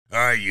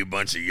right, you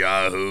bunch of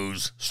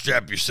yahoos,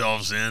 strap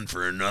yourselves in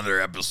for another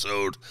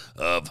episode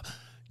of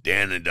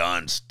Dan and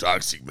Don's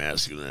Toxic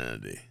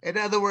Masculinity. In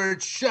other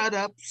words, shut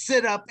up,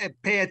 sit up, and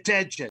pay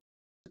attention.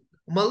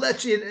 I'm going to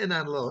let you in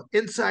on a little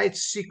inside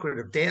secret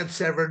of Dan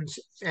Severn's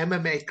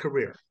MMA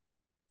career.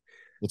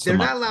 They're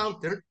not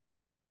allowed.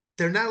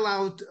 They're not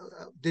allowed.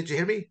 Did you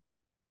hear me?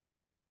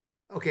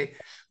 Okay,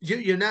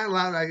 you're not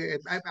allowed. I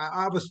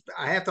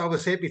have to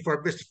always say it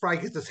before Mr. Fry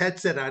gets his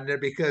headset on there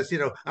because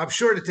I'm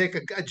sure to take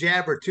a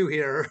jab or two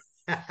here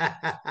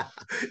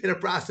in a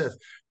process.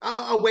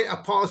 I'll wait.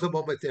 I'll pause a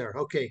moment there.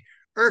 Okay,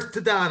 Earth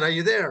to Don, are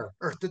you there?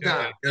 Earth to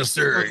Don. Yes,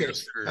 sir. Okay, Yes,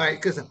 sir. all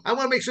right, because I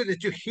want to make sure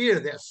that you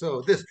hear this.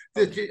 So this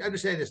you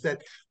understand this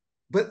that,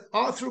 but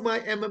all through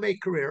my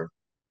MMA career,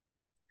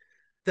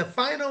 the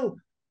final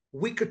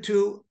week or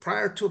two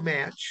prior to a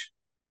match,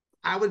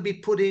 I would be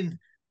putting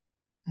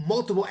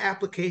multiple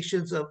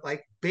applications of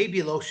like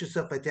baby lotion,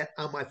 stuff like that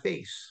on my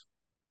face.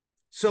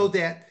 So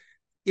that,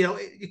 you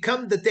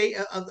come the day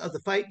of the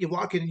fight, you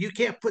walk in, you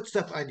can't put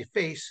stuff on your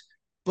face,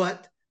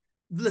 but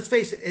let's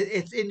face it,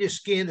 it's in your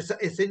skin,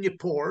 it's in your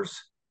pores.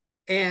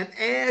 And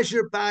as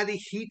your body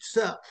heats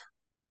up,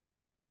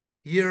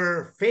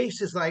 your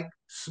face is like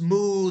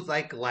smooth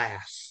like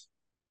glass.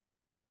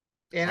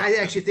 And I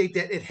actually think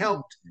that it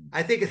helped.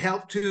 I think it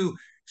helped to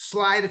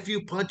slide a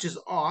few punches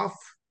off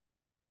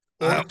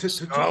I or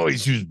always, I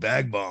always use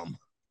bag bomb.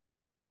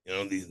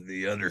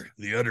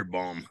 The other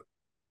bomb.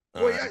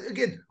 Well, yeah,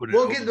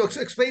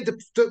 explain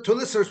to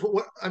listeners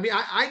what I mean.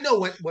 I know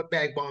what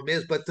bag bomb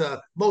is, but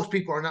most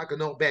people are not going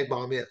to know what bag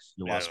bomb is.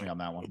 You lost me on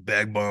that one.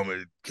 Bag bomb,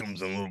 it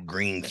comes in a little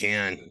green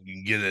can. You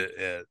can get it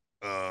at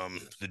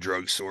the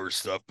drugstore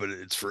stuff, but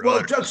it's for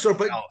drugstore.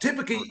 But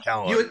typically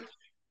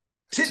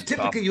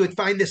you would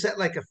find this at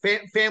like a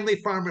family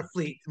farm and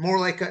fleet, more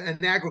like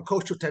an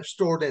agricultural type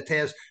store that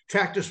has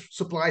tractor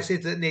supplies,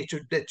 things of that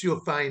nature that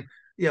you'll find,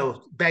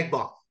 bag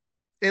bomb.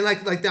 And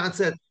like Don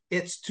said,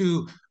 it's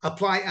to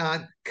apply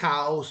on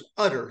cows'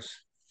 udders,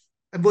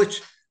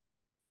 which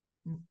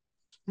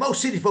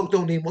most city folk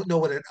don't even know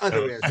what an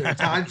udder is. So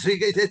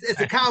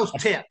it's a cow's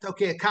tit.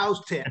 Okay, a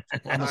cow's tit.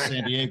 I'm a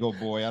San Diego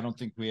boy. I don't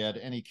think we had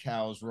any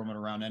cows roaming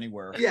around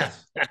anywhere.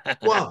 Yes.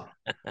 Well,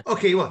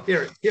 okay. Well,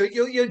 here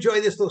you enjoy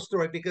this little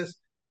story because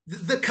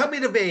the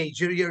coming of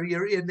age.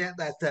 You're in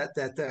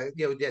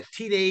that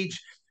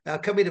teenage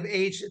coming of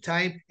age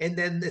time, and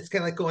then it's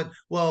kind of like going,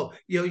 well,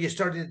 you're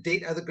starting to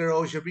date other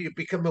girls, you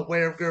become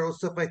aware of girls,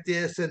 stuff like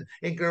this, and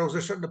girls are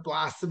starting to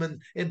blossom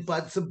and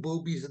bud some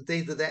boobies and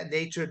things of that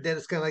nature. And then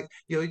it's kind of like,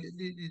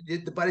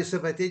 the buddy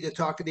stuff like that, you're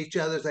talking to each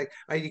other. It's like,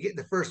 are you getting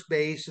the first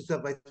base and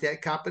stuff like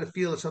that, cop in the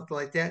field or something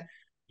like that.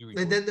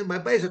 And then my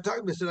buddies are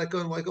talking to me, so they're like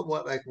going, like,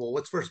 what, like, well,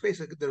 what's first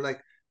base? They're like,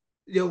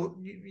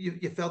 you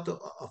felt a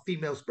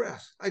female's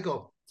breast. I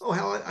go, oh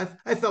hell,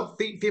 I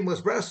felt female's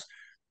breast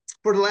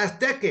for the last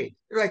decade.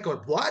 They're like, going,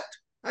 what?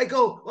 I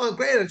go, well,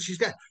 granted, she's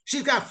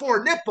got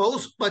four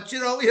nipples, but I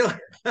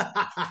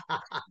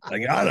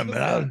got them,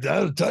 but I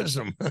don't touch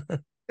them.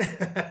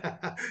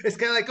 It's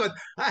kind of like going,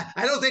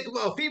 I don't think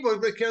a female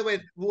would care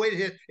the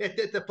way at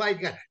the fight.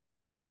 You got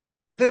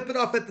flip it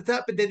off at the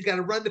top, and then you got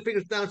to run the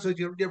fingers down so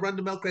you run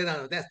the milk right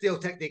on it. That's the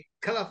old technique.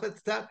 Cut off at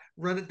the top,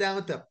 run it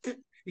down to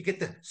you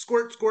get the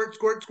squirt, squirt,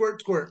 squirt, squirt,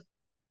 squirt.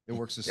 It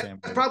works the same.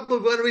 That's probably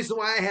one of the reasons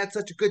why I had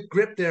such a good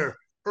grip there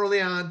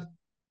early on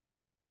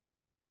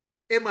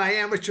in my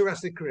amateur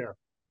wrestling career.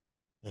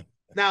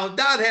 Now,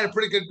 Don had a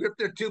pretty good grip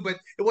there too, but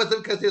it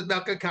wasn't because he was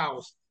milking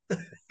cows.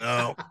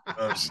 No,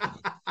 because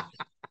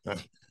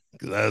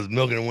I was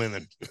milking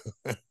women.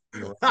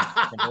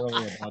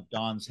 Earlier about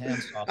Don's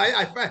hands.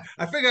 I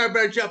figure I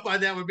better jump on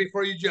that one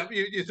before you jump.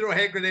 You throw a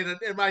hand grenade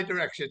in my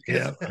direction.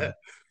 Yeah.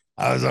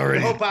 I was already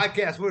the whole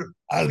podcast.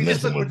 We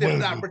just look for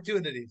different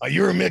opportunities.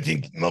 You were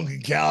milking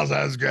cows.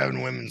 I was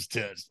grabbing women's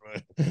tits.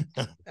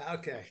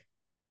 Okay.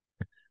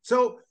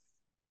 So,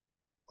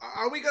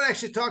 are we going to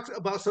actually talk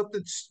about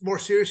something more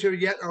serious here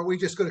yet? Or are we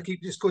just going to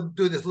keep just going to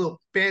do this little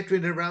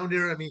bantering around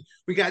here? I mean,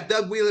 we got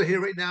Doug Wheeler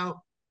here right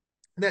now.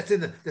 That's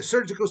in the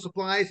surgical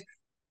supplies.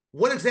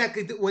 What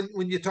exactly, when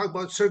you talk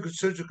about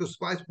surgical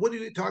supplies, what are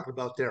you talking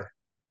about there?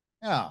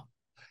 Yeah,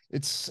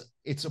 it's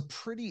a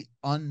pretty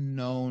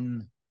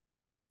unknown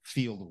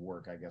field of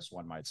work, I guess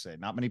one might say.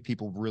 Not many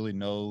people really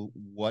know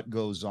what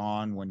goes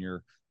on when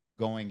you're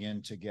going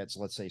in to get,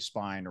 let's say,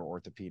 spine or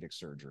orthopedic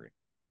surgery.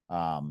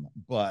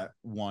 But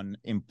one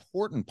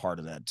important part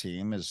of that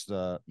team is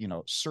the,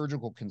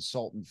 surgical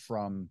consultant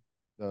from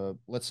the,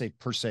 let's say,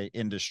 per se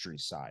industry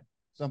side.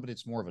 Somebody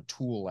that's more of a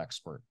tool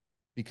expert.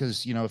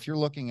 Because, if you're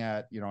looking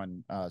at,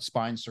 in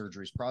spine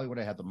surgery is probably what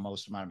I had the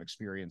most amount of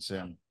experience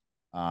in.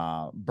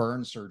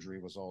 Burn surgery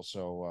was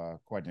also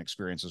quite an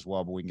experience as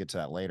well, but we can get to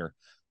that later.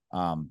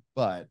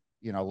 But,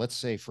 let's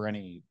say for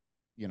any,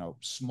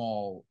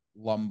 small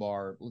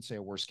lumbar, let's say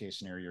a worst case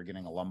scenario, you're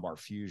getting a lumbar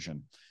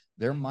fusion.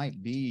 There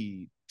might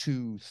be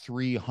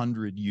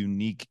 200-300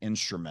 unique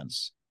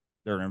instruments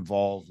that are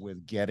involved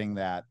with getting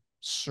that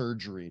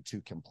surgery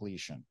to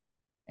completion.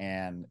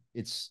 And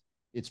it's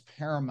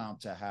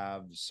paramount to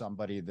have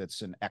somebody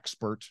that's an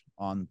expert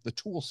on the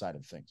tool side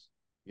of things.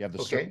 You have the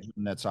Okay. surgeon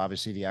that's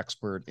obviously the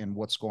expert in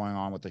what's going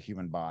on with the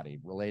human body,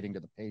 relating to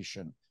the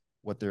patient,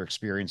 what their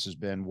experience has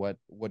been, what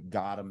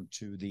got them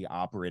to the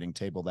operating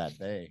table that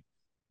day.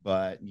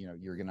 But, you know,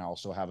 you're going to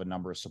also have a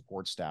number of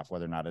support staff,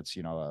 whether or not it's,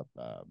 you know,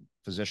 a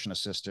physician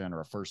assistant or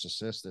a first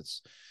assist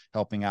that's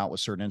helping out with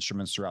certain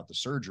instruments throughout the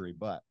surgery.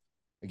 But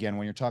again,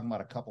 when you're talking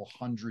about a couple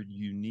hundred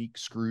unique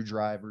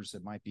screwdrivers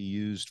that might be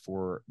used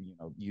for, you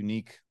know,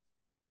 unique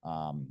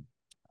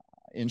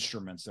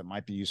instruments that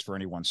might be used for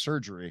any one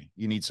surgery,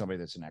 you need somebody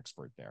that's an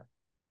expert there.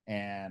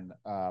 And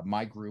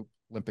my group,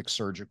 Olympic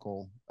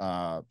Surgical,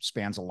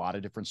 spans a lot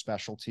of different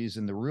specialties.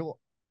 And the real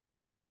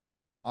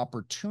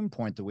opportune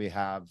point that we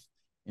have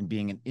in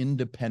being an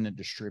independent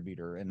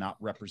distributor and not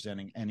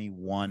representing any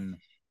one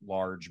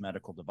large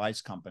medical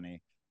device company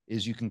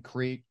is you can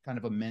create kind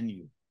of a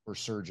menu for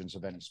surgeons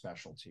of any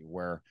specialty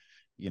where,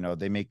 you know,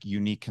 they make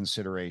unique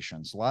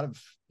considerations. A lot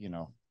of, you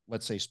know,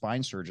 let's say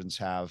spine surgeons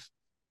have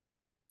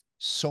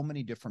so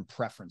many different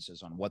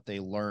preferences on what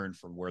they learned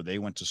from where they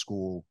went to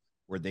school,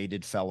 where they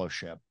did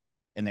fellowship,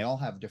 and they all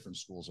have different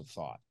schools of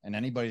thought. And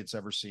anybody that's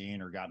ever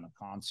seen or gotten a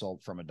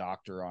consult from a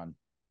doctor on,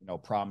 you know,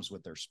 problems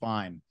with their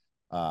spine,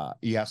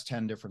 you ask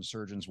 10 different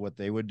surgeons what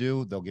they would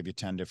do, they'll give you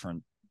 10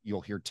 different,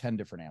 you'll hear 10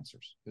 different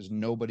answers because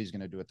nobody's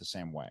going to do it the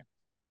same way.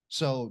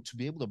 So to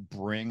be able to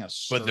bring a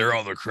but they're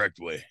all the correct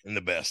way and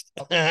the best.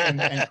 and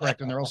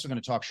correct. And they're also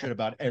going to talk shit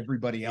about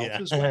everybody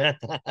else's way.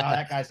 Oh,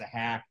 that guy's a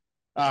hack.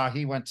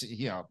 He went to,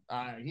 you know,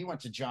 he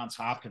went to Johns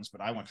Hopkins, but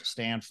I went to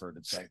Stanford.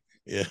 It's like,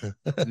 yeah,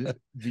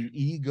 the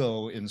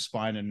ego in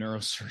spine and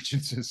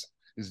neurosurgeons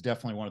is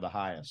definitely one of the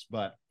highest.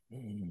 But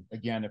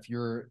again, if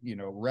you're, you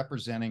know,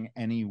 representing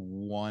any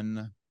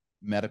one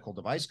medical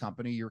device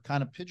company, you're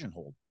kind of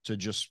pigeonholed to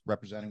just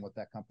representing what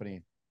that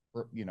company,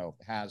 you know,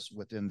 has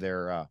within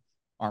their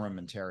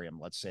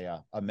armamentarium. Let's say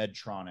a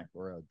Medtronic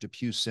or a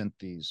DePuy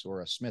Synthes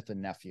or a Smith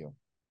and Nephew.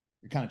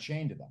 You're kind of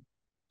chained to them.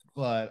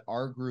 But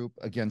our group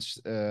again,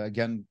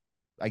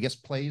 I guess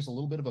plays a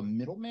little bit of a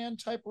middleman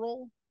type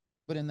role,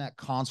 but in that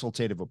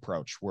consultative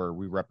approach where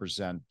we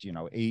represent, you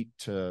know, 8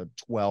 to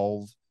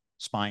 12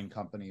 spine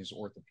companies,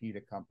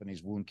 orthopedic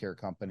companies, wound care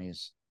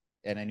companies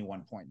at any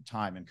one point in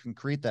time, and can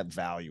create that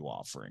value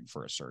offering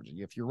for a surgeon.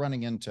 If you're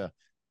running into,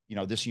 you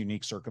know, this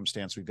unique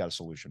circumstance, we've got a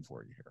solution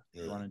for you here.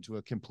 Yeah. You run into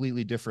a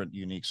completely different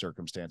unique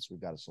circumstance,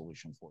 we've got a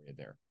solution for you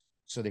there.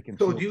 So they can.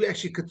 So do you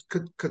actually could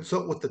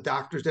consult with the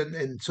doctors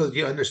and so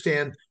you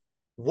understand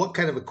what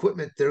kind of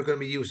equipment they're going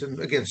to be using,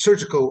 again,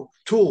 surgical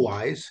tool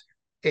wise,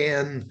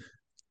 and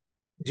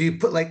do you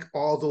put like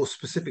all those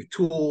specific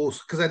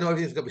tools? Because I know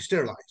everything's going to be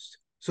sterilized.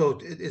 So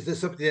is this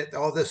something that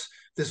all this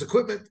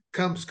equipment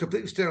comes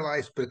completely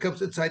sterilized, but it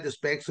comes inside this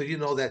bag, so you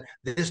know that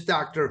this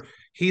doctor,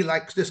 he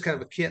likes this kind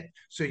of a kit,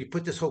 so you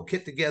put this whole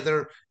kit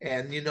together,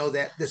 and you know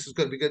that this is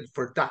going to be good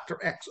for Dr.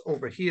 X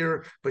over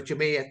here, but you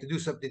may have to do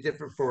something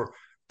different for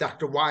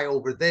Dr. Y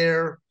over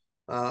there.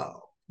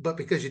 But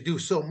because they do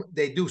so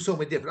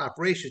many different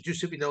operations, you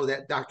should know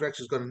that Dr. X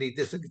is going to need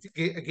this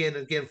again and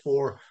again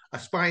for a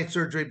spine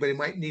surgery, but he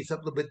might need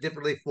something a little bit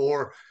differently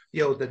for,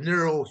 you know, the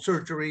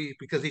neurosurgery,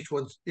 because each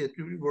one's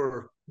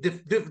were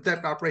different type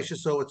of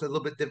operations, so it's a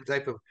little bit different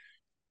type of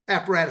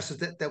apparatuses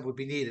that would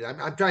be needed.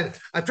 I'm trying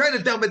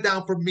to dumb it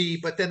down for me,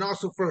 but then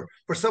also for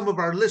some of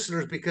our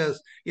listeners,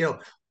 because, you know,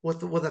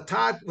 with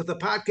a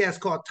podcast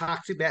called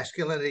Toxic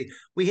Masculinity,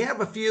 we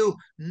have a few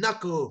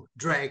knuckle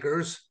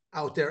draggers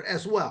out there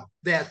as well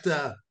that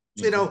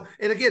you know,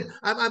 and again,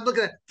 I'm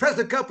looking at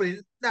present company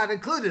not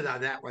included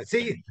on that one.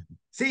 See,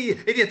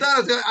 and you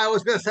thought I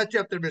was going to set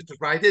you up there, Mr.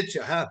 Fry, didn't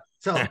you? Huh?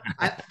 So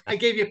I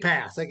gave you a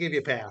pass.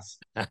 You're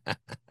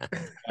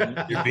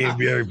being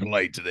very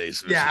polite today.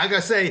 So yeah, I'm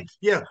gonna say,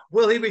 yeah.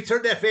 Will he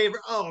return that favor?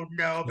 Oh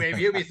no, baby,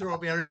 he'll be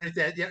throwing me underneath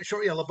that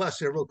short yellow bus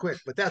here real quick.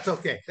 But that's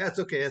okay. That's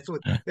what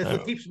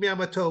keeps me on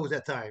my toes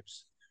at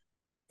times.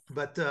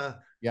 But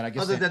yeah, I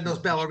guess other than those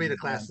ballerina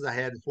classes I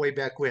had way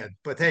back when.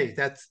 But hey,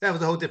 that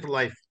was a whole different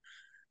life.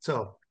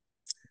 So,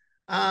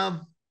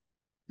 no,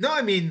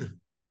 I mean,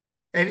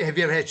 have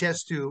you ever had a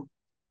chance to?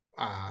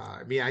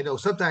 I mean, I know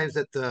sometimes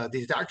that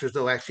these doctors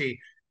they'll actually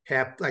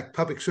have like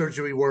public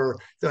surgery where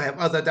they'll have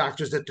other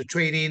doctors that they're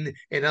training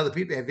and other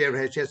people. Have you ever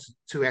had a chance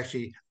to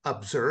actually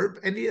observe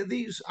any of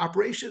these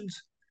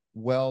operations?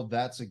 Well,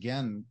 that's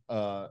again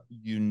a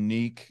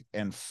unique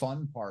and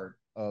fun part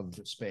of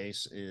the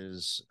space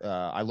is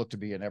I look to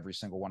be in every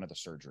single one of the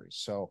surgeries.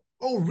 So,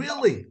 oh,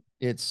 really?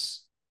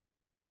 It's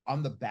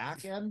on the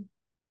back end.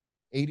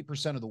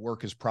 80% of the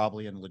work is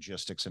probably in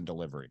logistics and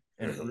delivery.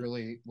 And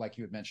really, like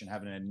you had mentioned,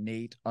 having an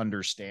innate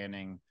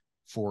understanding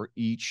for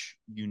each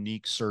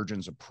unique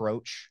surgeon's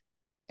approach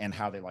and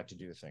how they like to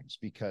do things.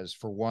 Because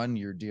for one,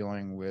 you're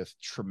dealing with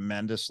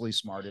tremendously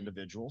smart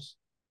individuals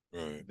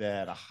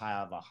that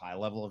have a high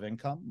level of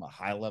income, a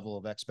high level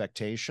of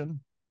expectation,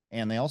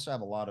 and they also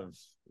have a lot of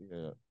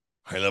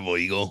high level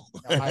ego.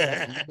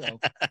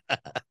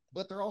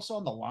 But they're also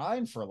on the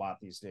line for a lot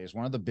these days.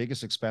 One of the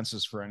biggest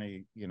expenses for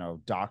any, you know,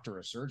 doctor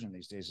or surgeon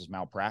these days is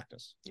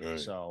malpractice. Right.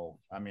 So,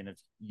 I mean, if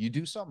you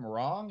do something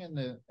wrong in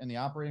the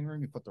operating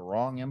room, you put the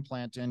wrong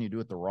implant in, you do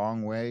it the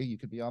wrong way, you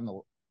could be on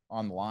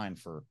on the line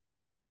for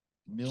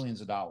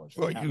millions of dollars.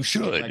 Well, you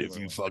should if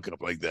you fuck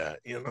up like that,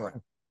 you know. Right.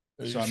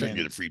 You So, I should mean,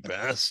 get a free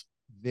pass.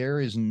 there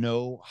is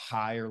no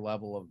higher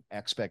level of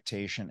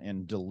expectation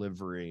in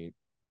delivery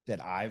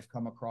that I've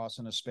come across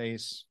in a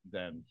space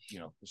than, you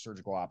know, the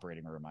surgical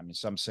operating room. I mean,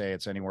 some say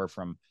it's anywhere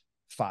from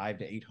 $500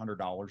 to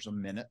 $800 a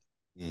minute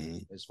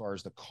as far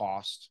as the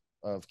cost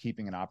of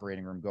keeping an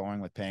operating room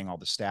going, with paying all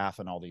the staff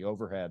and all the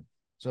overhead.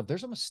 So if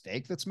there's a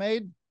mistake that's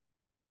made,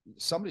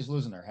 somebody's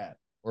losing their head,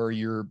 or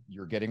you're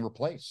getting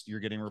replaced. You're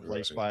getting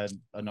replaced by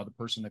another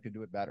person that could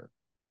do it better.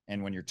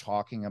 And when you're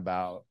talking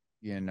about,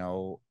 you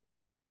know,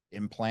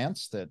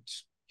 implants that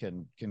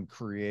can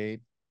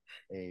create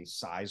a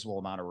sizable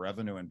amount of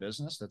revenue and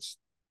business,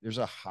 there's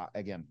a high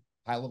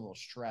level of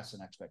stress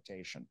and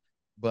expectation.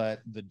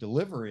 But the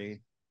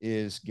delivery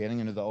is getting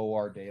into the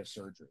OR day of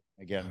surgery.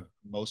 Again,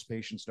 most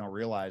patients don't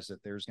realize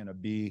that there's going to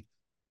be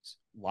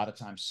a lot of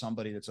times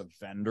somebody that's a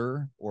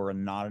vendor or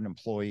not an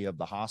employee of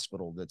the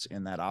hospital that's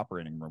in that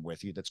operating room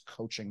with you, that's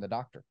coaching the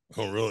doctor.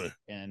 Oh, really?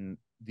 And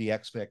the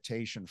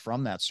expectation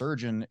from that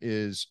surgeon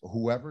is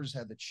whoever's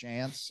had the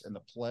chance and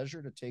the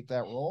pleasure to take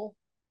that role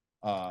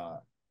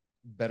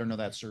better know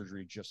that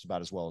surgery just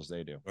about as well as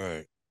they do.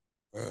 Right.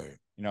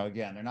 You know,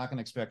 again, they're not going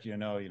to expect you to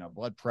know, you know,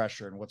 blood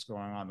pressure and what's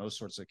going on, those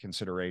sorts of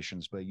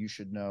considerations, but you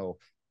should know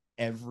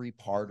every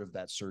part of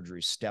that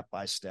surgery, step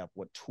by step,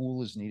 what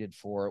tool is needed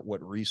for it,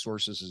 what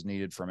resources is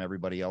needed from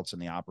everybody else in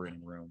the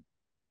operating room.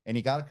 And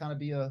you got to kind of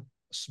be a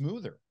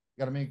smoother.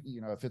 You got to make,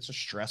 you know, if it's a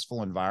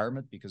stressful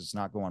environment because it's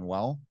not going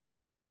well,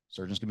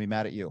 surgeon's gonna be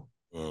mad at you.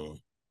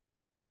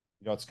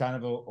 You know, it's kind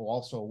of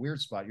also a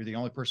weird spot. You're the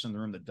only person in the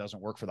room that doesn't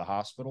work for the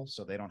hospital,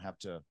 so they don't have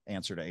to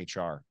answer to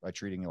HR by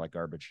treating you like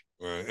garbage.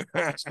 Right.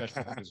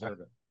 Especially if you deserve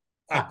it.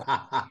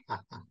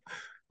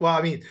 Well,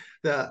 I mean,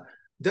 the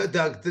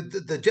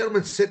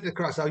gentleman sitting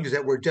across, I'll use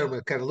that word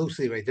gentleman kind of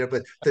loosely right there,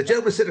 but the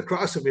gentleman sitting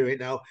across from me right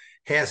now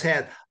has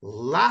had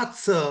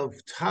lots of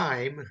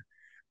time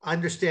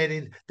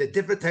understanding the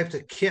different types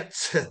of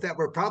kits that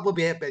were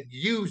probably have been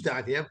used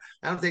on him.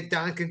 I don't think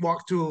Don can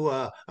walk through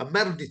a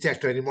metal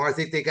detector anymore. I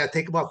think they got to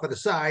take him off on the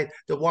side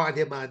to wand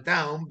him on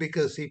down,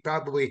 because he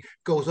probably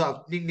goes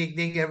off ding, ding,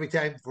 ding every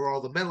time for all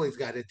the metal he's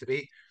got into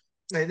me.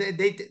 And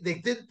they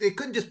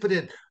couldn't just put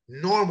in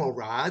normal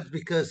rods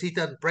because he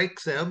done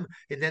breaks them,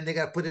 and then they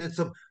got to put in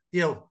some, you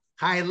know,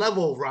 high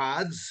level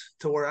rods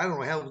to where I don't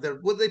know how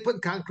what they put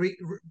in concrete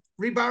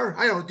rebar.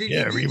 I don't know.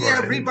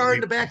 Rebar. Rebar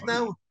in the back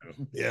now.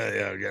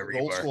 Yeah,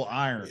 rebar. Old school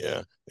iron.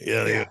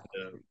 Yeah.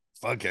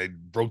 Fuck, I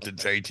broke the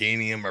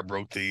titanium. I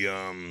broke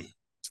the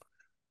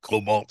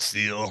cobalt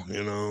steel.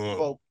 You know.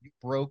 Well, you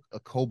broke a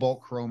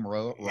cobalt chrome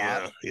rod.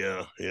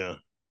 Yeah.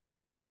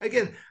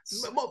 Again,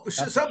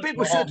 some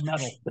people should.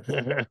 Metal.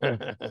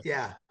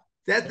 Yeah,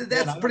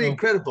 that's pretty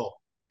incredible.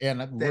 And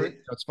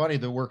it's funny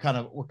that we're kind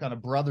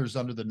of brothers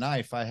under the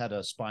knife. I had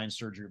a spine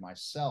surgery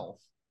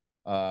myself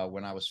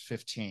when I was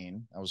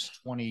 15. I was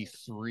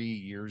 23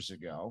 years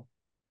ago.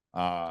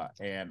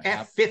 And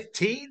at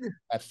 15?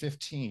 At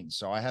 15.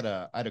 So I had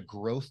a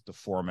growth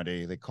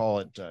deformity. They call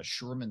it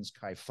Scheuermann's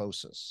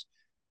kyphosis.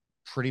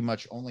 Pretty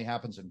much only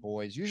happens in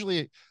boys.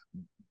 Usually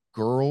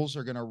girls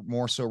are going to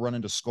more so run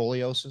into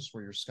scoliosis,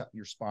 where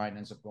your spine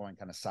ends up going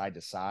kind of side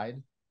to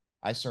side.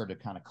 I started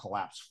to kind of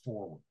collapse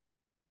forward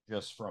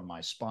just from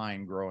my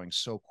spine growing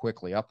so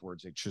quickly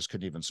upwards, it just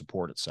couldn't even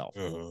support itself.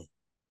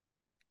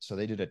 So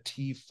they did a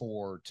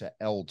T4 to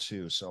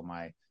L2. So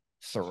my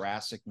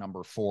thoracic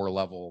number 4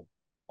 level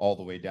all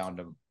the way down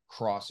to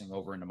crossing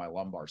over into my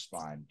lumbar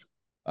spine.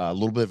 A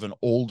little bit of an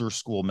older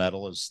school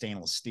metal is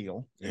stainless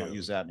steel. You don't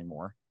use that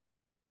anymore.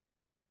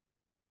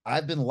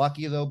 I've been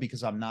lucky though,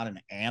 because I'm not an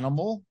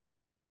animal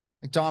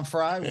like Don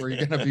Fry, where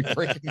you're going to be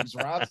breaking these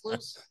rods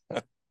loose.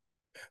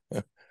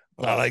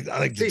 Well, I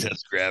like to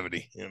test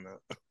gravity, you know.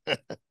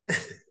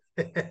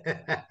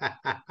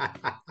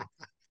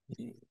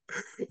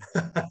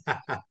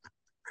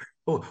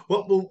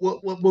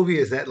 What movie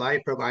is that?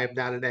 Life from I Am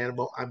Not an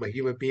Animal, I'm a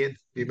Human Being.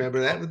 Do you remember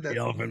that one? The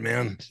Elephant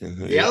Man.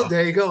 Yeah,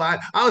 there you go. I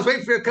was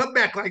waiting for you to come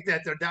back like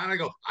that there, Don. I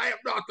go, I am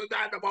not an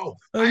animal.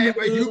 I am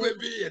a human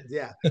being.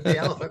 Yeah, the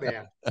Elephant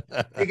Man.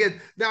 Again,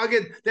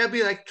 that'd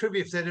be like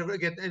trivia. If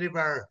again, any of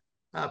our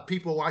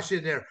people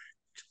watching there,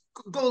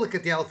 go look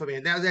at the Elephant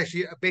Man. That was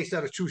actually based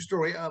on a true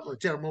story of a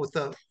gentleman with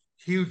a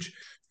huge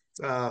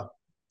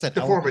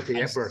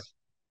deformity at birth.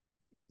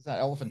 Is that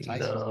elephantitis?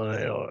 No,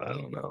 I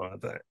don't know. I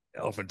thought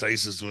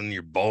elephantitis is when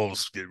your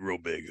balls get real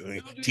big.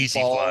 TC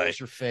fly,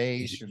 your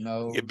face, your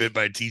nose. Get bit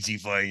by TC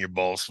fly and your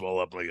balls swell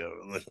up like a.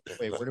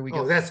 Wait, where do we go?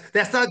 Oh,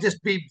 that's not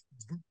just be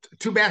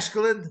too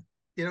masculine.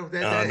 You know,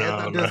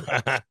 no.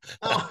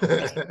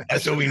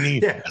 That's what we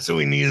need. Yeah. That's what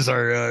we need is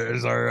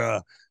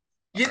our.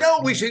 You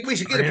know, we should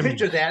get a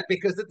picture of that,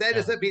 because that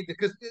is, I mean,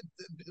 because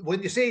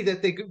when you say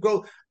that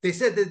they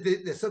said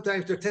that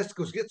sometimes their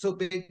testicles get so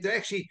big, they're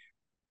actually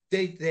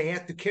they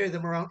have to carry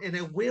them around in a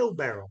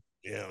wheelbarrow.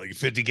 Yeah, like a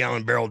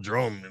 50-gallon barrel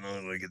drum, you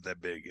know, they get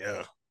that big.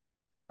 Yeah.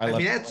 I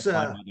mean, left that's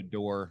mine by the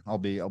door. I'll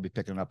be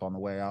picking it up on the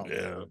way out.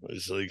 Yeah,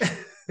 it's like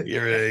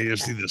you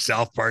see the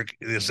South Park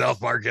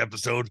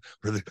episode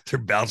where they're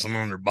bouncing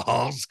on their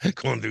balls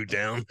going through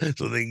town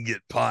so they can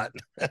get pot.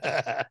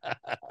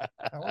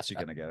 How else are you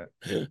gonna get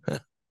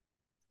it?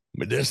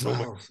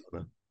 Medicinal.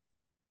 wow.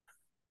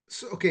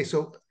 So, okay,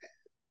 so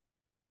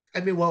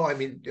I mean, well, I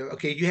mean,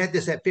 okay, you had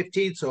this at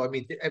 15, so I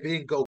mean,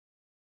 everything go.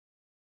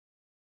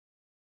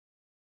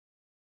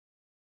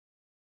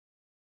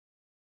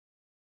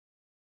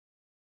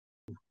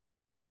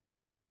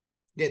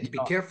 You have to be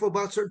careful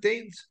about certain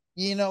things.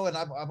 And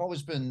I've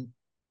always been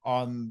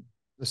on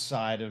the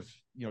side of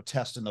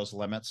testing those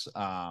limits.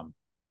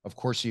 Of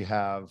course, you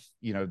have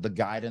the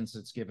guidance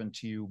that's given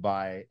to you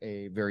by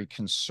a very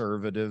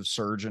conservative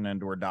surgeon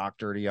and or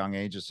doctor at a young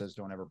age that says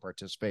don't ever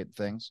participate in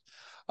things.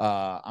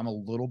 I'm a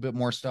little bit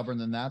more stubborn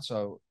than that,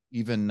 so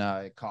even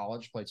at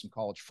college, played some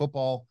college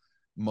football,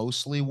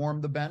 mostly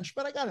warmed the bench,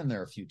 but I got in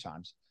there a few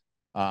times.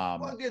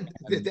 Well, again,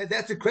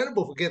 that's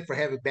incredible for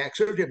having back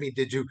surgery. I mean,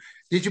 did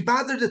you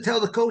bother to tell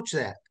the coach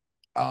that?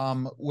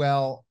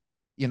 Well,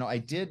 I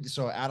did.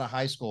 So out of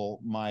high school,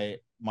 my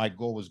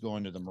goal was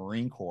going to the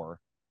Marine Corps,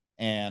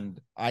 and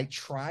I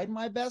tried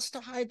my best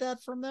to hide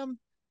that from them,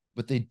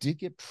 but they did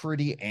get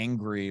pretty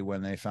angry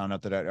when they found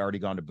out that I'd already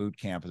gone to boot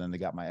camp, and then they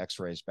got my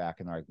X-rays back,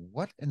 and they're like,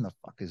 "What in the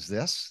fuck is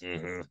this?"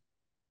 Mm-hmm.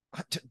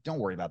 Don't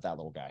worry about that,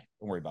 little guy.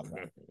 Don't worry about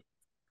that.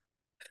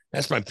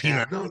 That's my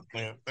peanut. Yeah,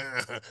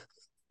 no.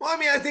 Well, I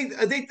mean, I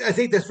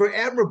think that's very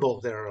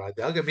admirable there,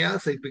 Doug. I mean,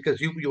 honestly, because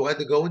you had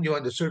to go and you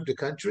had to serve the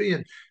country,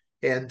 and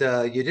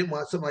you didn't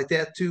want something like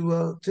that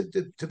to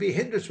be a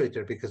hindrance right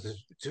there.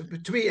 Because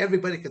to me,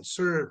 everybody can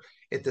serve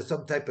into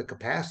some type of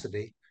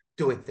capacity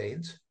doing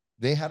things.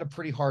 They had a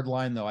pretty hard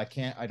line, though. I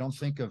don't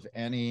think of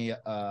any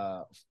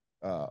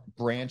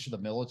branch of the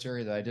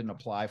military that I didn't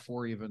apply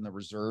for, even the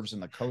reserves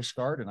and the Coast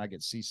Guard, and I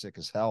get seasick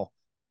as hell.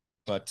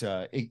 But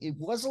it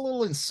was a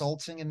little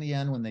insulting in the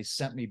end when they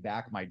sent me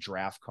back my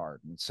draft card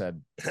and said,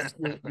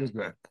 "You're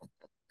good."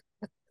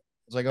 I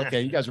was like,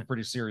 "Okay, you guys are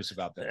pretty serious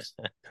about this."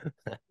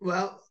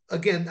 Well,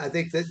 again, I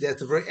think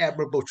that's a very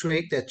admirable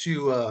trait that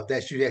you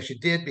actually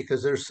did,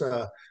 because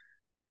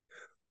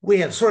we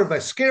have sort of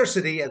a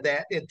scarcity of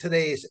that in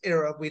today's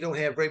era. We don't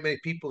have very many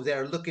people that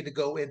are looking to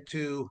go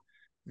into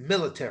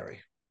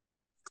military.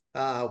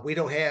 We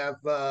don't have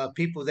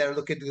people that are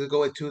looking to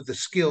go into the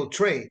skilled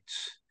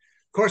trades.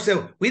 Of course,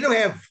 we don't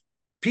have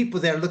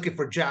people that are looking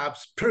for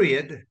jobs.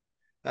 Period.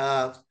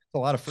 A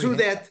lot of free through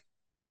that,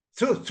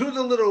 through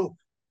the little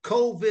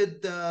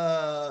COVID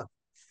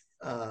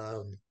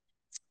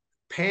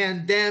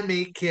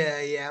pandemic.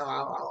 Yeah,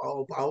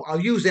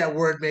 I'll use that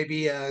word.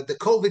 Maybe the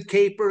COVID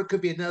caper could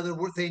be another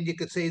thing you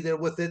could say there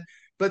with it.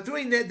 But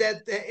during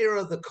that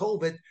era of the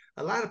COVID,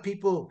 a lot of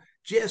people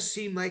just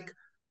seem like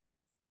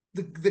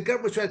the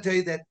government's trying to tell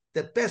you that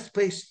the best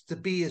place to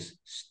be is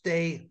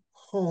stay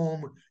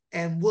home,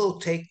 and we'll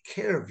take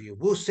care of you.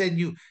 We'll send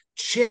you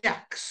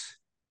checks.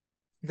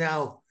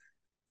 Now,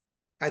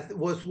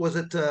 was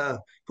it who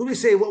do we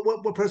say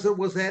what president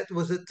was that?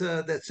 Was it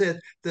that said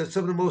that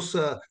some of the most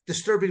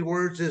disturbing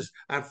words is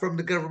 "I'm from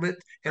the government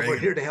and we're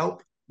here to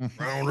help"?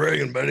 Ronald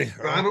Reagan, buddy.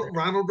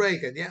 Ronald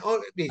Reagan. Yeah.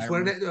 Oh, he's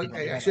wearing that.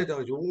 I should know.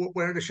 He's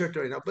wearing a shirt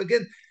right now. But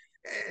again,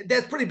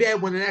 that's pretty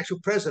bad when an actual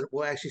president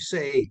will actually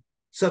say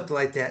something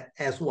like that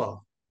as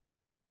well.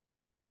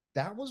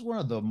 That was one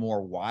of the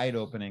more wide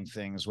opening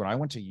things when I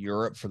went to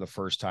Europe for the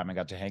first time. I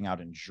got to hang out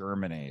in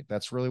Germany.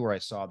 That's really where I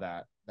saw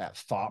that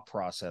thought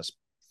process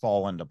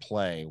fall into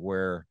play,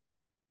 where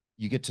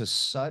you get to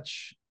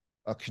such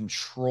a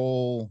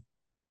control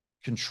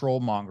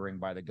mongering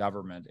by the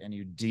government, and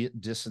you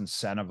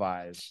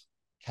disincentivize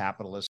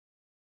capitalism.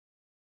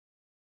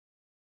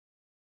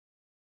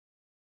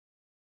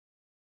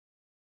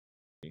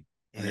 And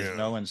there's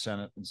no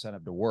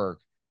incentive to work,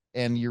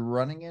 and you're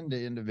running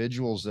into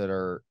individuals that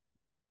are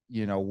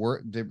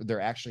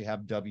they're actually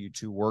have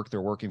W-2 work. They're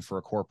working for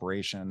a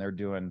corporation, and they're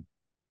doing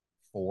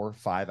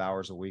 4-5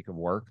 hours a week of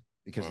work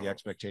because the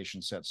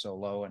expectation set so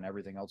low, and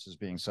everything else is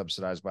being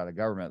subsidized by the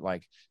government.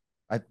 Like,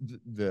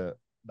 the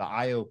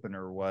eye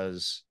opener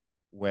was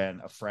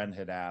when a friend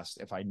had asked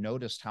if I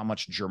noticed how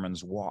much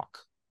Germans walk.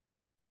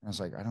 I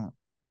was like, I don't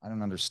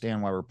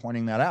understand why we're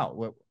pointing that out.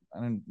 I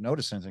didn't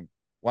notice anything.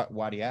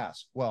 Why do you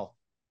ask? Well,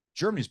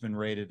 Germany's been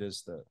rated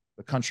as the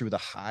country with the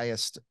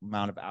highest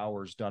amount of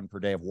hours done per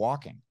day of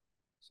walking.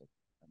 So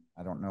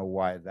I don't know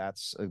why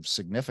that's of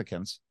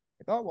significance.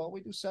 Like, oh, well,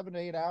 we do 7 to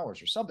 8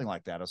 hours or something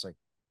like that. I was like,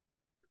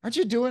 aren't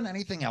you doing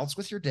anything else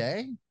with your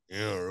day?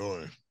 Yeah,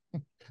 really.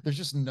 There's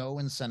just no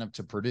incentive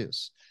to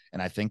produce.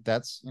 And I think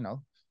that's,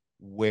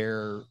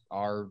 where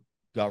our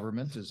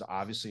government is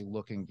obviously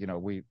looking.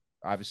 We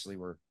obviously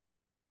were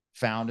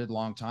founded a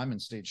long time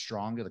and stayed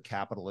strong to the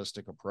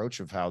capitalistic approach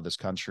of how this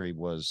country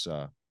was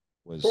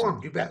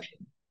formed. You bet.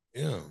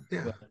 Yeah.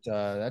 But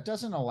that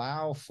doesn't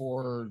allow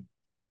for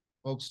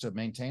folks to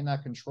maintain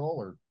that control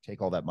or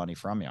take all that money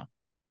from you.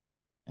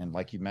 And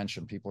like you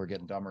mentioned, people are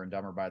getting dumber and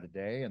dumber by the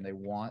day, and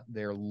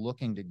they're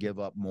looking to give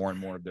up more and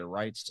more of their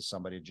rights to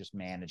somebody to just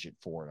manage it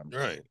for them.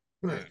 Right.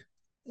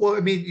 Well,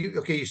 I mean,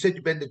 you said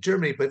you've been to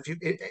Germany, but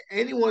if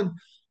anyone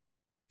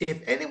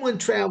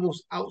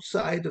travels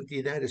outside of the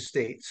United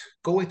States,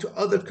 going to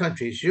other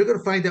countries, you're going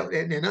to find out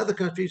in other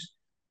countries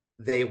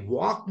they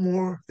walk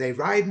more, they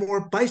ride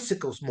more,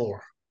 bicycles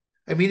more.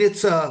 I mean,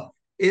 it's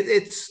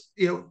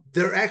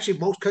they're actually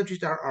most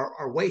countries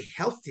are way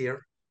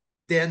healthier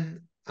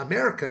than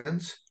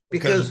Americans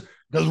because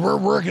because we're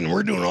working,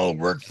 we're doing all the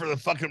work for the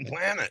fucking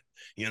planet.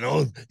 You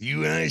know, the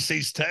United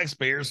States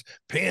taxpayers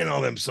paying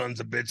all them sons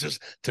of bitches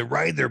to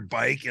ride their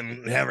bike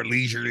and have a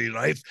leisurely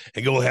life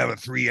and go have a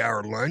 3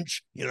 hour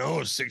lunch, you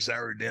know, a 6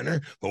 hour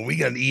dinner. But we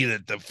got to eat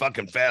at the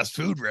fucking fast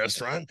food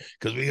restaurant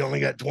because we only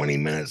got 20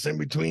 minutes in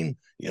between,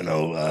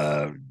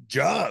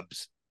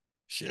 jobs.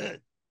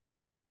 Shit.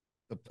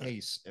 The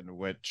pace in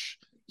which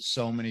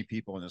so many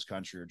people in this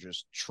country are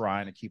just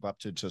trying to keep up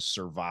to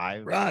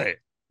survive Right.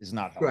 is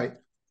not healthy. right.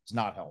 It's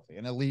not healthy.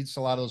 And it leads to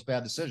a lot of those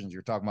bad decisions.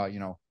 You're talking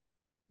about,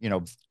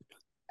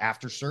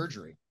 after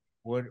surgery,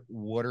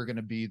 what are going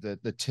to be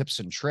the tips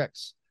and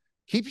tricks?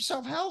 Keep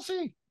yourself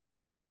healthy.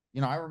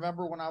 I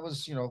remember when I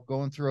was,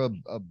 going through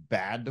a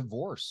bad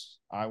divorce.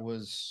 I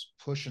was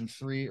pushing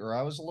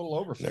I was a little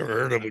over 3. Never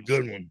heard of a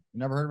good one.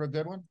 Never heard of a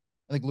good one?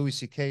 I think Louis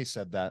C.K.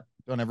 said that.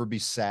 Don't ever be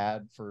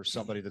sad for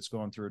somebody that's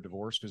going through a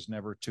divorce, because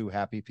never two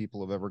happy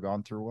people have ever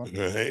gone through one.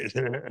 Right.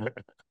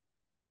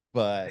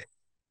 But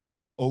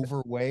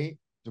overweight,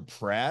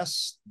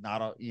 depressed,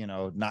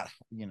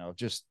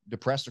 just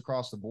depressed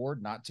across the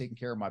board, not taking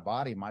care of my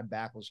body. My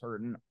back was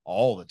hurting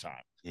all the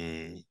time.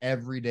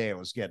 Every day I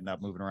was getting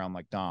up, moving around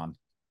like Don.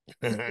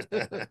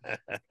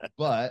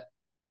 But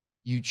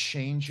you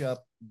change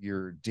up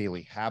your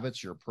daily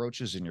habits, your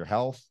approaches, and your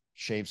health,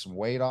 shave some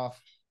weight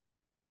off,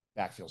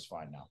 back feels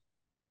fine now.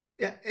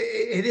 Yeah,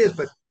 it is,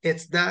 but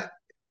it's not.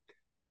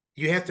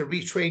 You have to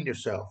retrain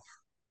yourself.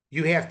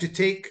 You have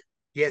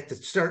to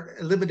start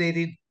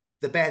eliminating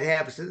the bad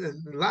habits.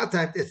 And a lot of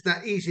times it's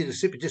not easy to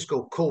simply just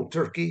go cold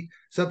turkey.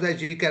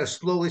 Sometimes you got to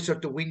slowly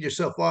start to wean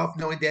yourself off,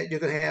 knowing that you're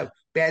going to have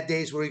bad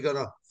days where you're going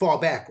to fall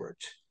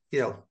backwards.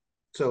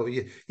 So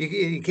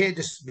you can't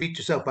just beat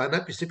yourself on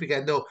up. You simply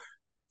got to know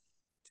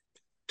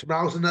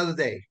tomorrow's another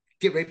day.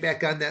 Get right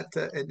back on that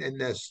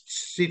and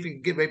see if you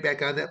can get right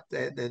back on that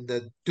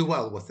and do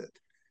well with it.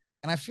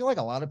 And I feel like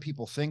a lot of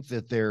people think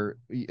that they're,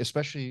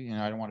 especially,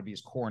 I don't want to be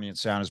as corny and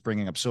sound as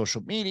bringing up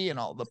social media and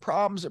all the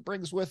problems it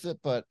brings with it,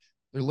 but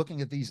they're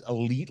looking at these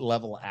elite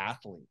level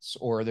athletes,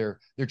 or they're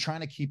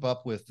trying to keep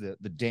up with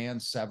the Dan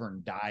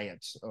Severn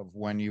diet of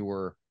when you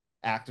were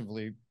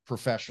actively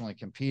professionally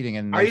competing.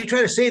 And are you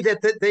trying to say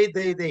that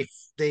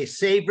they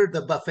savored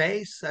the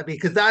buffets? I mean,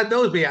 because Don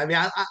knows me. I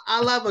mean,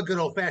 I love a good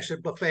old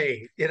fashioned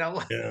buffet.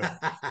 Yeah.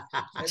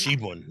 Cheap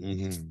one.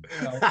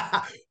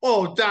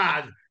 Oh,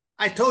 Don,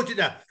 I told you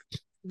to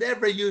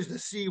never use the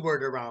C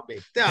word around me.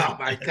 Oh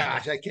my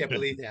gosh, I can't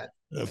believe that.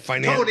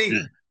 Tony,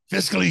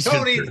 fiscally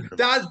conservative.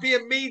 Don's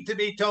being mean to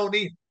me,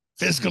 Tony.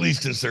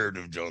 Fiscally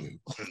conservative, John.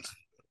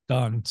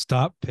 Don,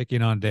 stop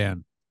picking on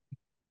Dan.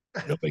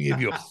 Nobody give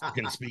you a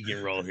fucking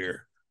speaking role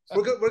here.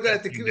 We're going to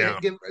have to give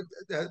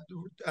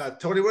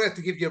Tony. We're going to have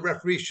to give you a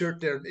referee shirt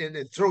there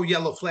and throw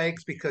yellow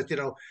flags because give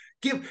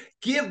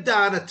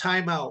Don a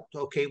timeout,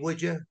 okay?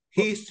 Would you?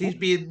 He's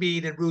being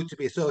mean and rude to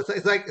me, so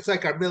it's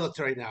like our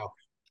military now.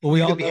 Well,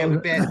 we all know,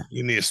 bad.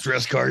 You need a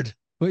stress card.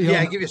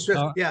 Yeah, give you a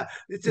stress. Yeah,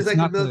 it's just like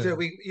the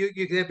military.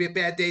 You can have a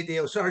bad day.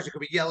 The sergeant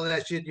could be yelling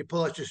at you, and you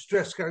pull out your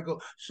stress card and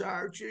go,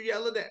 "Sarge, you're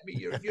yelling at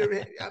me.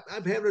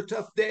 I'm having a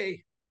tough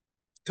day."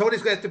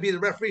 Tony's going to have to be the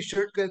referee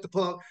shirt, going to have to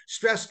pull out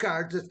stress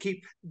cards to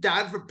keep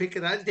Don from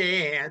picking on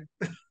Dan.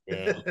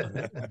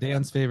 Yeah.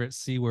 Dan's favorite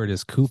C word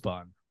is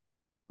coupon.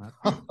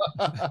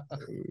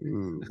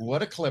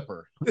 What a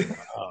clipper.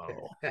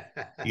 Oh,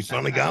 he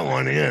finally got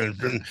one in. It's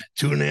been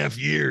 2.5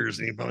 years,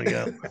 and he finally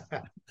got one.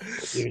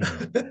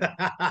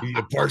 You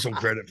get partial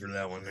credit for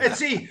that one. And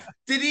see,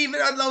 did he even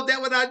unload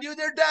that one on you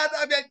there, Don?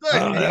 I mean, good.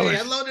 He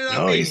unloaded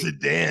on me. He said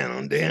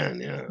Dan,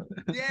 yeah.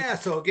 Yeah,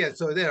 so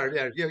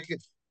there. You can...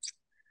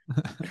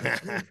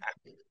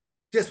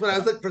 Just when I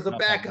was looking for some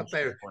backup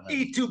there,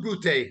 E2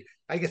 Brute.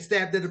 I get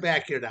stabbed in the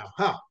back here now,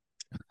 huh?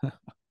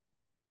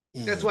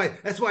 That's why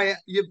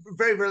you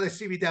very rarely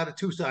see me down in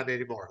Tucson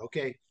anymore.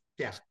 Okay,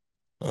 yeah.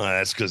 Oh,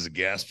 that's because of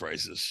gas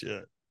prices.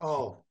 Shit.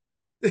 Oh,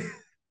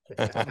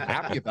 I'm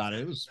happy about it.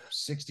 It was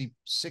 60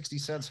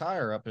 cents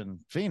higher up in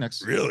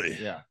Phoenix. Really?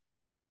 Yeah.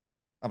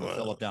 I'm gonna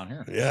fill up down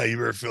here. Yeah, you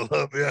better fill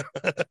up. Yeah,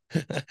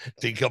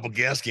 take a couple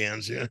gas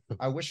cans. Yeah.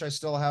 I wish I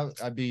still have.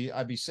 I'd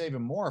be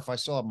saving more if I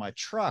still have my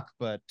truck,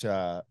 but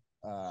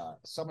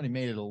somebody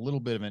made it a little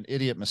bit of an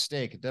idiot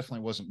mistake. It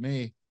definitely wasn't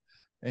me,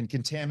 and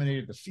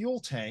contaminated the fuel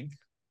tank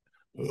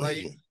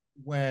right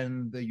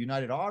when the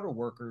United Auto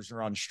Workers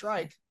are on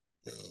strike.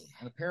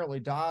 And apparently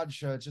Dodge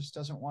just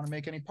doesn't want to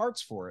make any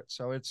parts for it,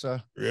 so it's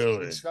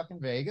really stuck in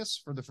Vegas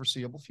for the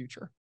foreseeable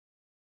future.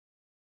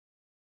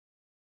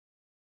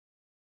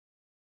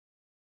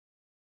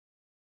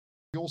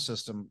 Fuel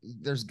system,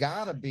 there's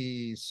got to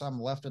be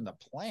some left in the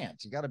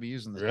plant. You got to be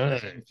using the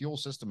same fuel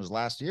system as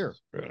last year.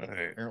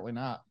 Right. Apparently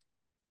not.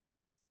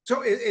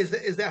 So is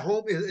that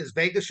home is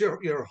Vegas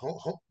your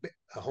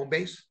home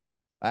base?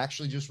 I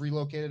actually just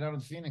relocated out of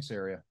the Phoenix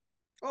area.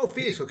 Oh,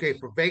 Phoenix. Okay,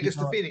 from You Vegas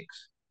to know,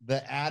 Phoenix.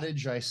 the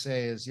adage I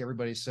say is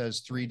everybody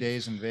says 3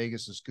 days in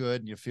Vegas is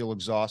good and you feel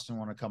exhausted and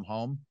want to come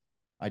home.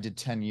 I did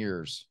 10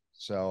 years.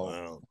 So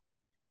Wow.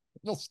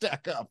 it'll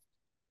stack up.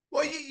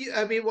 Well,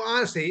 I mean, well,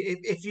 honestly,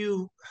 if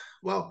you,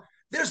 well,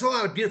 there's a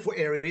lot of beautiful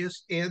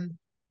areas in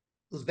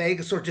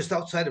Vegas or just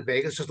outside of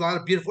Vegas. There's a lot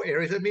of beautiful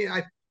areas. I mean,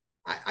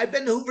 I've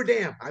been to Hoover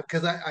Dam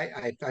because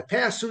I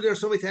passed through there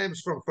so many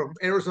times from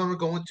Arizona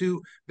going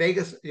to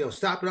Vegas. You know,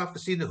 stopping off to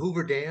see the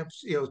Hoover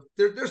Dams. You know,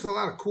 there's a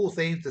lot of cool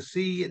things to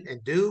see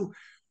and do.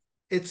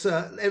 It's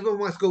everyone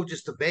wants to go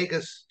just to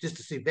Vegas just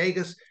to see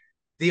Vegas.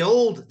 The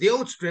old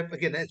strip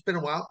again. It's been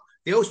a while.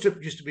 The old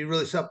strip used to be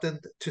really something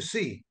to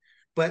see,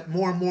 but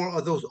more and more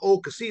of those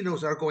old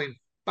casinos are going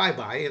bye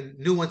bye, and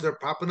new ones are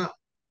popping up.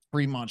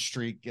 Fremont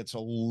Street gets a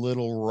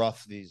little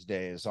rough these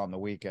days on the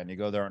weekend. You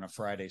go there on a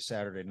Friday,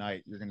 Saturday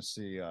night, you're going to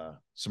see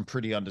some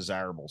pretty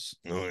undesirables.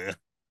 Oh yeah.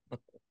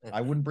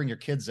 I wouldn't bring your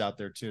kids out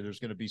there too. There's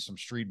going to be some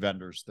street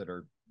vendors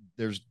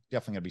there's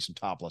definitely going to be some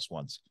topless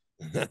ones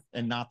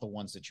and not the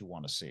ones that you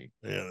want to see.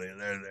 Yeah,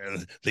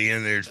 they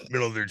in their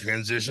middle of their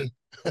transition.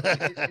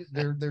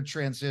 They're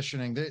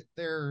transitioning.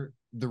 They're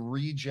the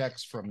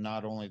rejects from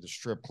not only the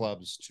strip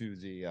clubs to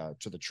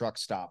the truck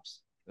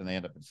stops, and they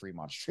end up in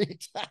Fremont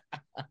Street.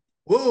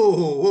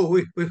 Whoa,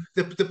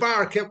 the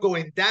bar kept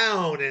going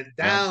down and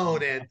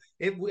down, and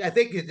I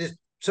think it just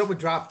someone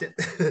dropped it,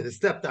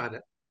 stepped on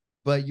it.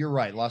 But you're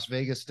right. Las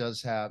Vegas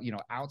does have,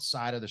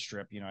 outside of the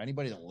strip,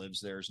 anybody that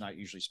lives there is not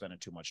usually spending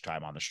too much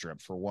time on the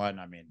strip. For one,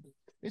 I mean,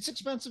 it's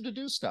expensive to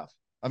do stuff.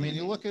 I mean,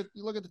 you look at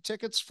the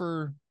tickets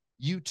for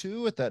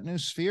U2 at that new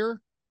Sphere.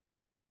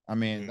 I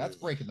mean, that's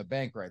breaking the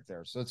bank right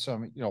there. So it's a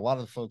lot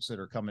of the folks that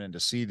are coming in to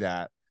see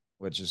that,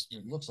 which is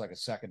it looks like a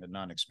second to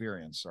none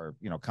experience, are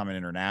coming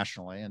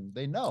internationally, and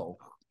they know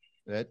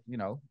that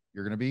you're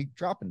going to be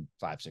dropping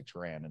 $5-6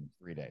 grand in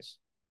 3 days.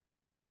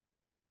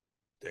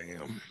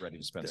 Damn. Ready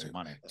to spend some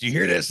money. Do you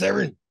hear that,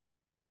 Severn?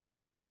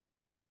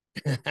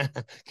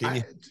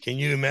 Can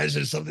you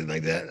imagine something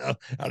like that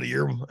out of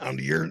your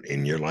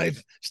in your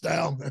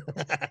lifestyle?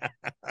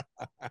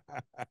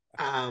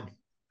 I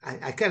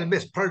kind of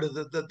missed part of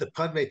the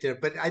pun right there,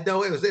 but I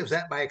know it was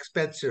at my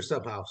expense here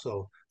somehow.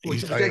 So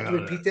would you like to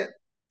repeat that?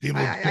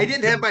 I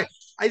didn't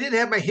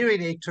have my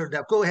hearing aid turned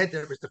up. Go ahead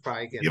there, Mr.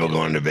 Fry, again. People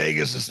going to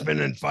Vegas and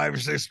spending $5 or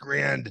 $6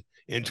 grand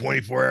in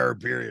 24-hour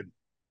period.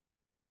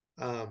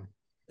 I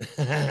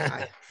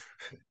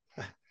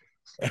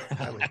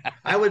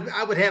would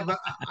have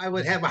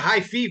a high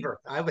fever.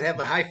 I would have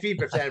a high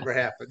fever if that ever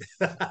happened.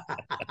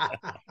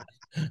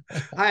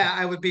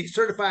 I would be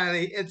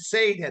certifiably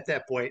insane at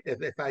that point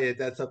if I had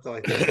done something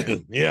like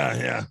that.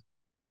 Yeah.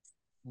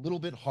 A little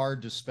bit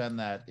hard to spend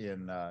that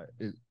in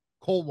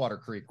Coldwater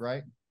Creek,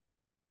 right?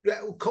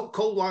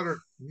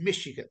 Coldwater,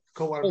 Michigan.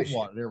 Coldwater.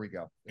 There we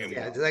go.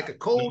 Yeah, it's like a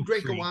cold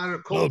drink of water,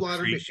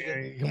 Coldwater,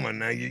 Michigan. Come on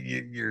now,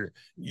 you're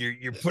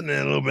putting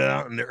it a little bit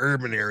out in the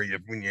urban area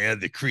when you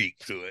add the creek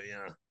to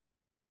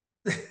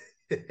it.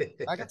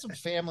 I got some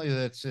family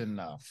that's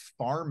in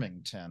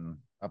Farmington,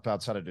 up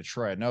outside of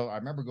Detroit. No, I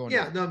remember going.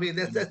 Yeah, no, I mean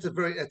that's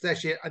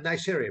actually a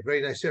nice area,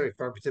 very nice area,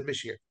 Farmington,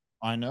 Michigan.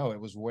 I know, it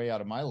was way out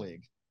of my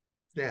league.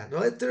 Yeah,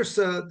 no, there's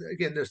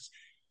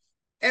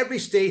every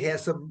state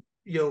has some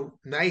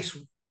nice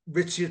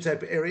richier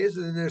type of areas,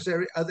 and then there's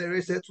other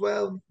areas that's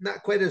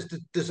not quite as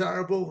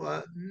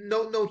desirable.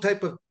 No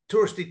type of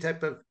touristy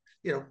type of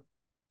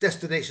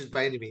destinations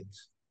by any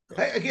means.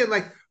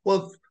 A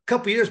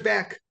couple years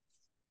back,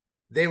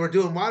 they were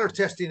doing water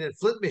testing in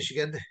Flint,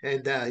 Michigan,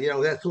 and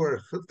that's where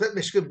Flint,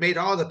 Michigan made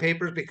all the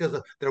papers because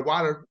of their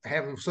water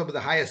having some of the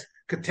highest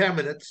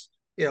contaminants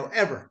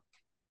ever.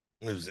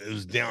 It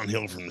was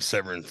downhill from the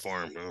Severn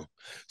farm, huh?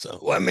 So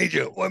what made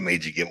you want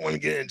to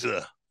get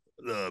into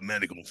the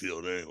medical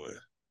field anyway?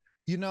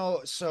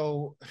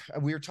 So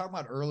we were talking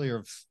about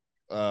earlier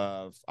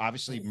of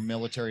obviously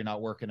military not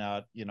working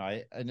out,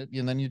 and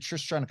then you're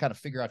just trying to kind of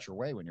figure out your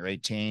way when you're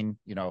 18,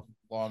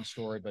 long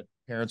story, but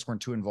parents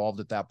weren't too involved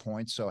at that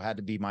point. So I had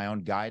to be my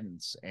own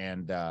guidance,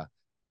 and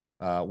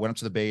went up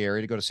to the Bay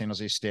Area to go to San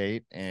Jose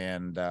State,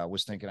 and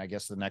was thinking, I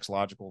guess the next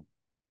logical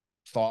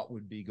thought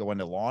would be go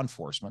into law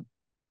enforcement.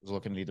 I was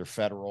looking at either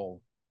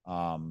federal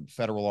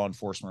law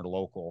enforcement or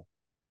local.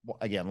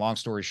 Again, long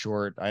story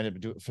short, I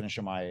ended up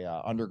finishing my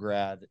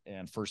undergrad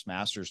and first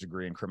master's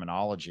degree in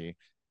criminology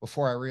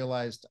before I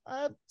realized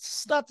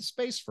it's not the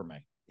space for me.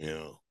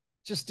 Yeah.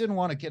 Just didn't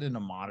want to get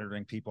into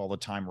monitoring people all the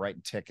time,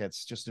 writing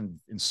tickets, just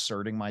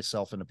inserting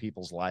myself into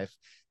people's life.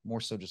 More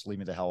so just leave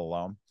me the hell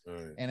alone.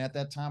 Right. And at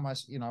that time, I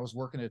was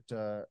working at,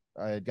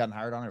 I had gotten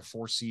hired on at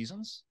Four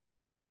Seasons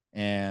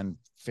and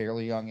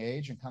fairly young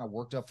age, and kind of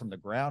worked up from the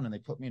ground, and they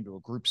put me into a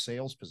group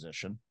sales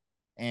position.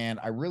 And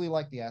I really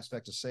liked the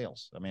aspect of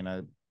sales. I mean,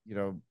 I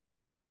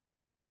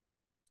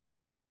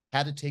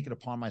had to take it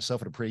upon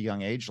myself at a pretty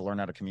young age to learn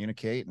how to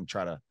communicate and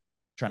try to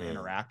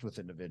interact with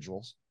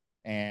individuals.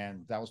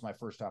 And that was my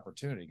first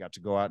opportunity. Got to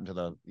go out into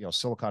the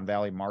Silicon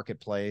Valley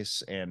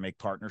marketplace and make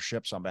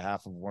partnerships on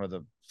behalf of one of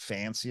the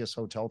fanciest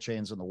hotel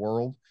chains in the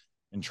world,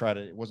 and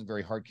it wasn't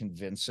very hard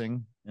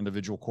convincing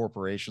individual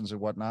corporations and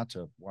whatnot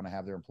to want to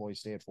have their employees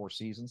stay at Four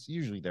Seasons.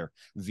 Usually they're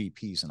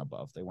VPs and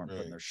above. They weren't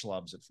putting their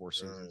schlubs at Four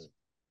Seasons.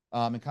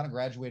 And kind of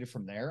graduated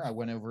from there. I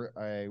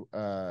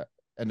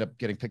ended up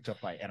getting picked up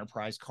by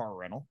Enterprise Car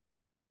Rental,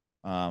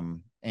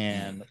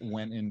 and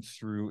went in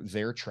through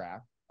their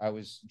track. I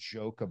always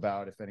joke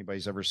about, if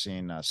anybody's ever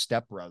seen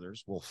Step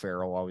Brothers, Will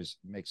Ferrell always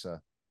makes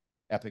a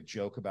epic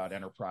joke about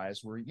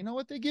Enterprise where, you know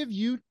what, they give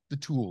you the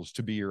tools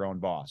to be your own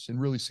boss and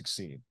really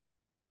succeed.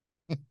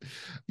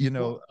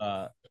 Go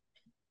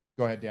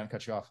ahead, Dan,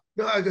 cut you off.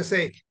 No, I was gonna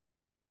say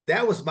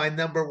that was my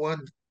number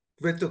one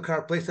rental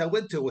car place I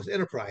went to was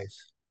Enterprise.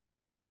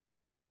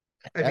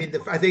 I mean,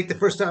 I think the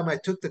first time I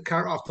took the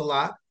car off the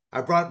lot,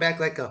 I brought it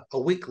back like a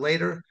week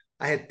later.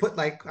 I had put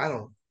like, I don't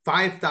know,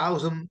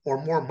 5,000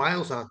 or more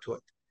miles onto it.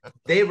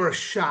 They were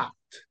shocked.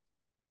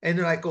 And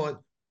they're like going,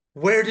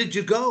 where did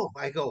you go?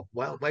 I go,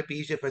 well, it might be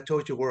easier if I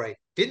told you where I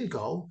didn't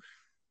go.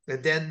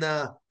 And then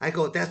I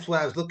go, that's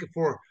what I was looking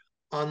for,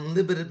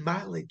 unlimited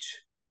mileage.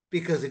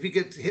 Because if you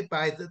get hit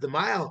by the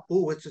mile,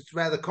 it's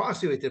rather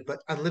costly with it, but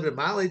unlimited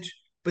mileage.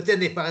 But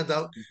then they found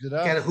out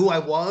kind of who I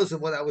was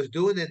and what I was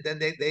doing, and then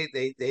they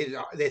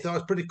thought it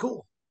was pretty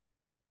cool.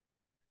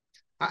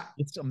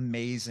 It's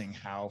amazing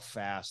how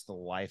fast the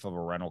life of a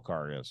rental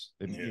car is.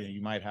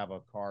 You might have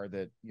a car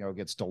that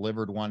gets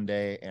delivered one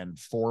day, and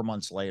 4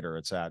 months later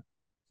it's at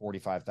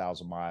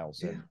 45,000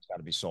 miles, and it's got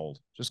to be sold.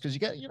 Just because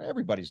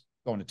everybody's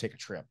going to take a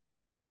trip.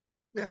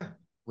 Yeah.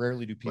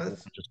 Rarely do people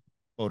just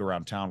float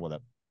around town with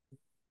it.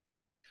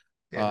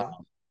 Yeah.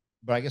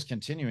 But I guess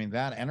continuing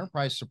that,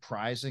 Enterprise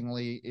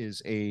surprisingly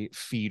is a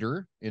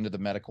feeder into the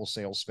medical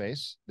sales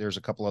space. There's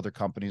a couple other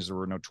companies that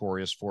were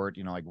notorious for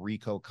it, like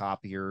Ricoh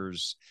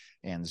Copiers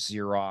and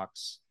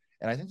Xerox.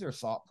 And I think their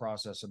thought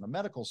process in the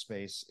medical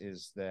space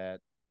is that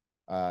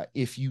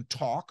if you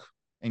talk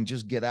and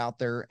just get out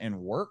there and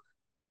work,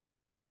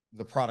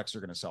 the products are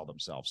going to sell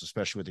themselves,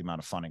 especially with the amount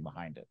of funding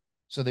behind it.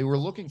 So they were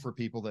looking for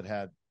people that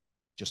had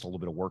just a little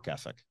bit of work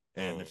ethic.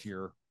 And if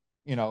you're,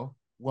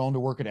 willing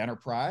to work at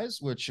Enterprise,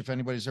 which if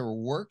anybody's ever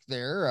worked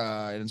there,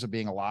 it ends up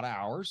being a lot of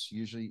hours.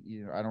 Usually,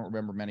 I don't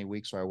remember many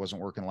weeks where I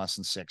wasn't working less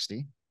than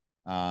 60.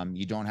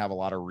 You don't have a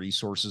lot of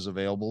resources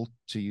available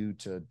to you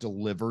to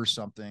deliver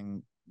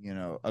something,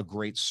 a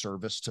great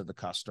service to the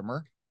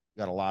customer.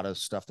 You got a lot of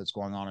stuff that's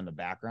going on in the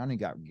background. You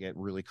got to get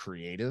really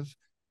creative,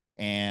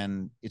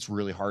 and it's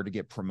really hard to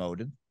get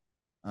promoted.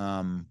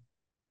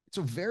 It's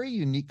a very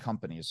unique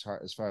company as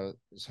far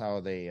as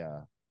how they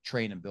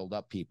train and build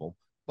up people.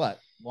 But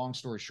long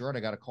story short, I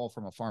got a call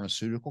from a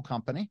pharmaceutical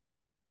company,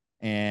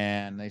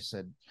 and they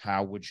said,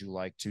 how would you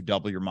like to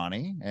double your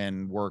money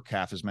and work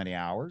half as many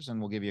hours? And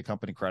we'll give you a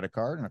company credit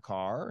card and a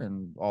car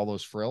and all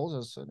those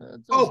frills. I said,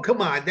 oh,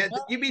 come on.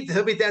 You mean to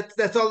tell me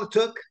that's all it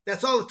took?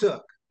 That's all it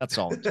took. That's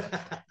all it took.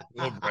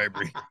 No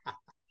bribery.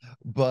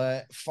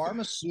 But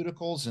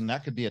pharmaceuticals, and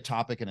that could be a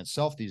topic in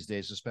itself these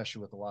days,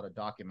 especially with a lot of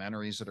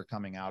documentaries that are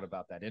coming out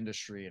about that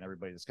industry and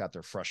everybody that's got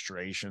their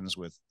frustrations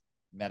with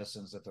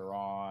medicines that they're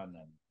on,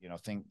 and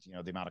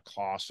the amount of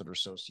costs that are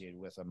associated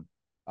with them.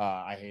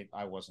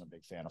 I wasn't a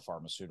big fan of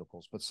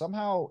pharmaceuticals, but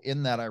somehow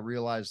in that I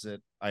realized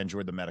that I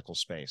enjoyed the medical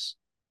space,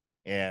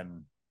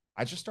 and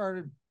I just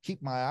started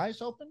keep my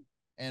eyes open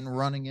and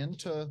running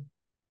into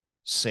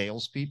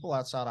salespeople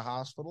outside of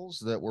hospitals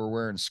that were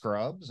wearing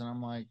scrubs, and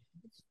I'm like,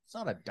 it's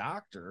not a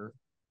doctor,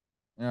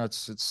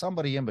 it's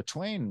somebody in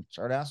between.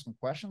 Start asking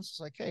questions. It's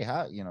like, hey,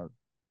 how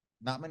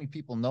not many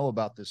people know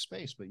about this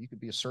space, but you could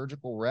be a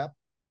surgical rep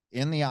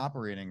in the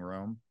operating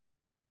room,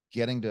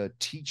 getting to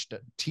teach,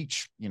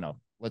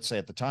 let's say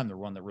at the time, the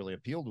one that really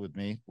appealed with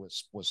me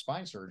was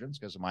spine surgeons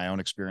because of my own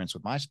experience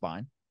with my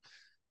spine.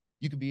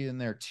 You could be in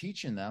there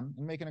teaching them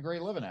and making a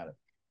great living at it.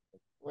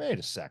 Wait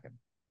a second.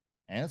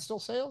 And it's still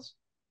sales?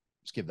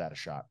 Let's give that a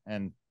shot.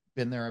 And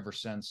been there ever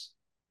since.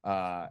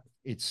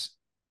 It's,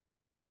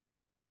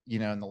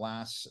 in the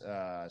last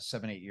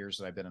 7-8 years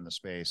that I've been in the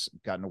space,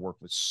 I've gotten to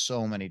work with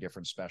so many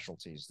different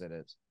specialties that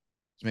it's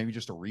maybe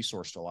just a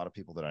resource to a lot of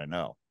people that I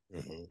know.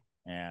 Mm-hmm.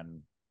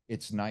 And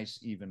it's nice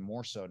even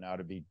more so now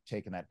to be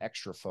taking that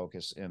extra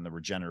focus in the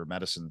regenerative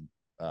medicine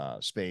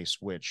space,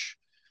 which,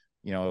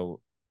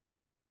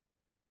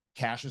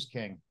 cash is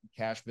king.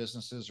 Cash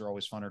businesses are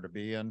always funner to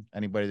be in.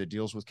 Anybody that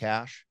deals with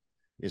cash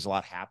is a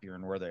lot happier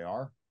in where they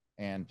are,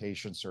 and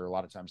patients are a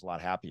lot of times a lot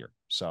happier.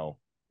 So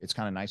it's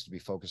kind of nice to be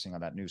focusing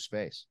on that new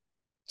space.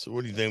 So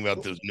what do you think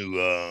about this new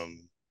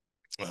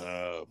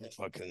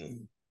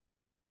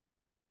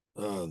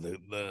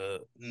the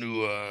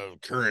new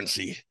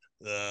currency?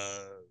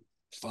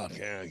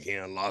 I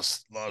can't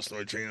lost my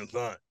train of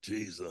thought.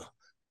 Jeez.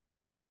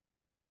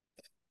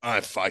 I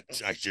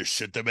just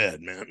shit the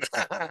bed, man.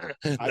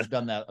 I've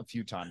done that a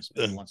few times,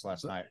 once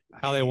last night.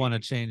 How they want to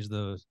change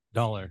the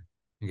dollar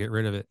and get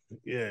rid of it.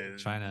 Yeah,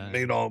 China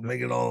make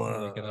it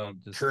all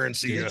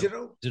currency,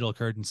 digital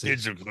currency.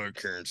 Digital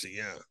currency,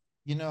 yeah.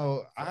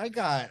 I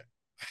got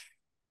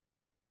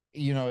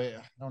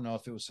I don't know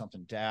if it was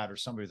something dad or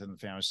somebody within the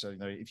family said,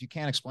 if you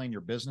can't explain your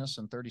business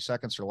in 30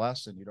 seconds or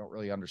less, and you don't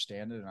really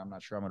understand it, and I'm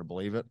not sure I'm going to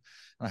believe it.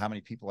 I don't know how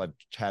many people I've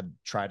had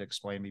tried to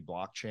explain me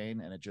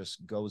blockchain, and it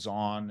just goes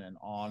on and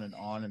on and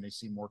on, and they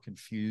seem more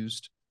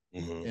confused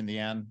in the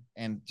end,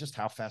 and just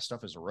how fast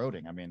stuff is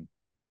eroding. I mean,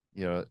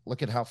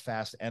 look at how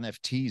fast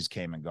NFTs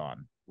came and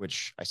gone,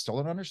 which I still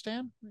don't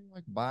understand.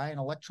 Like buy an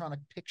electronic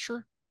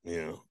picture,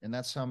 and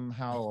that's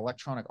somehow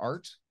electronic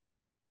art.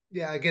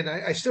 Yeah, again,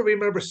 I still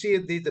remember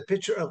seeing the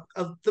picture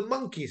of the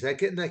monkeys. I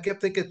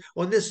kept thinking,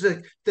 well, this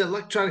is the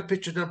electronic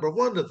picture number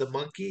one of the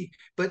monkey,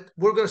 but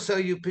we're going to sell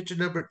you picture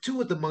number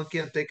two of the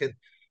monkey. I'm thinking,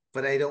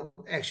 but I don't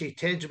actually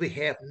tangibly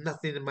have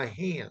nothing in my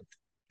hand.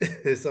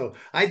 So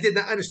I did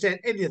not understand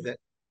any of that.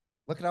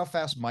 Look at how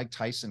fast Mike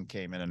Tyson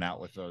came in and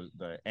out with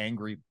the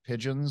angry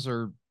pigeons,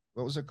 or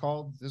what was it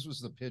called? This was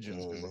the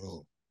pigeons. It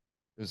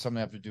was something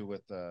to have to do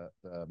with the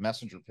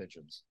messenger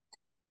pigeons.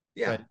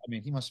 Yeah. But, I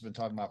mean, he must have been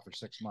talking about for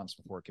 6 months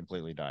before it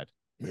completely died.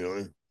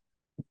 Really?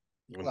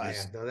 I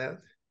know that.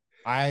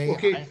 I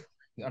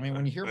mean,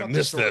 when you hear about I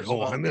missed that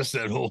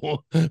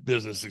whole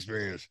business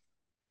experience.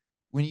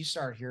 When you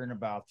start hearing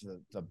about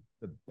the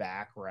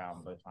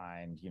background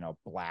behind,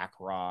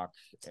 BlackRock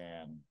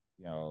and,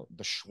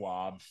 the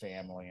Schwab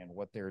family and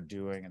what they're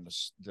doing, and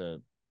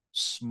the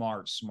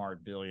smart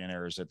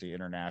billionaires at the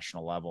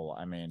international level,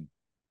 I mean,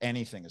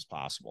 anything is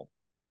possible.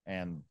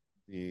 And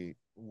the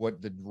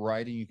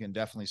writing you can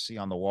definitely see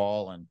on the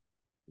wall, and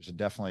there's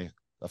definitely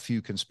a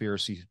few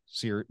conspiracy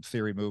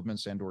theory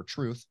movements and or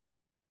truth.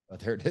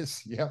 There it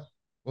is. Yeah.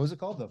 What was it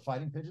called? The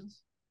Fighting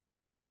Pigeons?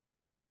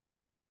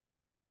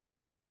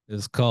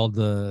 It's called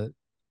it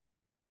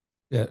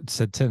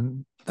said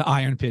the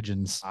Iron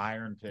Pigeons.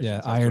 Iron Pigeons.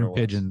 Yeah, Iron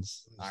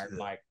Pigeons. Iron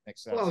Mike.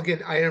 Makes sense. Well,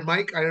 again, Iron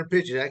Mike, Iron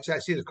Pigeon. Actually, I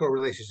see the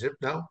correlationship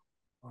now.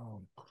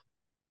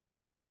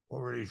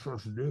 What were you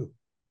supposed to do?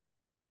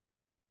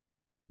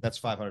 That's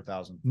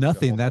 500,000.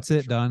 Nothing. That's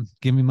it, Don.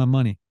 Give me my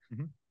money.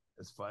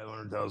 That's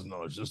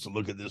 $500,000 just to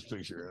look at this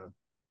picture. Huh?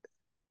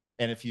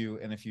 And if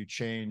you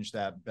change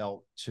that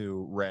belt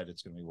to red,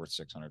 it's going to be worth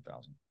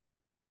 600,000.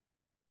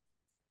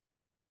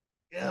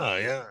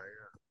 Yeah.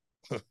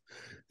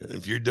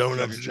 If you're dumb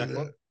enough to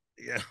checkbook,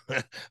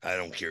 I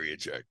don't carry a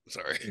check.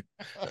 Sorry,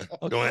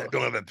 don't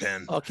have a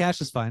pen. Oh, cash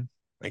is fine.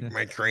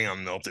 My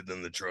crayon melted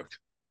in the truck.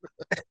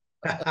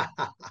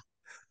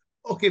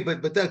 Okay,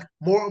 but Doug,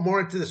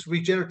 more into this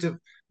regenerative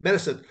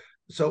medicine.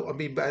 So I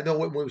mean, I know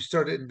when we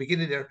started in the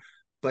beginning there,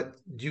 but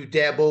do you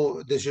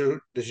dabble? Does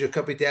your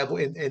company dabble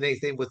in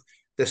anything with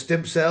the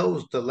stem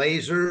cells, the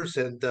lasers,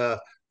 and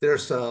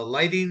there's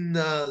lighting.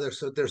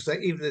 There's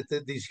even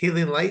these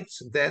healing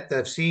lights that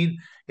I've seen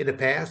in the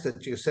past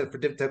that you can set for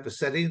different type of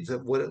settings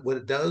and what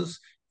it does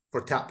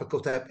for topical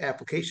type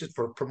applications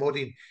for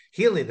promoting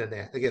healing and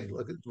that. Again,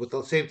 with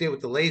the same thing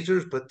with the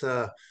lasers, but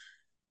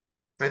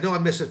I know I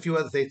missed a few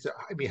other things.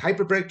 I mean,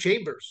 hyperbaric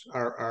chambers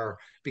are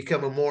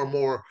becoming more and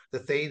more the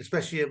thing,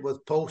 especially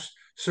with post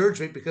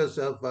surgery because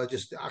of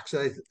just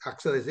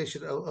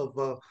oxidization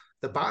of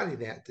the body.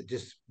 That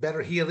just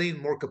better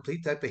healing, more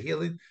complete type of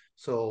healing.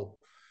 So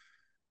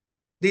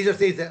these are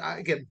things that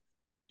again,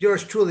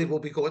 yours truly will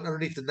be going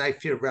underneath the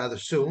knife here rather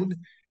soon,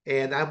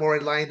 and I'm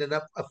already lining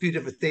up a few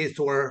different things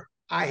to where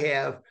I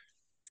have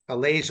a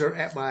laser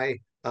at my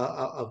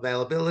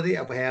availability.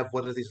 I'm gonna have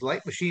one of these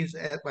light machines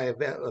at my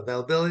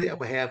availability. I'm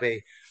gonna have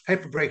a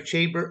hyperbaric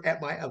chamber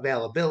at my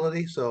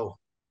availability. So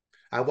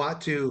I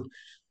want to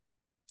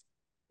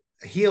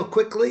heal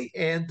quickly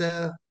and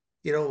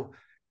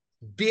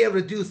be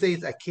able to do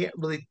things I can't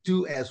really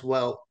do as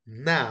well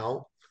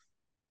now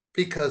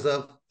because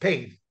of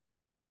pain.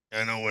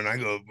 I know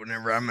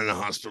whenever I'm in the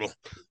hospital,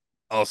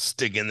 I'll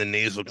stick in the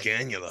nasal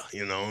cannula,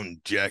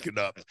 and jack it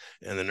up.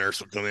 And the nurse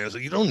will come in and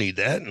say, "You don't need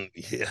that." And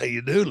yeah,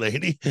 you do,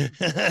 lady.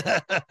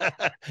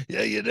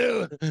 Yeah, you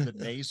do. The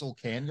nasal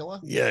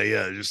cannula?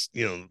 Yeah. Just,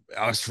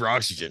 for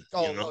oxygen.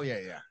 Oh,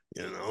 yeah.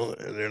 And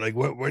they're like,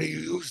 what do you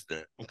use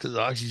that? Because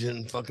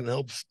oxygen fucking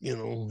helps,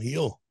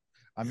 heal.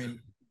 I mean,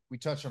 we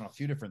touched on a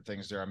few different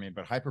things there. I mean,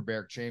 but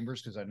hyperbaric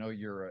chambers, because I know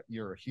you're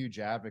a huge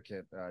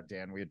advocate,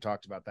 Dan. We had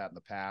talked about that in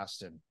the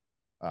past, and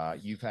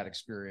you've had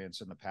experience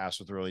in the past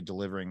with really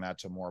delivering that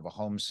to more of a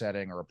home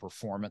setting or a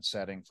performance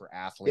setting for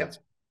athletes.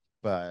 Yep.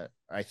 But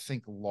I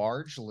think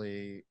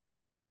probably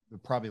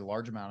a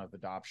large amount of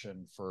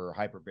adoption for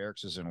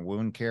hyperbarics is in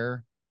wound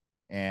care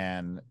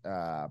and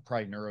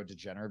probably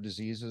neurodegenerative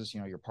diseases,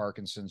 your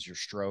Parkinson's, your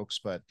strokes.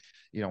 But,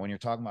 when you're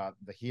talking about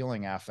the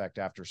healing aspect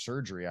after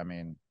surgery, I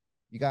mean,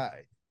 you got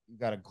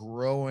a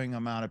growing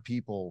amount of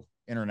people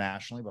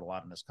internationally, but a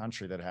lot in this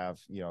country that have,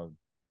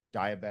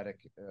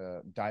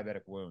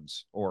 diabetic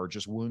wounds or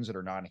just wounds that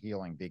are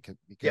non-healing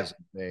because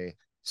of a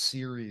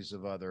series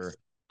of other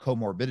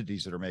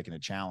comorbidities that are making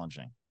it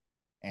challenging.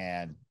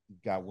 And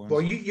you've got wounds.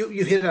 Well,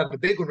 you hit on the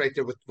big one right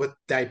there with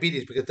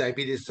diabetes, because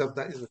diabetes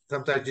sometimes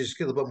you just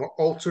get a little bit more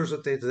ulcers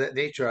and things of that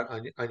nature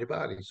on your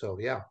body. So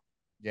yeah,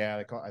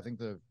 I think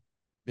the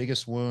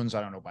biggest wounds,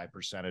 I don't know by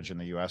percentage in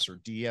the U.S., are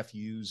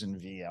DFUs and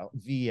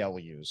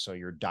VLUs. So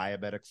your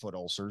diabetic foot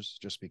ulcers,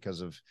 just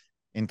because of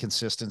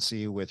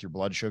inconsistency with your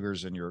blood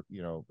sugars and your,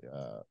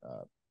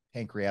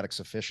 pancreatic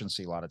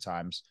sufficiency. A lot of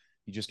times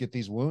you just get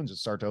these wounds that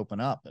start to open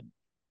up, and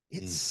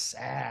it's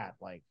sad.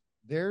 Like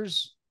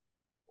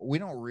we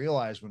don't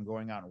realize when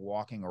going out and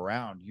walking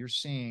around, you're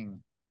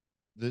seeing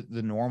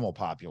the normal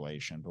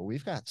population, but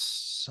we've got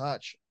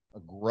such a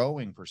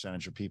growing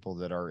percentage of people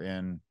that are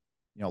in,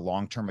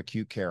 long-term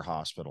acute care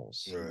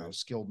hospitals,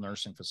 skilled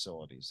nursing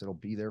facilities that'll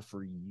be there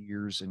for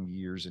years and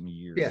years and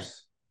years.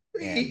 Yes.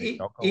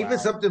 Even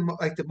something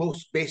like the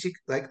most basic,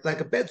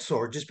 like a bed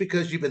sore, just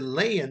because you've been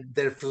laying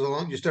there for so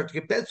long, you start to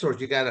get bed sores.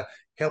 You got to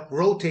help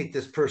rotate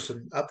this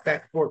person up,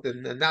 back, forth.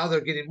 And now they're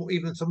getting,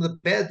 even some of the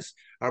beds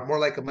are more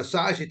like a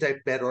massage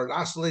type bed or an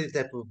oscillating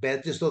type of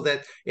bed, just so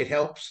that it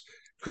helps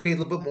create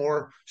a little bit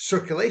more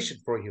circulation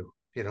for you,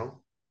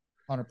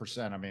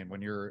 100%. I mean,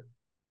 when you're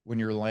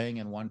laying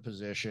in one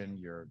position,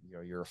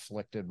 you're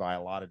afflicted by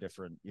a lot of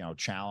different,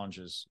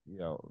 challenges,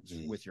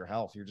 with your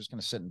health. You're just going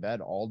to sit in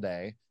bed all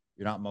day.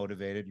 You're not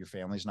motivated. Your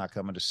family's not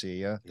coming to see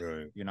you.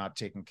 Right. You're not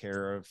taking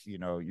care of,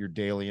 your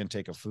daily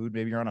intake of food.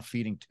 Maybe you're on a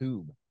feeding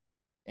tube,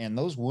 and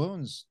those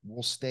wounds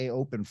will stay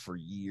open for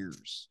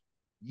years.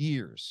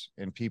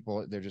 And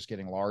people, they're just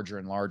getting larger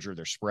and larger.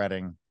 They're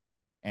spreading.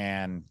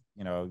 And,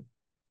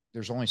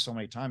 there's only so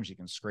many times you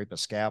can scrape a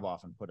scab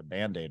off and put a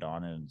Band-Aid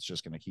on, and it's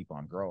just going to keep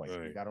on growing.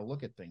 Right. You got to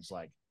look at things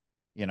like,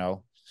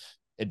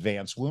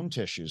 advanced wound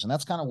tissues. And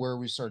that's kind of where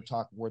we started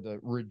talking, where the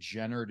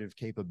regenerative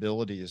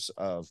capabilities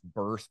of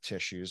birth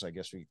tissues, I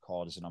guess we could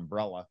call it as an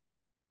umbrella,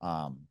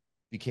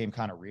 became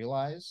kind of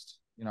realized.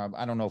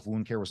 I don't know if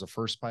wound care was the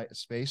first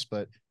space,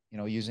 but,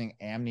 using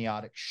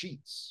amniotic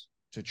sheets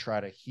to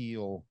try to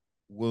heal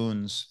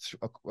wounds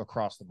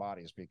across the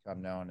body has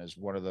become known as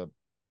one of the,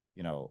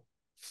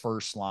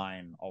 first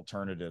line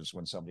alternatives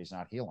when somebody's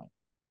not healing.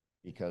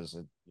 Because,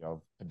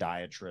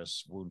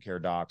 podiatrists, wound care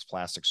docs,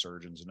 plastic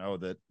surgeons know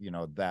that,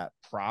 that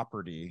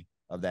property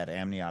of that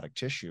amniotic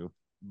tissue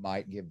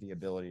might give the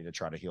ability to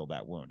try to heal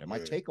that wound. It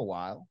might take a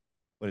while,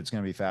 but it's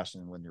going to be faster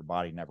than when your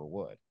body never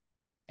would.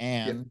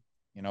 And,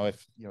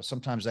 if,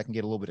 sometimes that can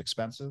get a little bit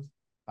expensive,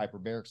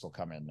 hyperbarics will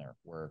come in there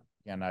where,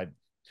 again,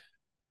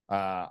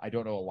 I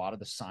don't know a lot of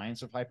the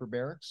science of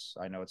hyperbarics.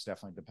 I know it's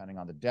definitely depending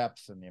on the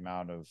depth and the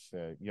amount of,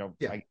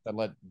 I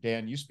let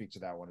Dan, you speak to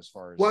that one as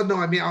far as. Well, no,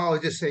 I mean, I'll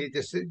just say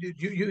this: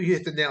 you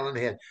hit the nail on the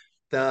head.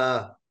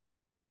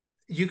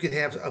 You can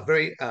have a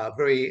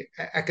very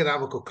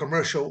economical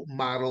commercial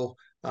model,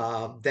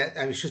 that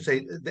I should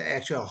say the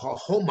actual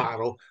home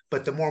model,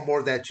 but the more and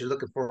more that you're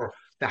looking for,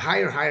 the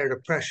higher the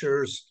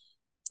pressures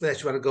that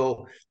you want to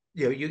go,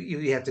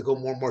 you have to go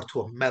more and more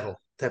to a metal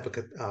type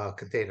of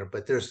container.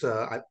 But there's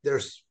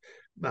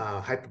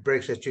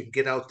hyperbarics that you can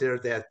get out there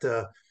that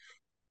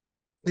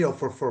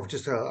for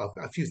just a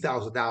few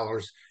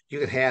 $1,000s, you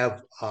can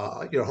have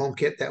your home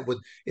kit that would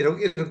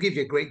it'll give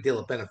you a great deal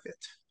of benefit.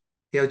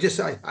 Just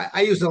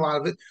I used a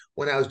lot of it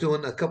when I was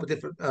doing a couple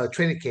different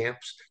training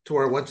camps, to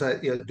where once I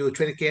do a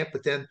training camp,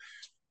 but then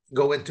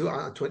go into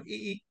an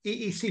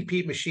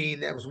EECP machine.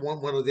 That was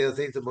one of the other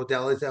things, the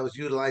modalities I was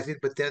utilizing.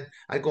 But then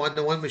I go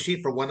onto one machine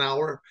for 1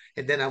 hour,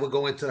 and then I would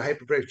go into the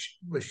hyperbaric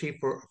machine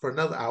for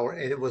another hour,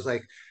 and it was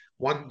like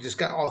one just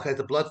got all kinds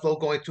of blood flow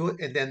going to it,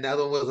 and then the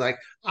other one was like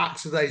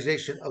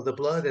oxidization of the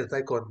blood. And it's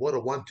like going, what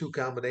a 1-2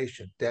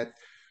 combination that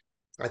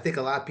I think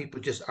a lot of people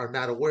just are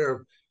not aware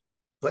of.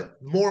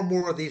 But more and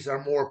more of these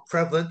are more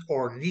prevalent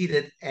or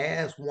needed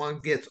as one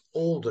gets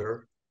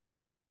older.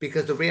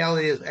 Because the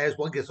reality is, as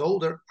one gets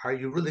older, are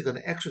you really going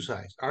to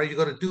exercise? Are you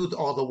going to do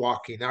all the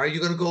walking? Are you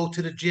going to go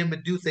to the gym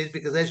and do things?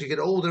 Because as you get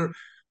older,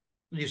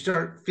 you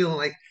start feeling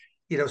like,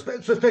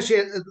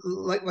 especially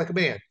like a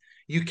man,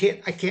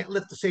 I can't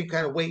lift the same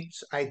kind of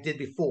weights I did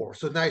before.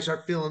 So now I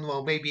start feeling,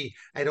 well, maybe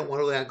I don't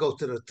want to really go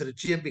to the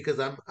gym,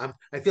 because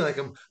I feel like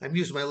I'm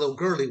using my little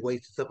girly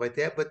weights and stuff like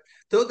that. But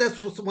though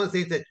that's one of the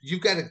things that you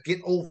got to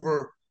get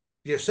over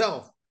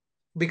yourself,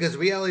 because the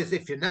reality is,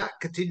 if you're not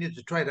continuing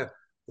to try to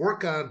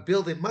work on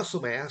building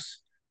muscle mass,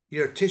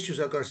 your tissues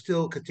are going to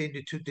still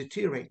continue to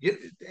deteriorate.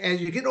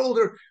 As you get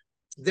older,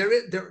 there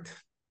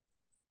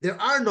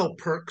are no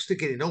perks to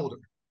getting older.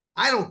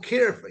 I don't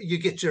care if you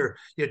get your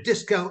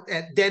discount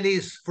at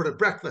Denny's for the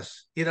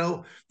breakfast. It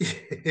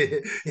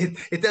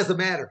doesn't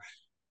matter.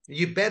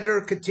 You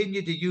better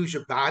continue to use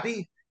your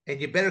body, and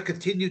you better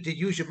continue to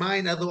use your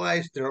mind.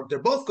 Otherwise, they're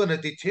both going to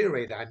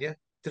deteriorate on you,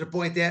 to the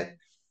point that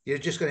you're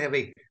just going to have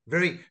a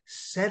very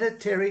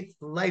sedentary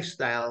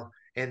lifestyle.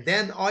 And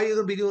then all you're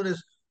going to be doing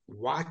is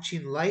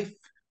watching life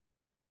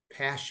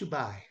pass you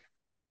by.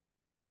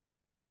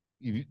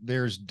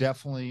 There's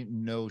definitely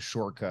no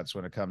shortcuts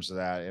when it comes to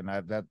that. And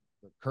that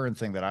the current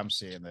thing that I'm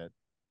seeing, that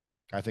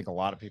I think a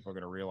lot of people are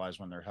going to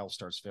realize when their health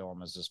starts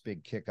failing, is this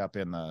big kick up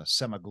in the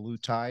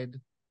semaglutide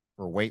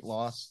for weight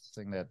loss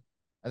thing that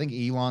I think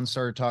Elon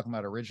started talking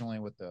about originally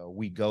with the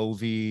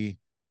Wegovy.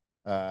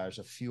 There's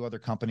a few other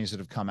companies that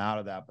have come out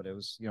of that, but it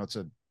was,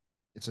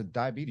 it's a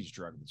diabetes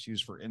drug that's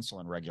used for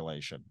insulin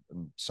regulation.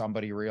 And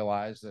somebody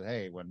realized that,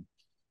 hey, when,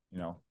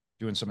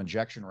 doing some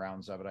injection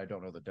rounds of it, I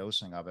don't know the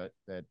dosing of it,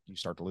 that you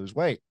start to lose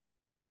weight.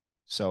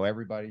 So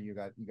everybody, you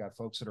got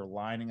folks that are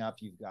lining up.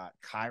 You've got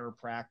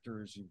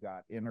chiropractors. You've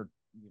got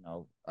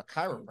a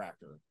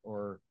chiropractor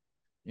or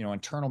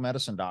internal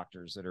medicine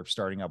doctors that are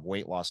starting up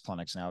weight loss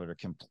clinics now that are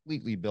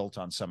completely built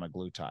on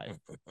semaglutide,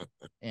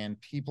 and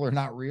people are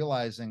not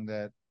realizing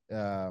that.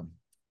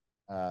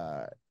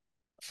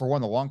 For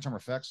one, the long-term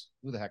effects,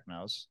 who the heck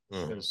knows?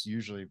 Because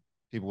usually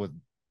people with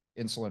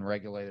insulin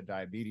regulated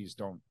diabetes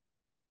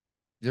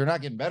they're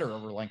not getting better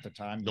over a length of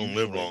time. Don't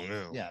live long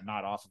now. Yeah,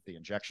 not off of the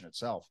injection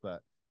itself,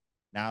 but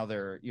now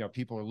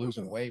people are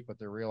losing weight, but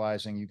they're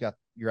realizing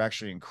you're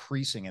actually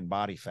increasing in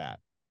body fat.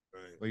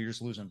 Right. But you're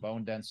just losing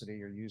bone density.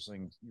 You're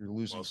losing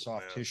muscle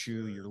soft mass,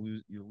 tissue.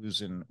 right. You're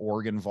losing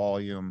organ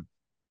volume.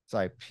 It's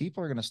like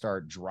people are going to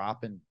start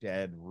dropping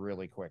dead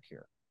really quick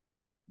here.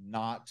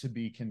 Not to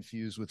be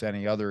confused with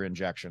any other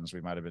injections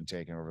we might have been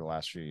taking over the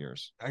last few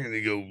years. I'm going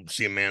to go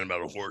see a man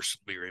about a horse.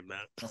 Be right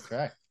back.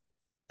 Okay.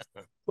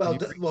 Well,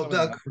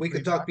 Doug, we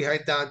could talk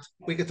behind Don.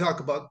 We could talk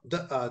about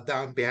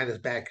Don behind his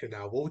back here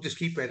now. We'll just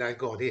keep right on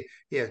going.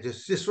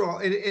 Just for all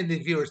and the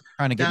viewers.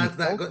 Trying to get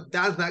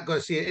Don's not going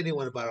to see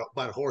anyone about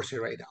a horse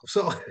here right now.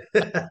 So,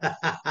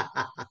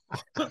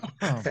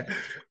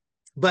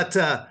 but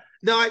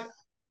no,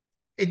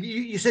 and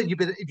you said you've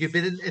been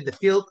in the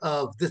field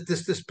of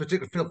this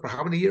particular field for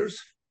how many years?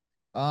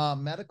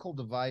 Medical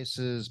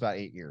devices, about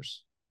 8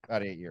 years.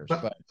 About 8 years.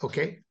 But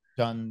okay.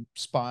 Done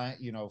spine,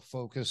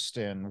 focused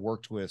and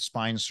worked with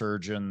spine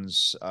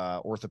surgeons,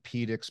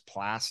 orthopedics,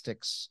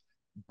 plastics,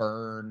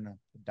 burn,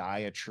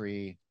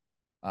 podiatry.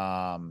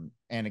 And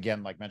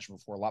again, like mentioned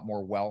before, a lot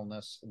more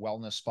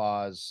wellness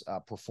spas,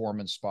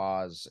 performance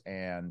spas,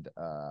 and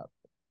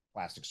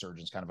plastic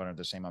surgeons kind of under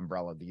the same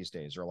umbrella these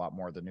days. Are a lot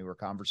more of the newer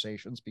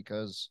conversations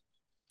because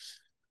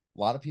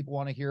a lot of people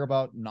want to hear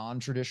about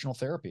non-traditional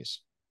therapies.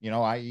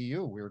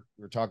 IEU, we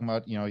were talking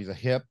about, the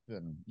hip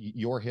and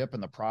your hip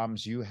and the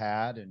problems you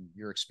had and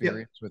your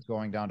experience with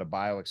going down to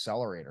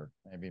BioAccelerator.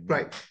 I mean,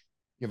 right.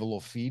 Give a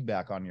little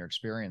feedback on your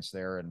experience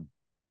there and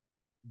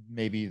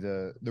maybe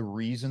the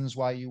reasons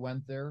why you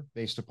went there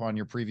based upon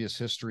your previous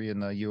history in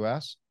the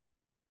U.S.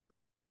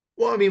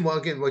 Well,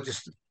 again, we'll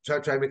just try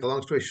to make a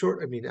long story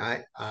short.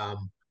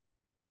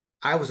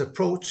 I was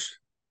approached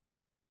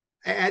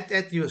at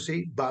the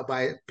UFC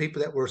by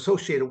people that were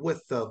associated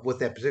with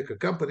that particular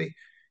company.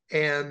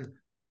 And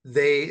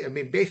they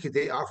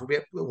offered me,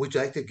 would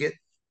you like to get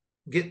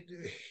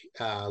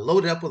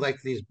loaded up with like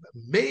these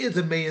millions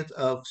and millions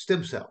of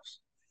stem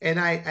cells? And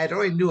I'd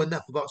already knew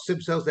enough about stem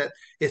cells that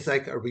it's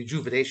like a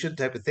rejuvenation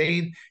type of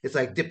thing. It's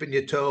like dipping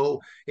your toe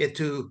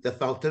into the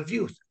fountain of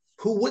youth.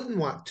 Who wouldn't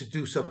want to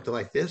do something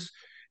like this?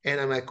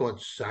 And I'm like going,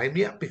 sign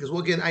me up. Because,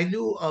 well, again, I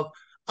knew of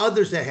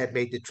others that had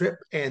made the trip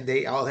and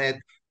they all had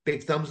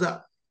big thumbs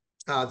up.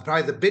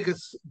 Probably the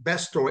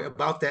best story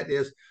about that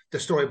is the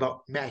story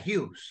about Matt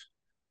Hughes.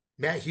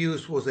 Matt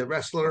Hughes was a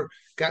wrestler,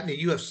 got in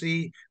the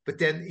UFC, but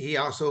then he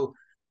also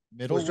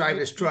was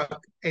driving his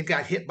truck and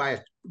got hit by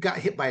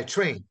a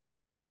train.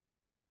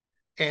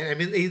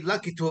 And he's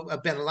lucky to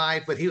have been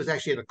alive, but he was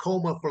actually in a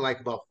coma for like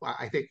about,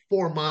 I think,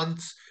 4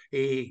 months.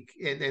 And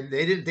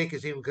they didn't think he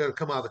was even going to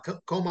come out of the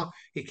coma.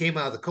 He came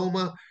out of the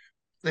coma.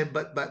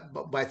 But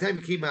by the time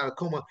he came out of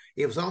coma,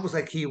 it was almost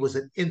like he was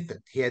an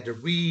infant. He had to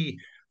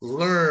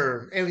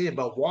relearn everything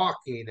about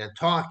walking and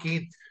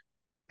talking.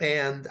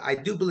 And I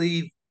do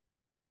believe,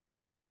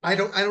 I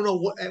don't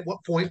know at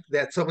what point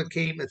that someone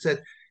came and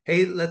said,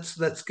 "Hey, let's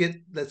get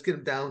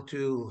him down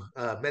to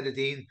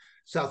Medellin,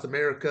 South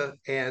America,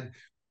 and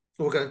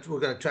we're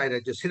gonna try to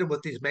just hit him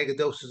with these mega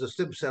doses of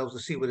stem cells to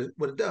see what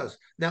it does."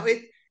 Now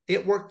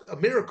it worked a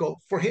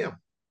miracle for him.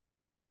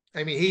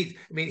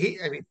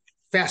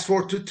 Fast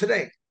forward to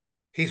today,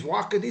 he's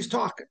walking, he's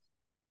talking,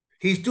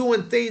 he's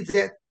doing things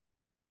that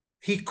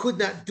he could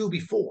not do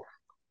before.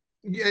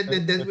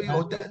 And then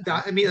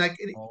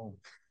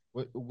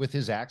with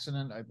his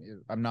accident,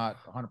 I'm not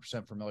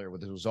 100% familiar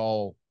with it. It was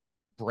all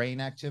brain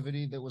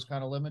activity that was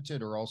kind of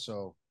limited, or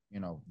also,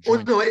 Well,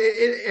 no,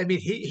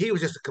 he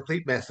was just a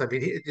complete mess.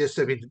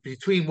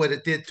 Between what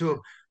it did to him,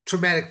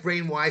 traumatic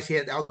brain wise, he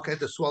had all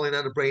kinds of swelling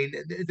on the brain.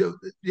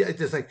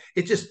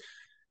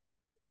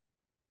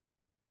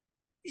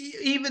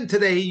 Even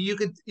today, you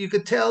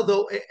could tell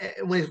though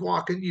when he's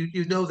walking,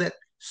 you know that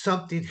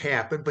something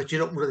happened, but you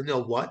don't really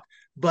know what.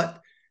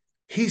 But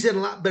he's in a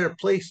lot better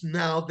place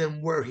now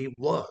than where he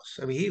was.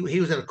 He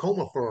was in a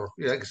coma for,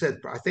 like I said,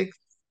 I think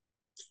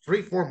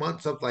 3-4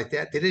 months, something like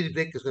that. They didn't even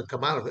think he was going to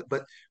come out of it,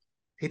 but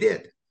he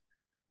did.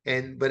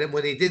 But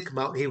when he did come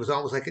out, he was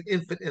almost like an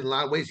infant in a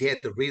lot of ways. He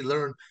had to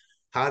relearn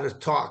how to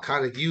talk, how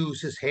to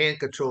use his hand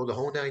control, the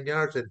whole 9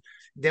 yards. And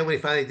then when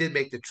he finally did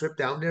make the trip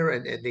down there,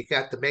 and they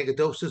got the mega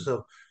doses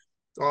of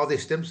all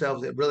these stem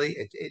cells,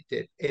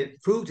 it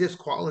improved his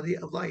quality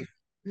of life.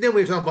 And then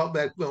we were talking about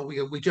that. Well,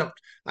 we jumped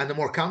on the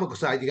more comical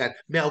side. You got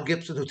Mel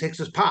Gibson, who takes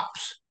his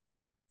pops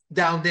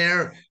down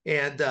there,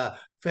 and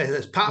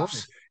his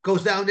pops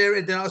goes down there,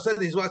 and then all of a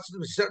sudden he's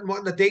starting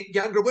wanting to date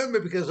younger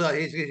women because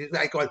he's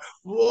like going,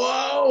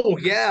 whoa,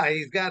 yeah,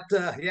 he's got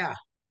yeah.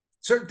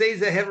 certain things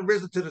that haven't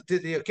risen to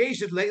the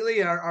occasion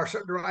lately are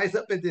starting to rise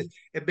up,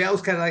 and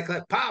Bell's kind of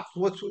like pops,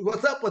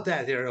 what's up with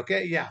that here?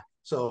 Okay, yeah.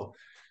 So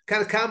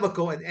kind of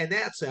comical in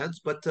that sense,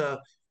 but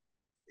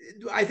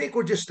I think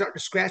we're just starting to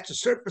scratch the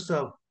surface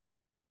of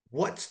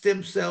what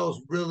stem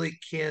cells really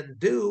can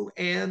do,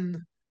 and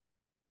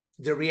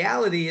the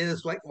reality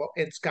is, like, well,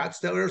 in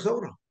Scottsdale,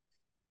 Arizona,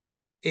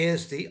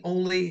 is the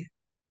only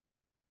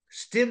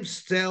stem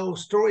cell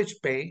storage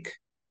bank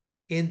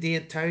in the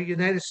entire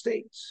United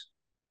States.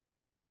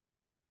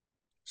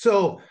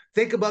 So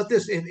think about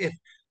this: if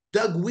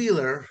Doug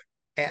Wheeler,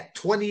 at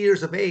 20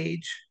 years of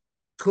age,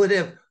 could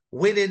have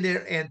went in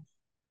there and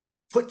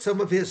put some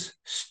of his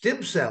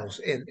stem cells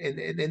in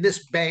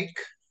this bank,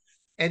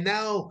 and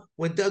now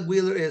when Doug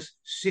Wheeler is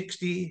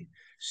 60,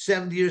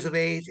 70 years of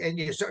age, and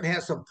you're starting to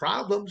have some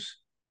problems,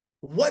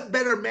 what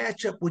better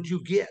matchup would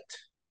you get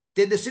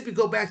than to simply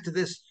go back to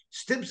this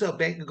stem cell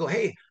bank and go,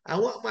 hey, I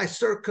want my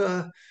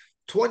circa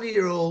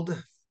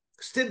 20-year-old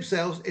stem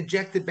cells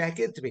injected back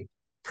into me.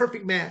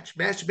 Perfect match.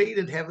 Match made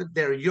in heaven.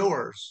 They're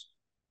yours.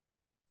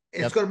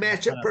 It's going to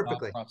match up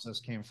perfectly. Process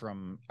came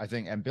from, I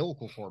think,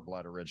 umbilical cord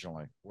blood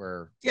originally,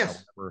 where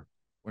yes,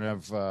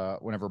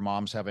 whenever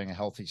mom's having a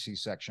healthy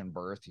C-section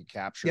birth, you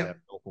capture that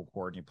umbilical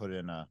cord and you put it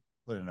in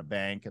a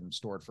bank and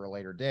store it for a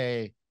later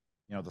day.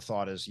 You know, the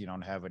thought is you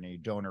don't have any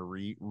donor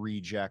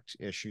reject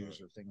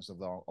issues or things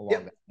along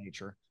that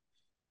nature.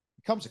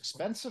 It becomes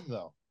expensive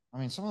though. I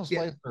mean, some of those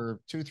places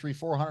are $200, $300,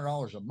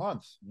 $400 a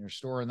month. And you're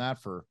storing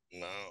that for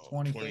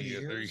 20 30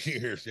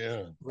 years.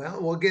 Yeah.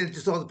 Well, again, it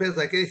just all depends.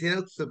 Like anything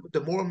else,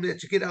 the more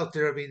that you get out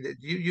there, I mean,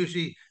 you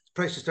usually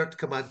prices start to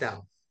come on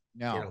down.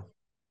 No. You know?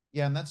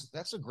 Yeah, and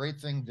that's a great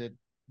thing, that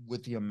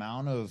with the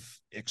amount of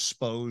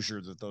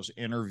exposure that those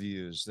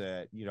interviews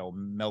that, you know,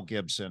 Mel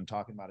Gibson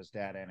talking about his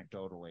dad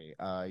anecdotally,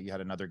 you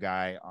had another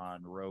guy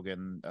on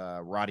Rogan,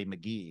 Roddy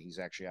McGee. He's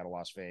actually out of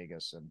Las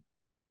Vegas, and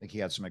I think he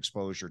had some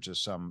exposure to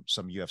some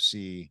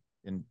UFC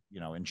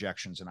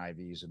injections and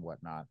IVs and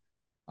whatnot.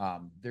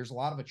 There's a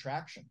lot of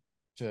attraction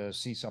to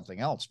see something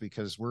else,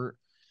 because the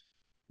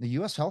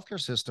U.S. healthcare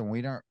system.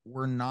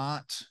 We're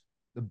not,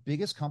 the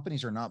biggest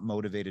companies are not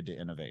motivated to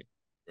innovate.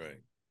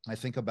 Right. I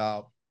think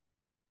about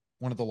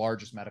one of the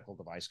largest medical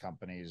device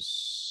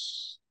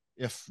companies,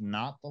 if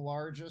not the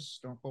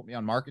largest, don't quote me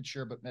on market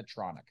share, but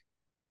Medtronic.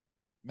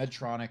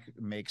 Medtronic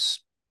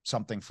makes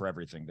something for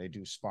everything. They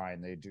do spine,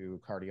 they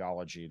do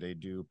cardiology, they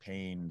do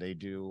pain, they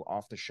do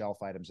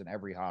off-the-shelf items in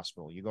every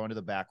hospital. You go into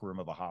the back room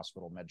of a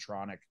hospital,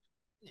 Medtronic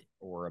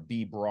or a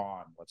B.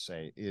 Braun, let's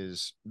say,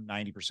 is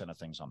 90% of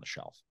things on the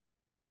shelf.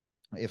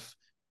 If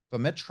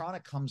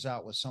Medtronic comes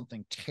out with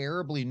something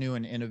terribly new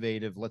and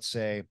innovative, let's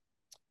say,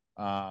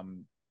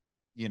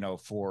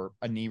 for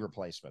a knee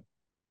replacement.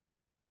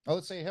 Oh,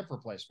 let's say a hip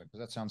replacement,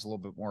 because that sounds a little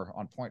bit more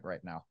on point right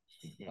now.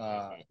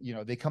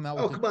 They come out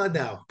with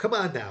come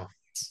on now.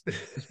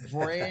 This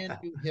brand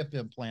new hip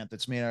implant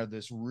that's made out of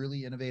this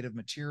really innovative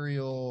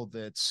material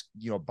that's,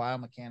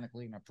 biomechanically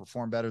going to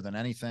perform better than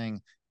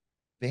anything.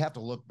 They have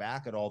to look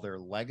back at all their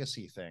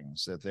legacy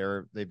things that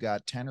they've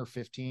got 10 or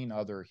 15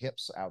 other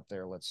hips out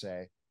there, let's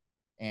say,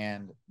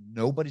 and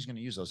nobody's going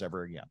to use those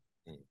ever again.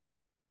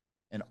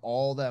 And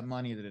all that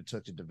money that it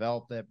took to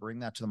develop that, bring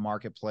that to the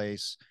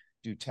marketplace,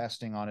 do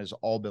testing on, has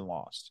all been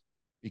lost,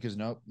 because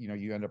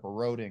you end up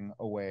eroding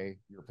away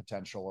your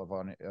potential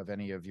of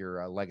any of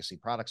your legacy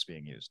products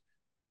being used.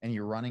 And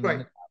you're running into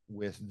that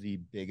with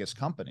the biggest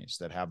companies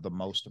that have the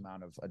most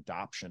amount of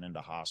adoption into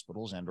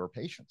hospitals and or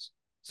patients.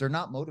 So they're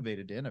not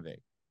motivated to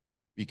innovate,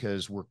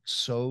 because we're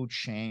so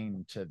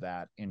chained to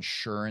that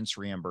insurance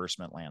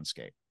reimbursement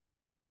landscape.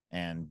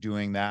 And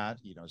doing that,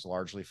 is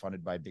largely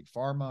funded by big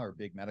pharma or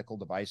big medical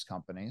device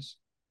companies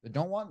that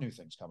don't want new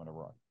things coming to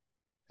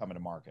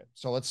market.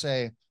 So let's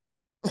say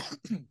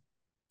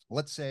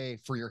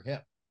for your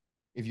hip,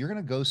 if you're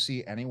going to go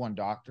see any one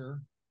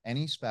doctor,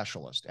 any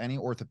specialist, any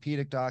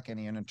orthopedic doc,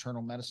 any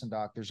internal medicine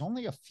doc, there's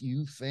only a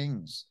few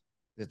things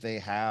that they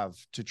have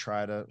to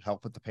try to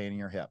help with the pain in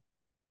your hip.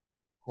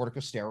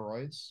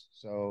 Corticosteroids.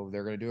 So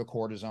they're going to do a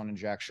cortisone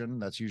injection.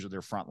 That's usually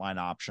their frontline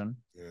option.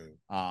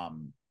 Yeah.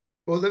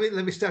 Well,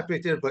 let me stop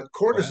right there. But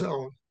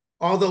cortisone,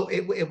 although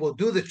it will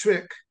do the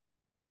trick,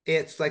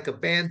 it's like a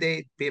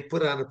Band-Aid being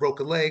put on a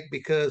broken leg,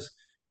 because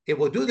it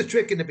will do the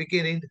trick in the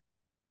beginning,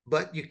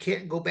 but you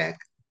can't go back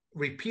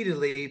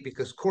repeatedly,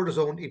 because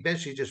cortisone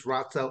eventually just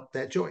rots out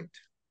that joint.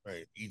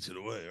 Right, eats it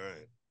away.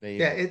 Right.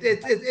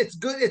 It's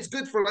good. It's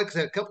good for, like I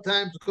said, a couple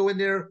times go in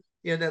there.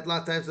 And a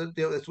lot of times,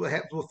 that's what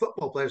happens with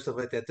football players, stuff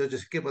like that. They'll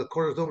just give them a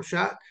cortisone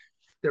shot.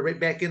 They're right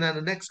back in on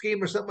the next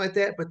game or something like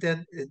that. But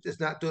then it's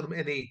not doing them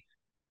any.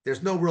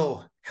 There's no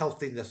real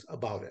healthiness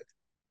about it.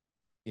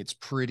 It's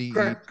pretty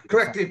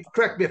correct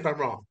me if I'm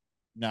wrong.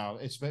 No,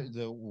 it's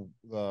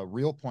the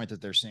real point that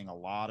they're seeing a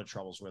lot of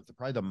troubles with.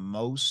 Probably the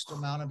most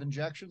amount of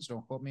injections,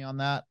 don't quote me on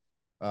that,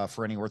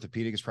 for any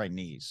orthopedic, is probably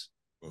knees.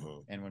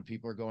 And when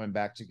people are going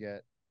back to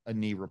get a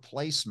knee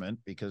replacement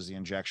because the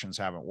injections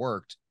haven't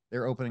worked,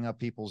 they're opening up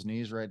people's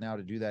knees right now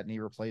to do that knee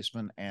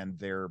replacement, and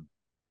their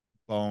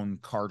bone,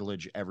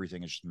 cartilage,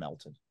 everything is just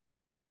melted.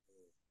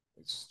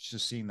 It's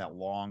just seeing that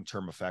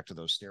long-term effect of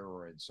those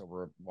steroids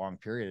over a long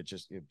period.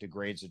 It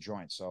degrades the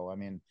joint. So, I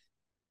mean,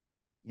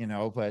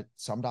 but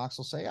some docs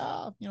will say,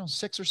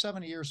 6 or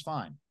 7 years,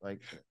 fine.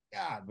 Like,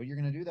 yeah, but you're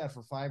going to do that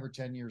for 5 or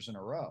 10 years in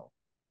a row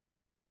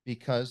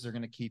because they're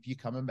going to keep you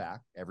coming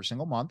back every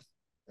single month.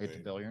 They have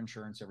to bill your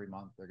insurance every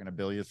month. They're going to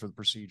bill you for the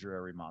procedure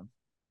every month.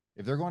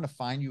 If they're going to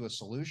find you a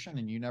solution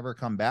and you never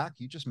come back,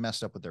 you just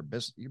messed up with their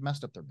business. You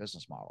messed up their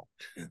business model.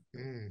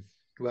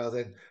 Well,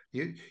 then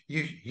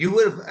you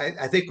would have,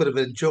 I think, would have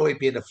enjoyed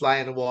being a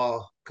fly on the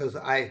wall because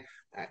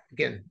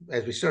again,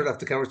 as we started off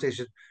the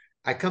conversation,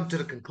 I come to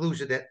the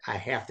conclusion that I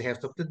have to have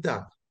something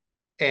done,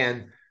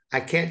 and I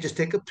can't just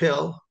take a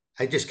pill.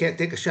 I just can't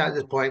take a shot at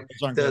this point.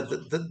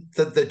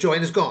 The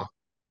joint is gone,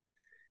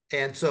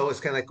 and so it's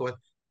kind of like going.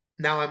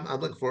 Now I'm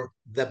looking for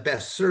the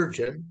best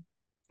surgeon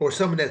or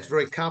someone that's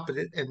very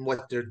competent in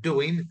what they're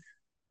doing,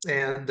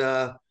 and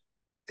I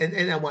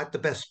want the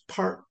best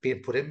part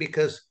being put in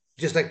because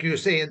just like you were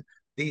saying,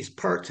 these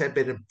parts have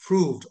been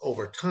improved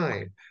over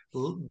time.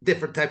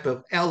 Different type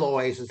of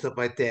alloys and stuff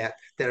like that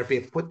are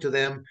being put to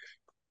them.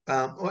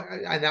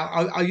 And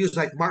I'll use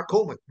like Mark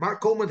Coleman.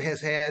 Mark Coleman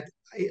has had.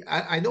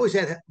 I know he's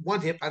had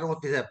one hip. I don't know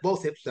if he's had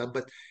both hips done,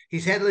 but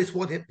he's had at least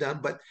one hip done.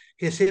 But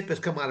his hip has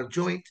come out of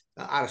joint,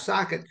 out of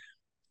socket,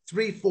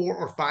 3, 4,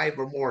 or 5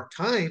 or more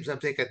times. I'm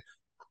thinking,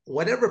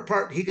 whatever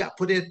part he got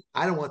put in,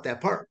 I don't want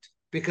that part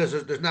because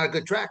there's not a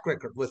good track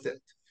record with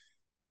it.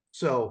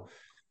 So,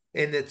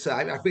 and it's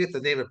I forget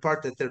the name of the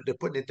part that they're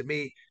putting into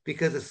me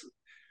because it's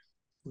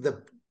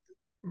the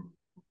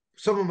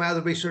some of my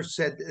other research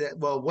said that,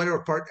 well, whatever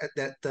part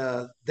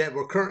that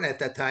were current at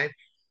that time,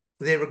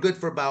 they were good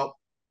for about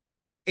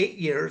 8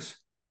 years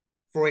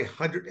for a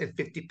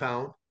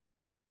 150-pound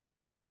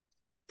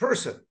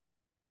person.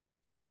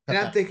 And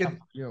I'm thinking,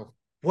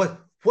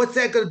 what's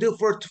that going to do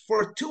for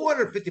a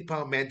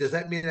 250-pound man? Does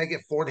that mean I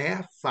get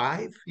 4.5,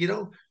 5?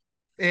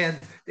 And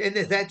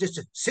is that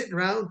just sitting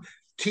around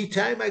tea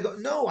time? I go,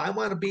 no, I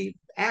want to be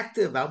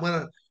active. I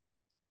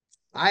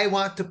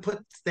want to put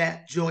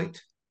that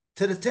joint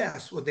to the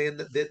test. When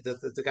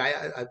the guy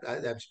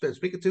I've been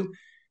speaking to,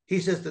 he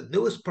says the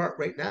newest part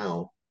right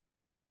now.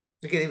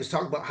 Again, he was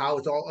talking about how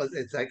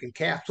it's like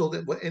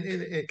encapsulated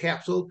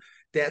encapsulated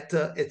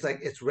that it's like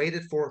it's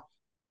rated for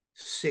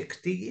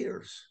 60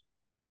 years.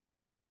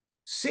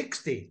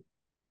 60.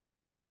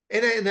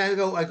 And I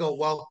go,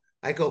 well,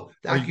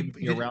 Are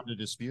you around to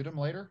dispute him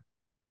later?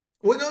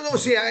 Well, no.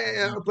 See,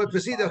 but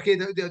see, okay,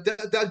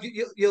 Doug,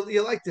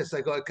 you like this?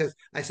 I go because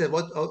I said,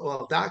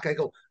 well, Doc, I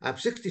go, I'm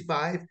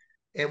 65,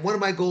 and one of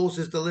my goals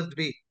is to live to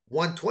be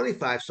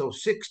 125. So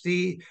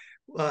 60,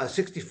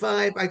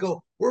 65. I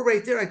go, we're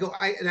right there. I go,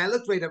 I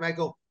looked right at him. I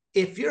go,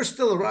 if you're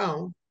still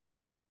around,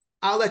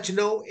 I'll let you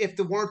know if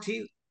the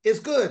warranty is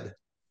good.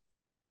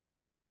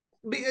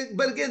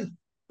 But again,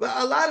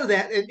 a lot of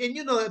that, and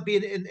that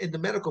being in the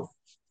medical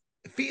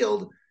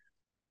field,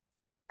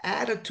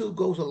 attitude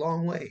goes a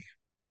long way.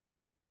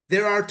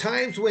 There are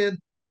times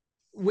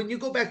when you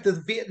go back to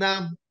the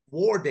Vietnam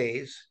War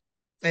days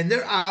and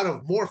they're out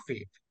of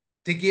morphine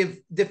to give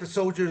different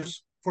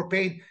soldiers for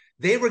pain,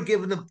 they were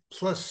giving them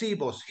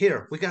placebos.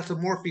 Here, we got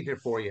some morphine here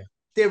for you.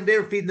 They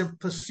were feeding them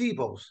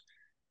placebos.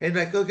 And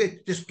like, okay,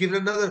 just give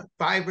it another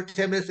 5 or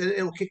 10 minutes and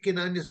it'll kick in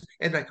on you.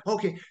 And like,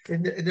 okay.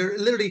 And they're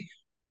literally,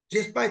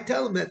 just by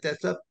telling them that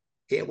stuff,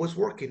 it was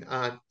working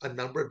on a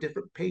number of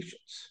different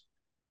patients.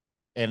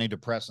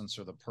 Antidepressants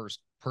are the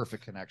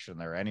perfect connection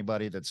there.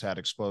 Anybody that's had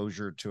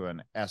exposure to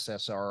an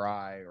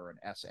SSRI or an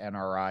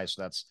SNRI,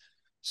 so that's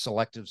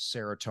selective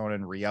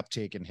serotonin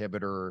reuptake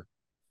inhibitor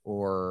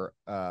or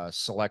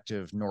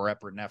selective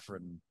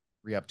norepinephrine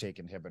reuptake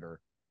inhibitor,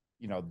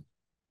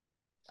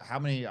 how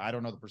many, I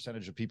don't know the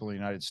percentage of people in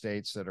the United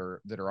States that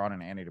are on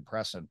an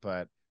antidepressant,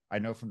 but I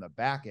know from the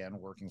back end,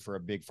 working for a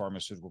big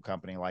pharmaceutical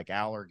company like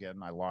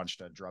Allergan, I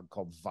launched a drug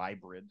called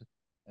Vybrid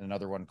and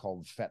another one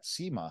called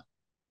Fetsima.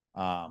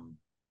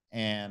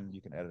 And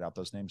you can edit out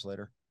those names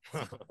later.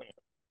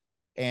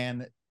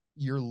 And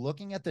you're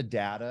looking at the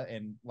data,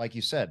 and like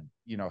you said,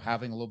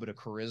 having a little bit of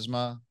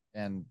charisma,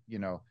 and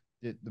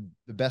the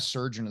best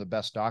surgeon or the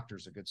best doctor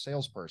is a good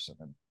salesperson.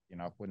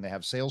 And when they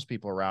have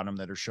salespeople around them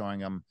that are showing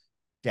them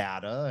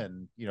data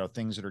and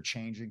things that are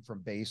changing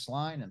from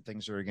baseline and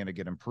things that are going to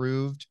get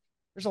improved,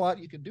 there's a lot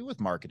you can do with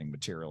marketing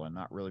material and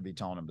not really be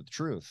telling them the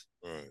truth.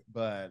 Right.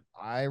 But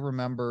I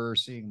remember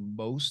seeing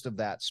most of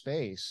that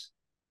space.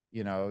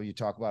 You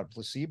talk about a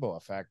placebo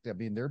effect. I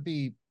mean, there'd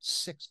be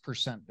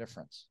 6%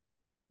 difference.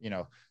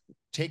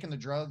 Taking the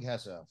drug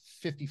has a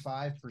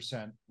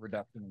 55%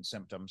 reduction in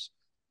symptoms,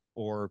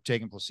 or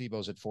taking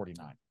placebos at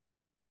 49.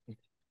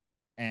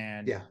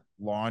 And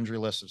laundry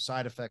list of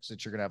side effects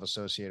that you're going to have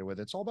associated with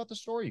it. It's all about the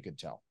story you can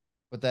tell.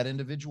 But that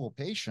individual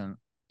patient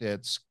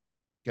that's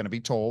going to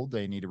be told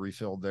they need to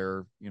refill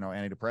their,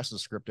 antidepressant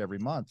script every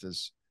month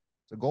is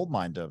a gold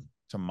mine to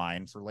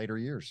mine for later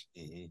years.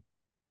 Mm-hmm.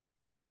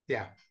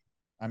 Yeah.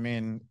 I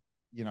mean,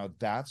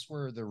 that's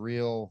where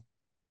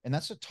and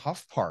that's a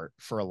tough part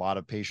for a lot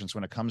of patients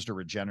when it comes to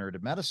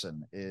regenerative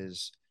medicine,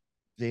 is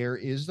there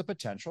is the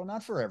potential,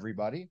 not for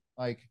everybody.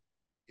 Like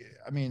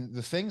I mean,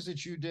 the things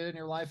that you did in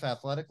your life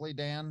athletically,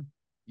 Dan,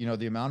 you know,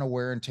 the amount of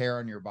wear and tear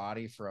on your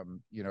body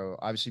from, you know,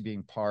 obviously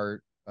being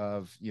part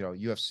of, you know,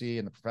 UFC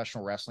and the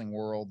professional wrestling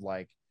world,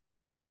 like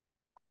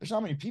there's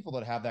not many people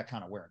that have that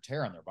kind of wear and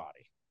tear on their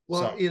body.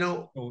 Well, So, you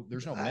know,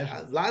 there's no a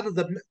measure. lot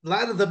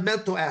of the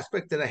mental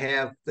aspect that I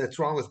have that's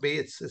wrong with me,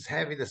 it's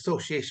having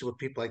association with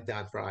people like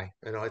Don Fry.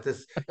 You know, it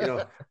just, you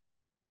know,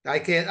 I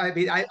can't. I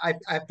mean,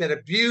 I've been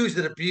abused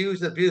and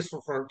abused and abused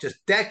for just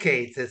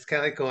decades. It's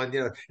kind of like going,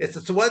 you know,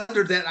 it's a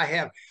wonder that I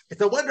have.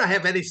 It's a wonder I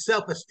have any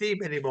self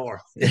esteem anymore.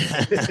 You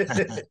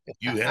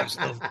have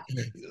self.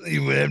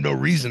 You have no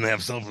reason to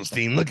have self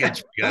esteem. Look at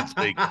you, for God's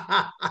sake.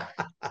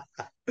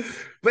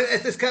 But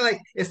it's just kind of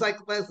like it's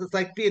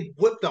like being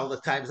whipped all the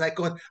time. It's like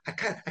going, I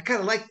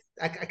kind of like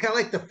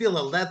the feel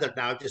of leather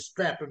now, just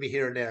strapping me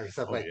here and there and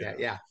stuff Oh, like yeah. that.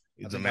 Yeah.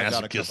 It's a I got a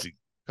masochistic.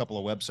 couple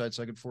of websites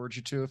I could forward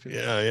you to if you.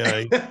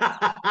 Yeah.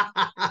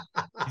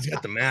 He's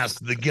got the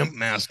mask, the gimp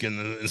mask, and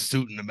the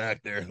suit in the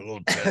back there. A little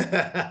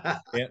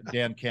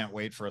Dan can't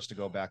wait for us to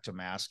go back to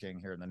masking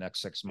here in the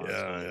next 6 months.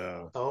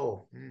 Yeah.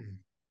 Oh.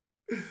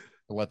 To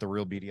let the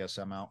real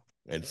BDSM out.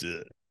 That's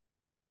it.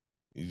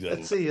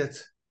 Let's see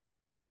it.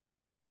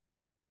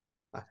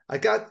 I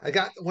got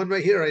one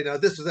right here right now.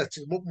 This is that's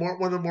more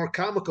one of the more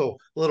comical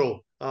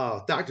little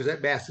doctors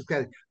at Mass. It's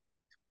got,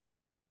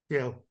 you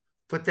know,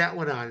 put that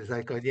one on. It's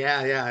like going,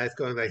 yeah. It's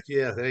going like,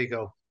 yeah, there you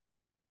go.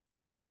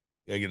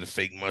 Gotta get a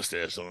fake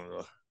mustache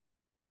on.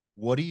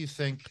 What do you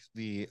think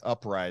the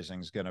uprising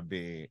is going to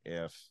be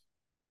if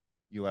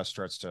U.S.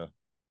 starts to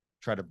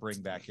try to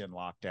bring back in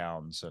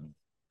lockdowns? And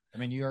I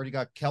mean, you already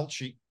got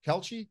Kelsey,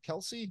 whatever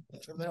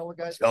the hell the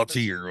guy's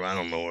Kelty, or I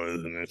don't know what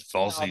it is.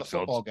 Falsey, the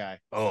football guy.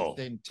 Oh,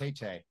 then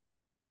Tay.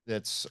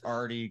 That's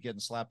already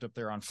getting slapped up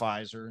there on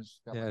Pfizer.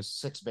 Got Yeah. like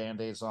 6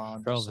 Band-Aids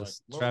on.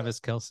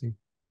 Travis Kelsey.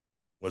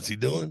 what's he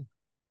doing?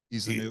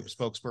 He's the new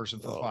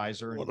spokesperson for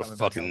Pfizer. What a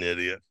fucking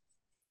idiot!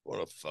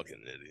 What a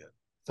fucking idiot!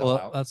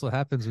 Well, that's what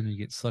happens when you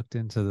get sucked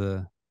into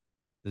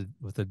the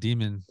with a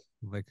demon.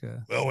 Like,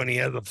 well, when he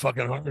has a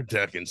fucking heart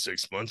attack in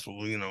 6 months,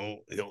 well, you know,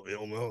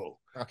 he'll know.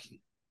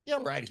 Yeah,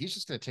 right. He's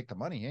just going to take the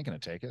money. He ain't going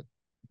to take it.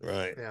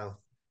 Right. Yeah.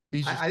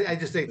 Just, I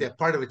just think that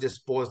part of it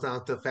just boils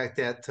down to the fact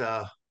that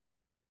how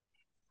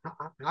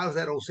does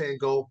that old saying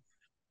go?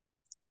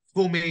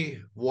 Fool me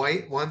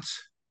once,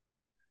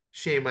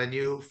 shame on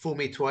you. Fool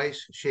me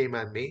twice, shame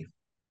on me.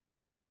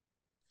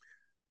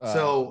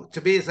 So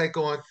to me, it's like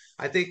going.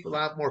 I think a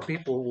lot more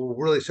people will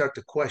really start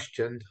to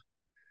question.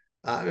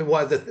 I mean,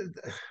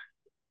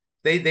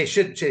 they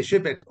should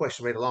be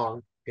questioned right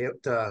along.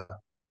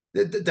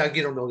 Doug,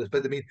 you don't know this,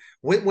 but I mean,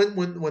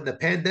 when the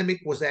pandemic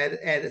was at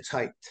its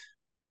height,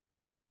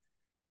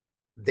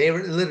 they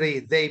were literally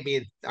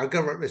being our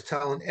government was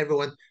telling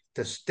everyone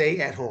to stay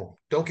at home,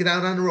 don't get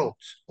out on the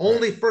roads.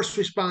 Only first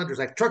responders,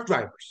 like truck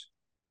drivers,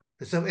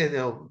 some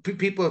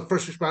people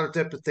first responder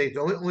type of things.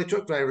 Only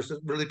truck drivers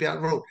that really be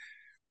on the road.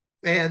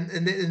 And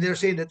they're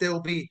saying that there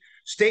will be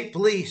state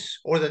police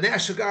or the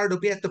National Guard will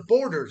be at the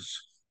borders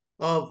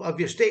of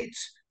your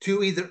states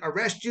to either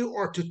arrest you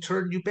or to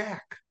turn you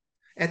back.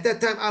 At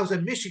that time, I was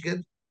in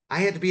Michigan. I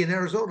had to be in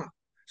Arizona.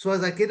 So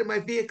as I get in my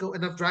vehicle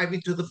and I'm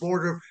driving to the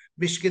border of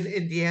Michigan,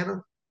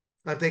 Indiana,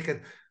 I'm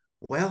thinking,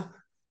 well,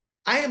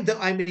 I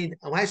mean,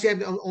 when I say I'm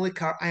the only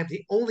car, I am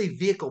the only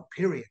vehicle,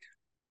 period,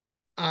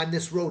 on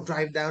this road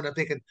driving down. I'm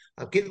thinking,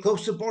 I'm getting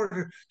close to the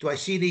border. Do I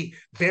see any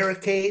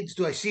barricades?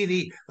 Do I see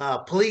any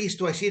police?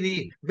 Do I see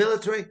any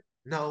military?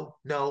 No,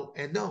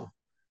 and no.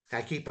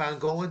 I keep on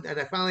going, and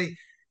I finally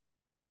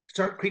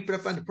start creeping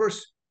up on the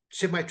first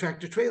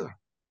semi-tractor trailer.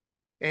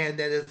 And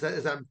then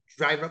as I'm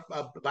driving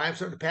up by him,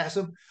 starting to pass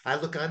him, I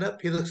look on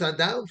up. He looks on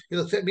down. He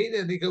looks at me,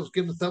 and he goes,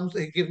 "Give him thumbs."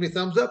 He gives me a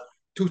thumbs up.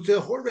 Toots the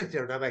horn right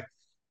there, and I'm like,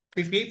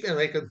 beep beep, and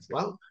like,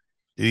 well,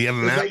 did he have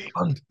a mask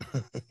on?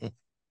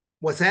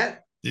 What's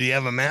that? Did he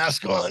have a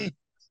mask on?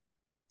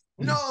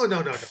 No, hell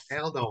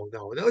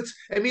no. It's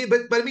I mean,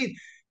 but I mean,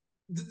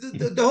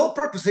 the whole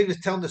purpose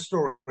of telling the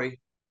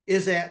story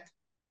is that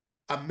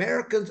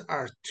Americans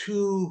are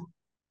too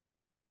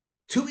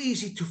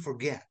easy to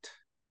forget.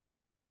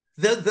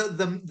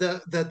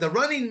 The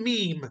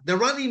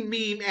running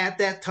meme at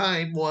that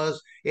time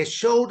was it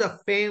showed a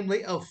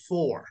family of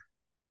 4.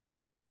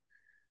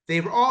 They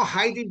were all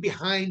hiding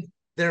behind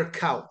their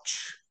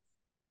couch,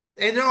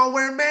 and they're all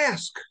wearing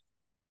masks.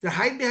 They're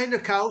hiding behind their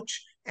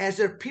couch as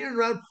they're peering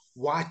around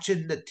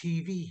watching the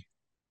TV.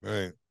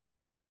 Right.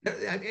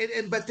 But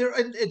they're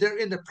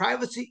in the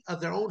privacy of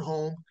their own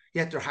home,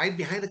 yet they're hiding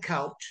behind a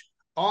couch,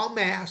 all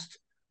masked,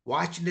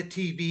 watching the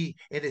TV,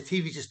 and the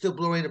TV's just still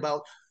blowing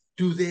about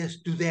do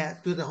this, do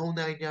that, do the whole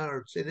 9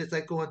 yards. And it's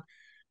like going,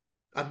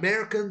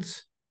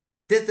 Americans,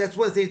 that's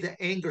one thing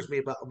that angers me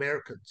about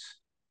Americans,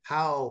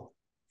 how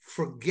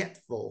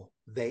forgetful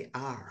they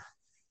are.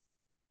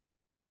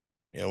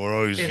 Yeah, we're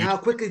always and how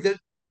quickly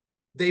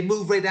they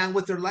move right on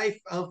with their life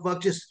of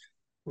just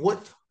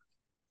what's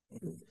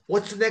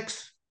the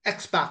next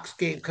Xbox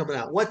game coming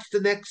out? What's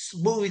the next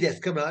movie that's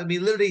coming out? I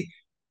mean, literally,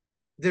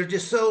 they're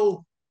just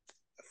so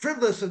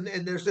frivolous, and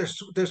there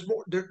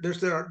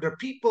are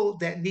people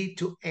that need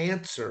to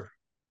answer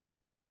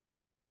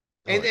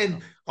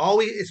And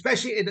always,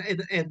 especially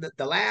in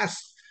the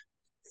last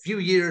few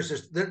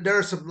years, there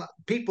are some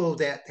people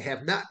that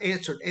have not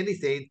answered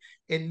anything,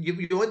 and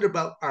you wonder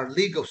about our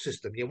legal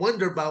system. You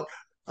wonder about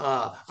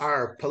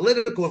our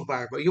political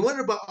environment. You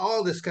wonder about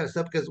all this kind of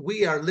stuff because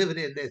we are living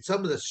in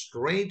some of the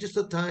strangest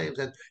of times,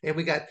 and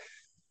we got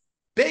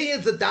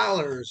billions of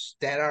dollars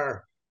that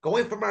are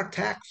going from our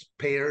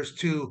taxpayers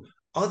to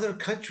other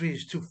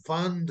countries to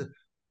fund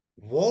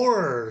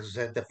wars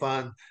and to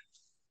fund,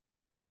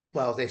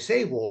 well, they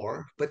say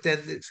war, but then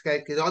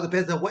it all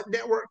depends on what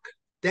network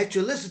that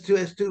you listen to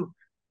as to,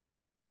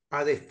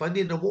 are they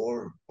funding the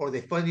war or are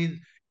they funding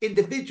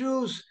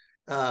individuals?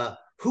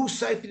 Who's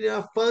siphoning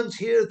off funds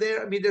here,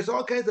 there? I mean, there's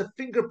all kinds of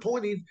finger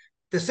pointing.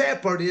 The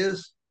sad part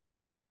is,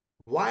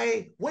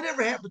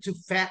 whatever happened to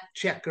fact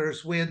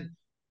checkers when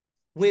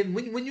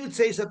you would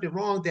say something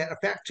wrong, that a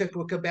fact checker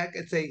would come back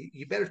and say,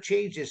 you better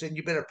change this and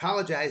you better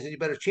apologize and you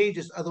better change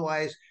this,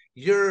 otherwise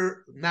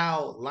you're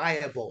now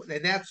liable.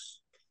 And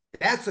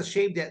that's a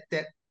shame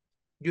that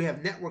you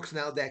have networks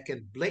now that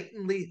can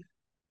blatantly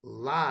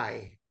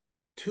lie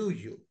to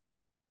you.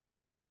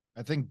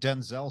 I think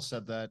Denzel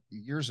said that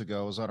years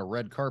ago. It was on a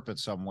red carpet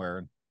somewhere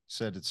and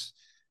said it's,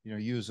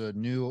 you as a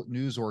new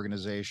news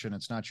organization,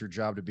 it's not your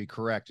job to be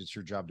correct. It's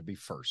your job to be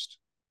first.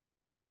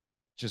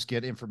 Just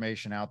get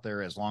information out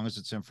there as long as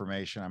it's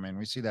information. I mean,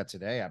 we see that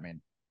today. I mean,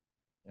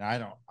 I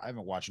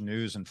haven't watched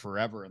news in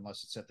forever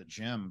unless it's at the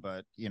gym,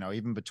 but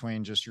even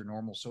between just your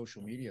normal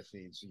social media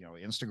feeds,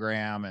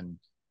 Instagram and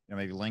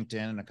maybe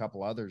LinkedIn and a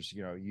couple others,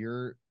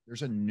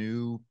 there's a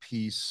new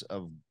piece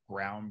of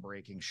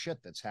groundbreaking shit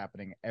that's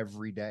happening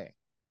every day.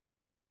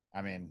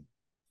 I mean,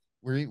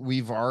 we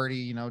go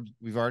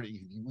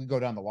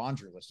down the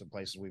laundry list of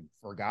places we've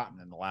forgotten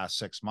in the last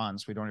 6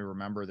 months. We don't even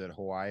remember that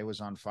Hawaii was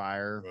on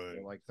fire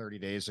like 30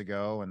 days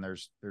ago, and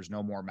there's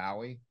no more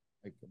Maui.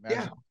 Like,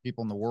 imagine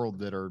people in the world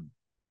that are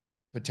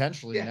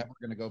potentially never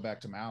going to go back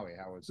to Maui.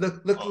 How is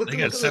look, they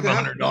got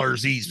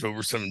 $700 each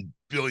over some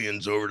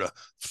billions over to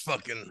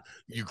fucking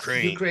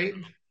Ukraine.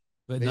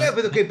 But then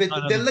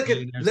look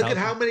at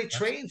how many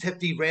trains have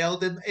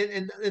derailed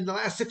in the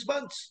last 6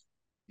 months.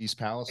 East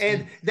Palestine.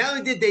 And not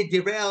only did they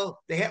derail,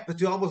 they happened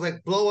to almost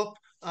like blow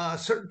up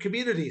certain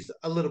communities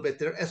a little bit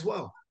there as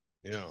well.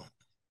 Yeah.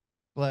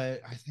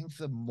 But I think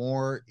the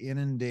more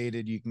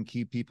inundated you can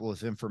keep people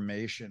with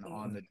information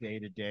on the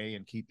day-to-day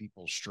and keep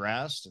people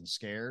stressed and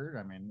scared.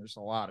 I mean, there's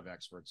a lot of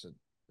experts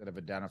that have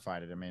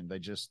identified it. I mean, they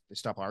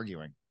stop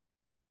arguing.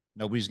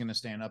 Nobody's going to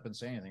stand up and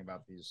say anything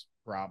about these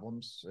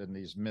problems and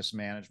these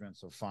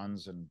mismanagements of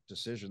funds and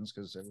decisions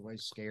because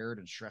everybody's scared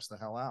and stressed the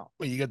hell out.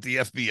 Well, you got the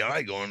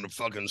FBI going to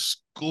fucking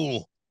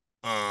school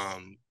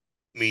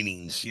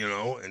meetings,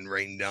 and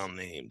writing down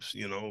names,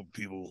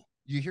 people.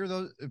 You hear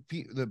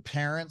the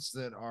parents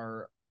that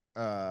are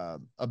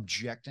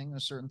objecting to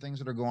certain things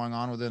that are going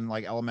on within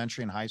like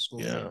elementary and high school.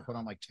 Put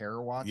on like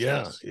terror watch.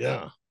 Yeah.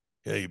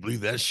 You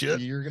believe that shit?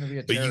 You're going to be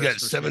a but you got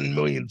 7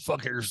 million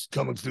fuckers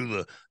coming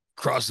through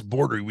across the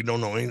border we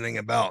don't know anything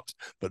about,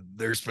 but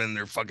they're spending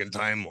their fucking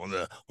time on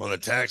the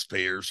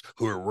taxpayers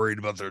who are worried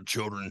about their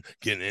children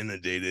getting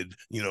inundated,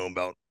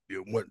 about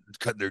what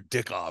cut their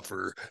dick off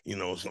or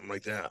something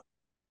like that.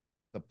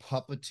 The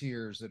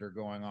puppeteers that are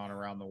going on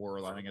around the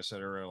world, I think I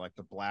said earlier, like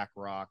the Black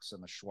Rocks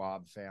and the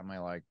Schwab family,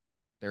 like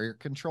they're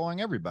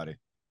controlling everybody.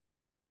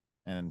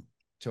 And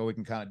until we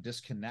can kind of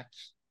disconnect,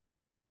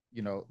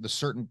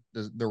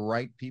 the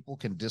right people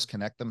can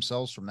disconnect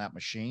themselves from that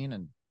machine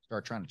and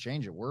start trying to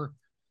change it, we're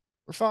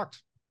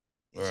fucked.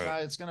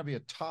 It's going to be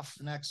a tough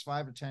next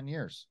 5 to 10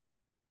 years.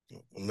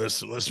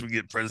 Unless we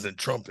get President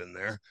Trump in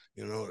there,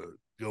 to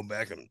go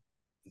back and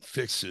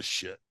fix this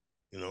shit,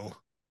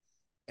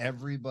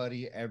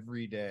 Everybody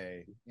every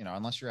day,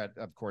 unless you're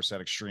of course,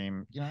 that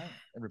extreme,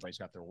 everybody's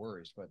got their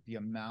worries, but the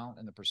amount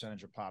and the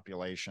percentage of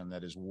population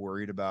that is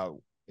worried about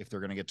if they're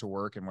going to get to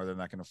work and whether they're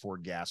not going to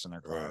afford gas in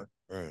their car,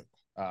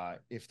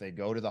 if they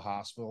go to the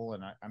hospital.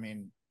 And I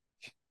mean,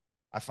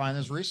 I find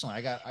this recently,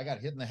 I got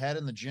hit in the head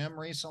in the gym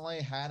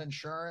recently, had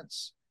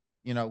insurance,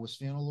 was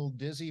feeling a little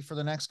dizzy for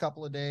the next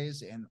couple of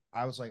days. And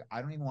I was like,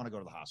 I don't even want to go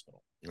to the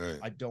hospital.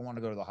 I don't want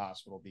to go to the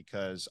hospital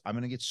because I'm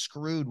going to get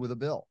screwed with a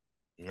bill.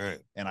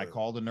 And I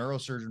called a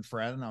neurosurgeon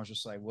friend and I was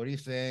just like, what do you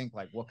think?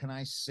 Like, what can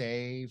I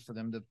say for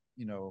them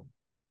to,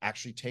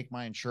 actually take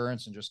my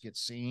insurance and just get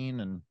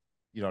seen and,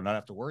 not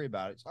have to worry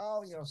about it?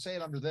 Say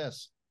it under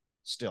this.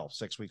 Still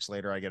 6 weeks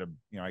later, I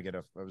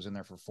was in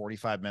there for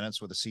 45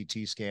 minutes with a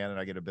CT scan and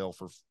I get a bill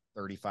for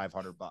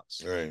 $3,500.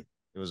 Right.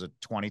 It was a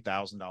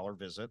 $20,000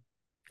 visit.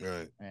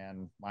 Right.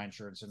 And my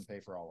insurance didn't pay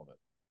for all of it.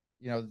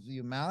 The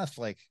amount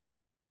of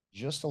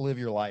just to live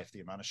your life,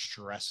 the amount of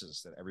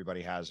stresses that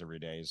everybody has every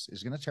day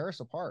is going to tear us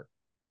apart.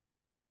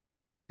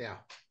 Yeah.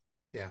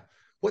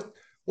 What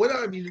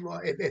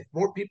if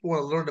more people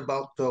want to learn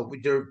about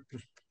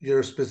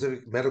your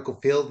specific medical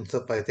field and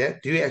stuff like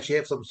that, do you actually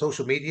have some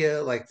social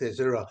media? Like, is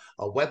there a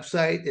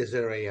website? Is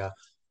there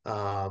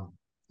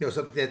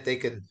something that they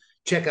can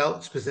check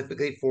out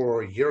specifically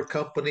for your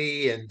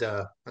company? And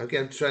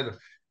again, I'm trying to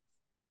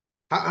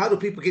How do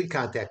people get in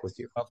contact with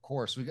you? Of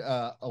course, we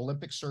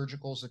Olympic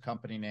Surgical is the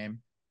company name,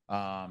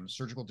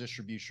 Surgical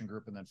Distribution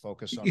Group, and then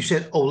focus on You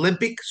said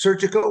Olympic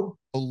Surgical?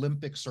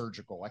 Olympic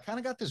Surgical. I kind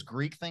of got this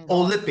Greek thing going.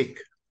 Olympic.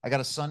 I got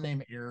a son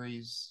named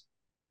Aries.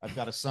 I've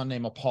got a son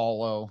named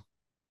Apollo.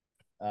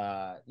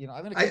 You know,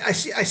 I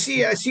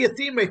see a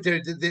theme right there.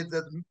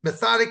 The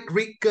methodic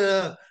Greek,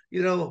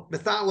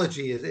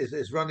 mythology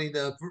is running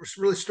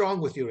really strong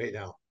with you right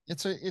now.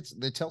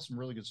 They tell some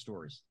really good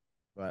stories.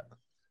 But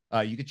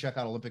you can check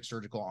out Olympic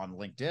Surgical on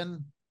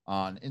LinkedIn,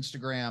 on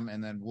Instagram,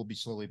 and then we'll be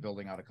slowly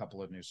building out a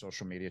couple of new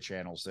social media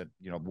channels that,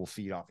 you know, will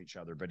feed off each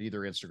other. But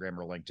either Instagram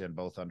or LinkedIn,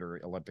 both under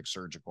Olympic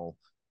Surgical.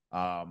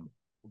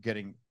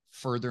 Getting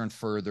further and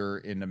further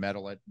into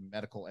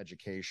medical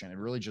education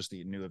and really just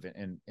the new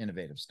and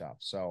innovative stuff.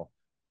 So,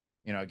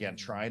 you know, again,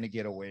 trying to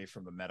get away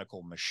from the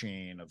medical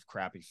machine of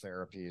crappy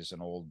therapies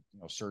and old, you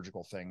know,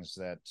 surgical things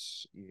that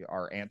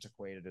are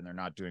antiquated and they're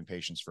not doing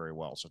patients very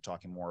well. So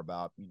talking more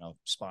about, you know,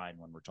 spine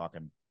when we're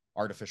talking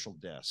artificial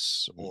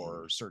discs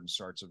or certain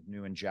sorts of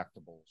new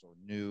injectables or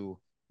new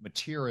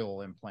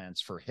material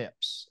implants for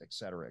hips, et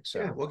cetera, et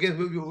cetera. Yeah, well, again,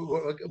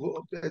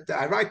 the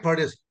ironic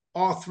part is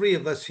all three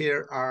of us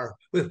here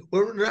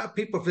we're not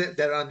people that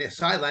are on the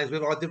sidelines.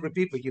 We're all different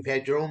people. You've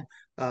had your own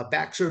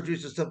back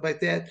surgeries and stuff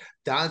like that.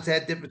 Don's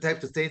had different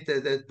types of things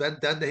that been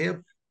done to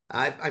him.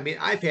 I mean,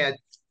 I've had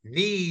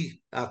knee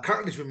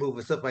cartilage removed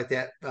and stuff like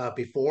that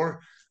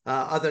before.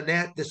 Other than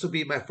that, this will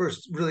be my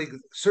first really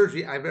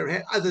surgery I've ever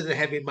had, other than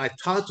having my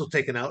tonsil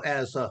taken out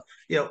as a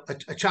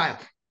child.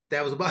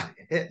 That was about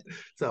it.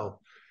 So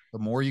the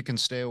more you can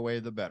stay away,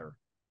 the better.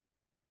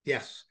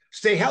 Yes,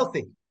 stay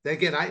healthy.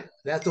 Again,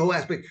 that's the whole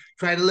aspect.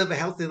 Try to live a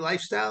healthy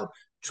lifestyle.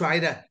 Try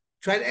to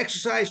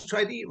exercise.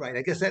 Try to eat right.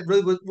 I guess that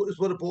really is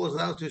what it boils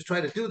down to: is try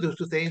to do those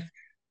two things.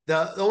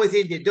 The only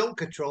thing you don't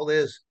control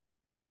is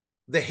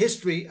the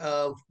history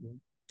of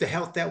the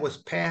health that was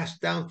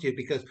passed down to you,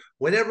 because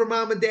whatever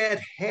mom and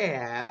dad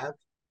have,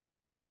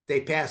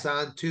 they pass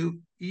on to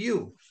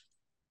you.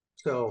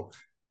 So,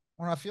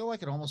 well, I feel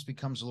like it almost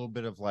becomes a little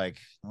bit of like,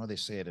 how do they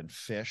say it in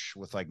fish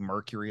with like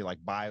mercury, like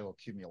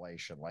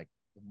bioaccumulation, like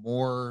the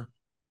more,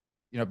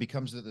 you know,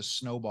 becomes the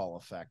snowball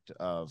effect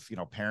of, you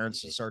know,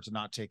 parents that start to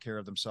not take care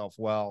of themselves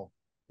well,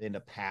 they end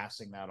up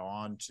passing that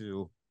on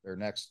to their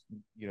next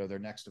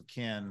of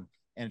kin,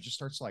 and it just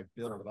starts to like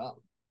build it up.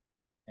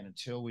 And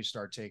until we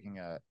start taking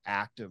a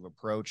active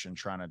approach and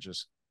trying to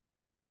just,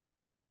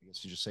 I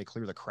guess you just say,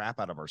 clear the crap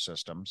out of our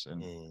systems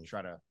and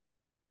try to,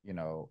 you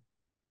know,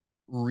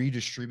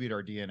 redistribute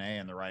our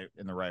DNA in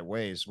the right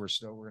ways, we're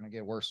going to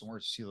get worse and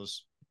worse. See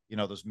those, you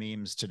know, those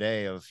memes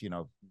today of, you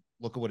know,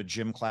 look at what a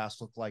gym class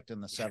looked like in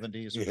the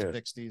 70s or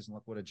 60s, and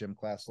look what a gym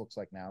class looks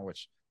like now,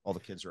 which all the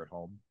kids are at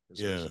home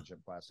because there's no gym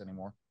class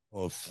anymore.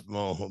 Oh,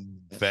 small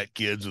fat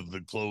kids with the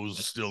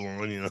clothes still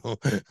on, you know.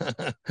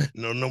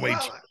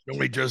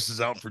 Nobody dresses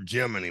out for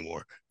gym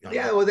anymore.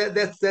 Yeah, well,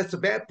 that's the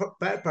bad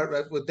part.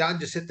 Right? Well, Don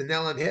just hit the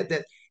nail on the head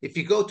that if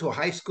you go to a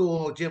high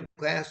school gym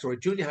class or a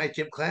junior high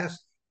gym class,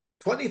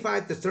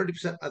 25 to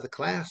 30% of the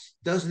class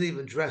doesn't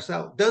even dress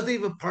out, doesn't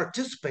even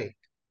participate.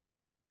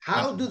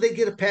 How do they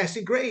get a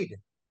passing grade?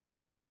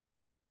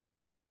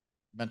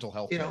 Mental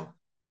health, you know.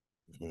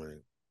 Right.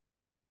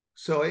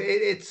 So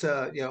it's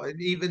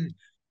even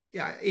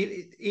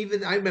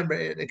I remember,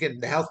 again,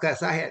 the health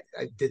class I had.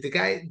 Did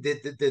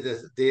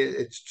the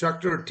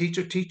instructor or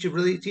teacher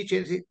really teach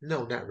anything?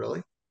 No, not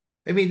really.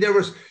 I mean,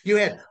 you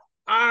had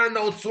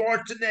Arnold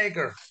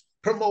Schwarzenegger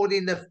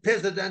promoting the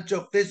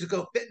Presidential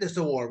Physical Fitness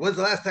Award. When's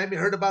the last time you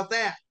heard about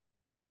that?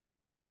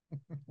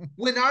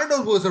 When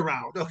Arnold was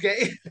around,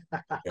 okay?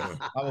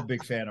 I'm a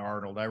big fan of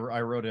Arnold. I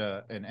wrote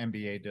an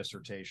MBA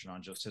dissertation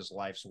on just his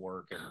life's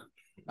work, and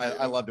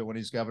I loved it when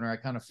he's governor. I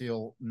kind of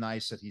feel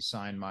nice that he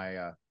signed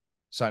my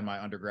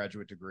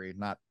undergraduate degree,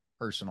 not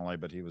personally,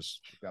 but he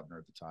was governor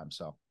at the time.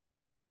 So,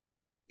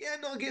 yeah,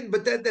 no, again,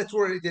 but that's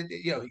where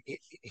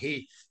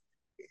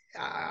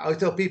I always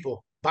tell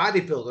people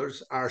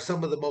bodybuilders are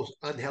some of the most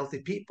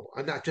unhealthy people.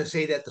 I'm not just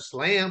saying that to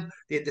slam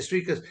the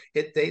industry, because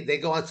they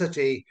go on such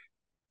a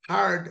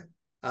hard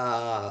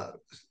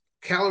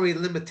calorie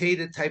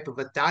limited type of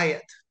a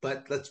diet.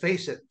 But let's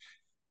face it,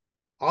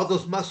 all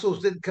those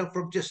muscles didn't come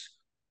from just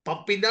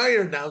pumping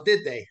iron now,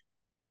 did they?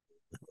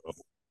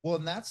 Well,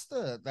 and that's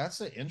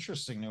the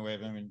interesting new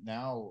wave. I mean,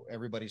 now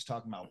everybody's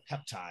talking about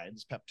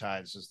peptides.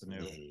 Peptides is the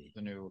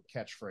new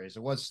catchphrase.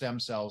 It was stem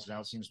cells. Now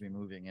it seems to be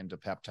moving into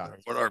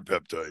peptides. What are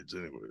peptides,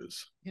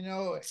 anyways? You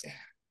know,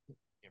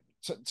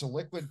 it's a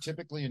liquid,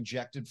 typically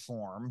injected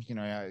form. You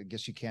know, I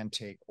guess you can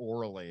take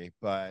orally,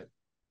 but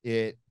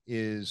it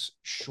is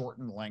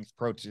shortened length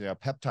protein. A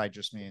peptide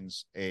just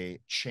means a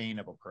chain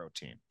of a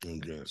protein.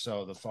 Okay.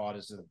 So the thought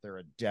is that they're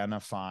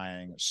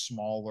identifying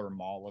smaller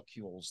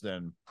molecules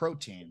than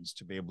proteins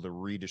to be able to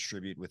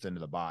redistribute within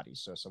the body.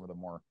 So some of the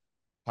more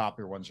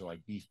popular ones are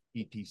like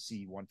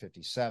BPC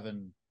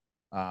 157.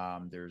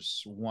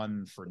 There's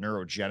one for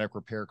neurogenic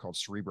repair called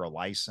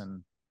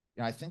cerebrolysin.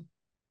 You know, I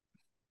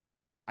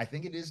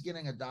think it is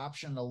getting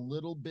adoption a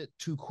little bit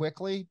too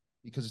quickly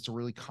because it's a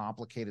really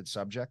complicated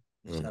subject.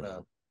 It's got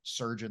to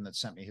surgeon that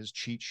sent me his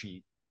cheat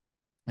sheet,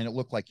 and it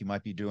looked like you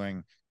might be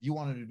doing, you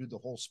wanted to do the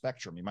whole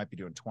spectrum. You might be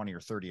doing 20 or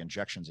 30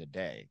 injections a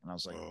day. And I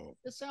was like,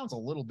 it sounds a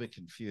little bit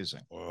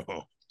confusing.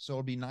 So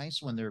it'd be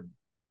nice when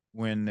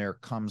there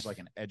comes like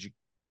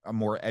a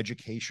more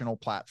educational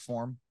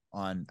platform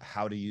on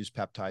how to use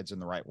peptides in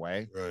the right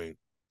way. Right.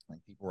 Like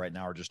people right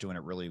now are just doing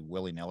it really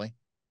willy-nilly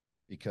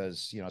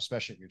because,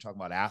 especially if you're talking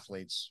about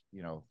athletes,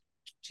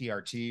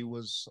 TRT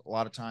was a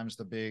lot of times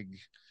the big,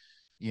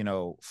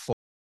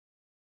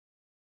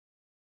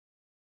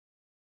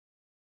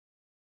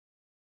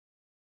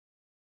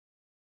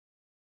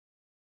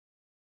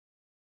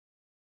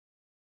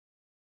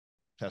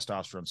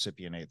 testosterone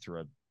cypionate through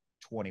a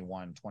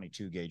 21,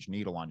 22 gauge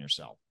needle on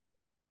yourself.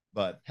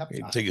 But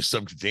you take it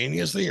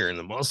subcutaneously or in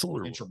the muscle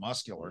or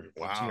intramuscular.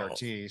 Wow.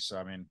 TRT. So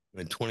I mean,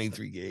 and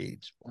 23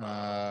 gauge.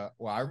 Wow.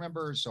 Well, I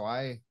remember. So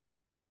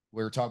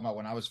we were talking about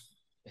when I was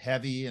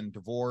heavy and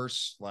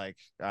divorced. Like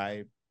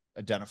I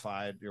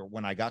identified,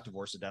 when I got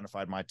divorced,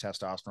 identified my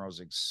testosterone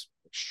was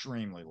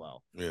extremely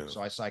low. Yeah.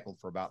 So I cycled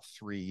for about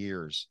 3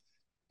 years,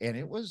 and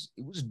it was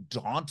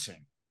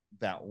daunting,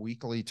 that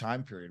weekly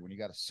time period when you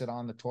got to sit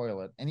on the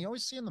toilet, and you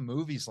always see in the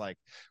movies like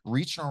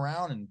reaching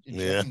around and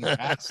injecting your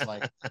ass.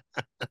 Like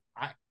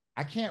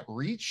I can't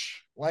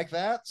reach like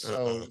that,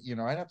 so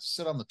I'd have to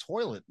sit on the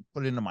toilet and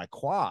put it into my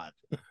quad,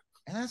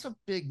 and that's a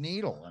big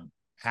needle, and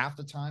half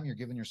the time you're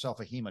giving yourself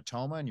a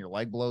hematoma and your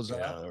leg blows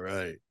up.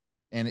 Right.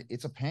 And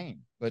it's a pain.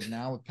 But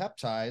now with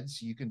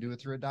peptides, you can do it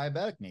through a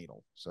diabetic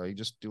needle, so you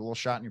just do a little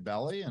shot in your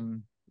belly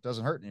and it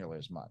doesn't hurt nearly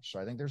as much. So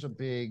I think there's a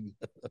big,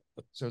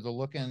 so they're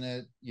looking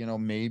at,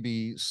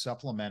 maybe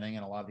supplementing,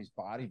 and a lot of these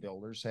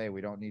bodybuilders, hey,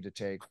 we don't need to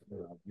take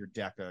your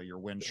DECA, your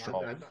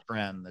Winstrol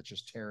trend that's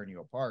just tearing you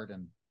apart.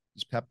 And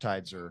these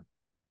peptides are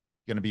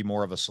going to be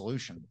more of a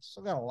solution.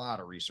 Still got a lot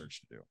of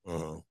research to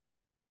do.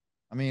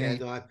 I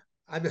mean,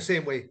 I'm the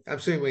same way. I'm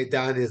the same way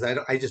Don is.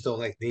 I just don't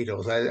like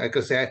needles. I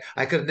could say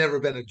I could have never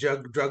been a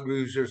drug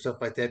user or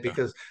stuff like that,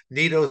 because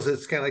needles,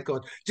 it's kind of like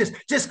going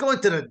just going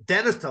to the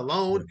dentist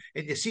alone,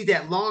 and you see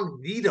that long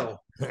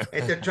needle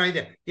and they're trying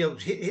to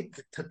hit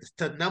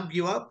to numb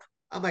you up.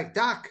 I'm like,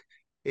 Doc,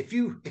 if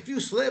you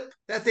slip,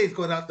 that thing's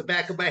going out the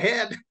back of my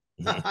head.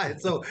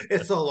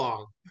 it's so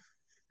long.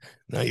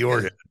 Now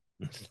you're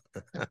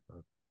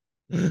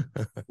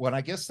what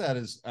I guess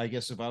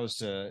if I was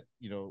to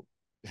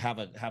have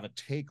a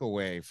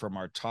takeaway from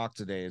our talk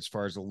today, as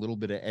far as a little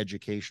bit of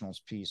educational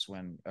piece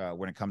when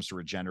it comes to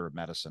regenerative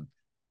medicine,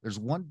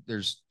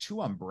 there's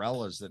two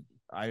umbrellas that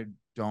I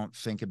don't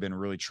think have been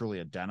really truly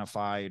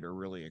identified or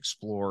really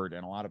explored,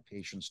 and a lot of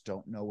patients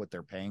don't know what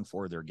they're paying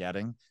for, they're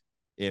getting.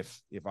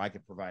 If I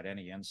could provide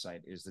any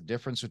insight, is the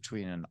difference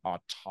between an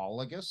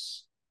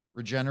autologous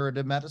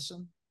regenerative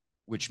medicine,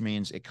 which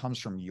means it comes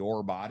from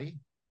your body.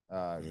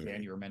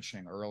 Dan, you were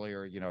mentioning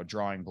earlier,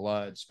 drawing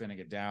blood, spinning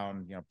it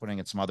down, putting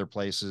it some other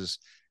places.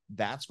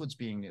 That's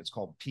it's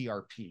called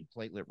PRP,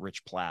 platelet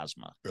rich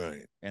plasma.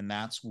 Right. And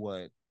that's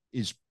what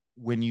is,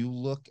 when you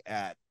look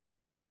at,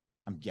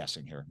 I'm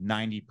guessing here,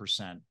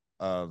 90%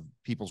 of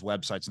people's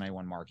websites in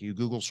A1 Mark, you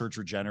Google search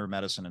regenerative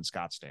medicine in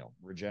Scottsdale,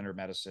 regenerative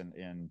medicine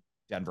in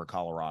Denver,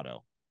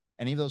 Colorado.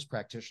 Any of those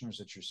practitioners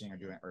that you're seeing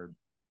are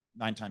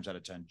 9 times out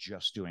of 10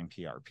 just doing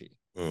PRP.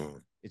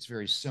 It's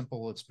very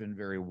simple. It's been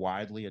very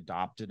widely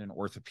adopted in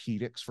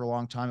orthopedics for a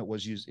long time.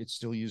 It's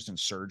still used in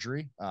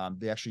surgery.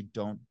 They actually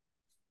don't.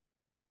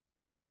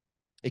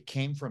 It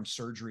came from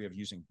surgery of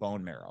using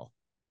bone marrow,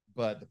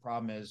 but the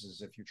problem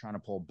is if you're trying to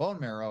pull bone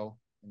marrow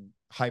and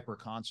hyper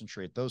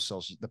concentrate those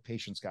cells, the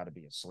patient's got to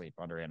be asleep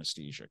under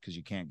anesthesia, because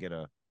you can't get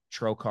a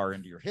trocar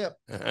into your hip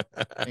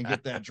and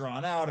get that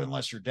drawn out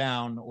unless you're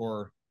down,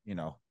 or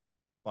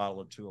bottle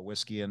or 2 of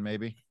whiskey in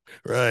maybe.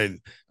 Right.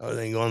 I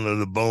think going to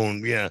the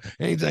bone. Yeah.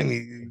 Anytime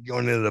you go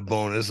into the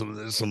bone, there's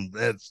some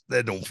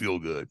that don't feel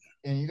good.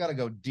 And you got to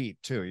go deep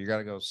too. You got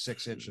to go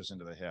 6 inches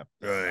into the hip.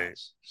 Right.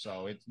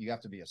 So you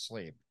have to be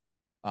asleep.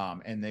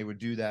 And they would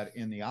do that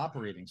in the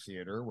operating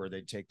theater, where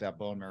they'd take that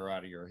bone marrow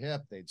out of your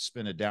hip, they'd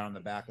spin it down in the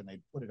back, and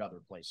they'd put it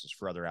other places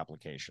for other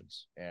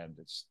applications. And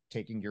it's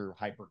taking your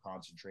hyper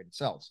concentrated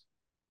cells.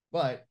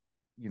 But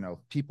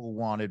people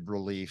wanted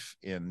relief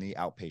in the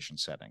outpatient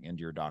setting, into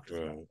your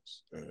doctor's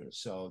office. Right.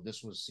 So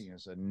this was seen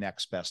as a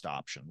next best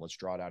option. Let's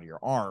draw it out of your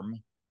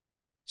arm,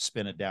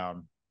 spin it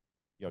down,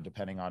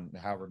 depending on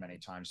however many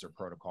times their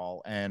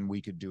protocol, and we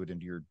could do it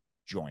into your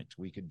joint.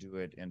 We could do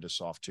it into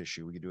soft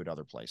tissue. We could do it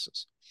other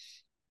places.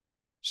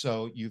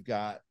 So you've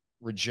got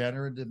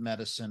regenerative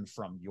medicine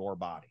from your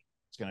body.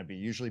 It's going to be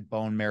usually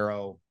bone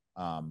marrow,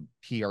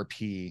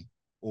 PRP,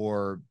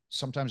 or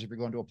sometimes if you're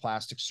going to a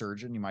plastic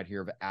surgeon, you might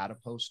hear of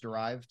adipose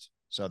derived.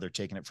 So they're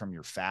taking it from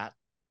your fat.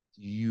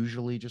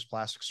 Usually just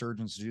plastic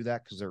surgeons do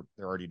that because they're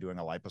already doing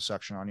a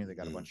liposuction on you. They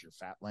got a bunch of your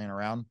fat laying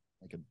around.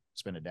 They could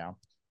spin it down.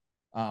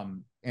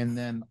 And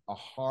then a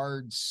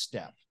hard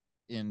step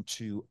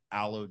into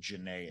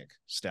allogeneic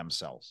stem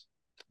cells.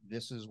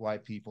 This is why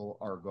people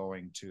are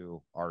going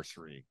to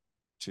R3,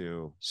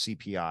 to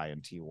CPI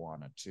and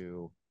Tijuana,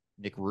 to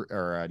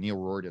Neil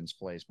Royden's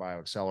place,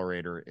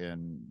 BioAccelerator,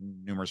 in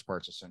numerous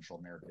parts of Central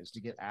America, is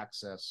to get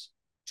access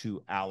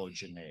to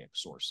allogeneic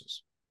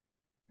sources.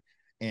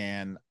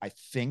 And I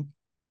think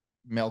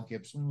Mel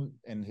Gibson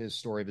and his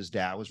story of his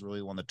dad was really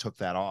the one that took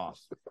that off.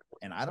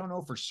 And I don't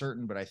know for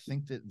certain, but I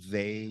think that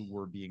they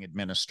were being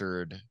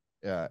administered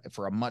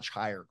for a much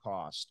higher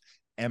cost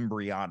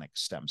embryonic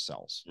stem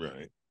cells,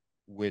 Right.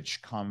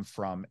 which come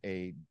from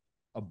a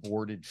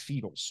aborted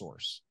fetal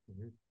source.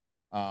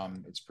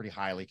 It's pretty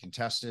highly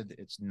contested.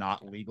 It's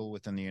not legal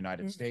within the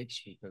United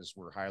States because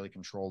we're highly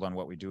controlled on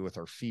what we do with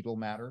our fetal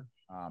matter.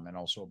 And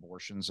also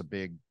abortion's a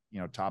big,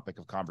 topic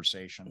of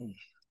conversation.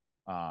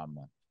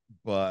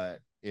 But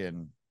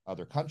in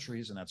other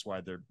countries, and that's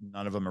why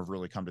none of them have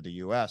really come to the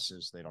US,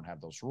 is they don't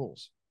have those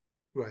rules.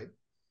 Right.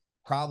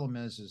 Problem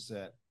is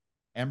that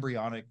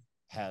embryonic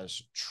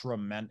has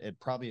it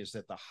probably is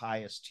at the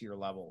highest tier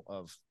level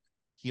of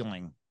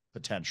healing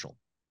potential.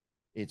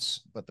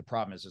 But the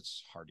problem is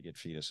it's hard to get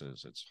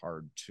fetuses. It's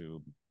hard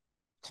to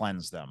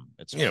cleanse them.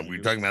 We were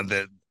talking about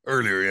that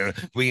earlier.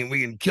 We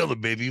can kill the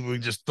baby, we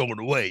just throw it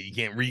away. You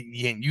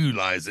can't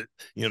utilize it.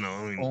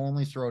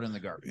 Only throw it in the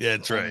garbage. Yeah,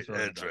 that's right.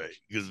 That's right.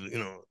 Because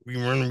we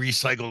run a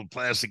recycled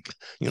plastic,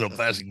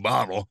 plastic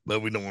bottle,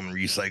 but we don't want to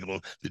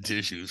recycle the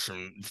tissues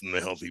from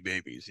the healthy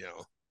babies.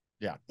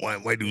 Yeah.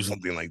 Why do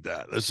something like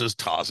that? Let's just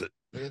toss it.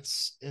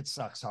 It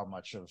sucks how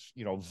much of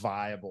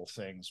viable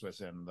things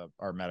within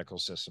our medical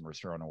system are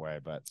thrown away.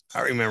 But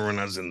I remember when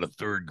I was in the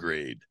 3rd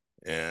grade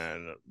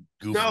and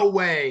no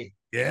way.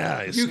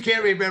 Yeah, you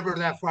can't remember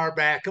that far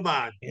back. Come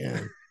on. Yeah,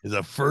 it's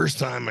the first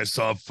time I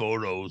saw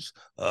photos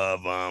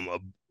of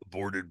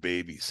aborted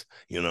babies,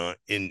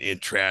 in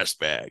trash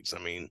bags. I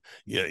mean,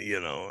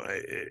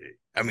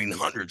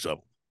 hundreds of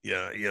them.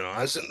 Yeah,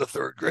 I was in the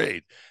 3rd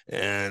grade,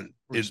 and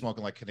were you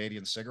smoking like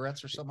Canadian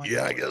cigarettes or something?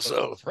 Yeah, I guess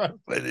so. But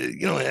it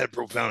had a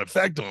profound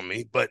effect on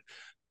me. But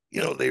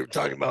they were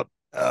talking about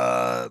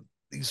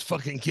these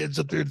fucking kids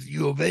up there at the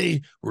U of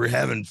A were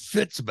having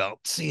fits about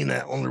seeing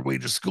that on their way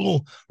to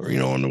school, or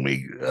on the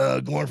way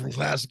going from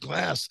class to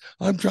class.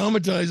 I'm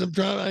traumatized.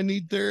 I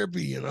need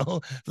therapy.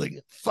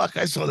 Like, fuck,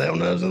 I saw that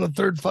when I was in the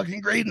 3rd fucking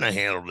grade and I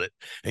handled it.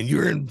 And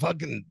you're in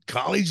fucking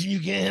college and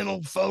you can't handle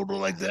a photo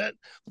like that.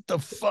 What the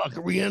fuck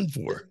are we in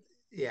for?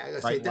 Yeah, I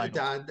gotta say,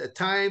 Don, the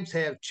times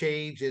have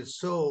changed in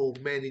so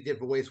many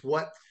different ways.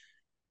 What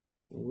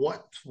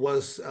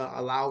was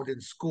allowed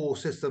in school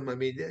system? I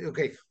mean,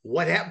 okay,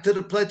 what happened to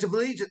the Pledge of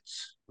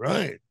Allegiance?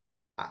 Right.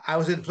 I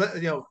was in,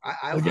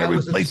 I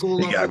was in school.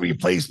 It got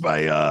replaced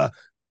by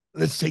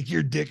let's take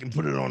your dick and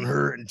put it on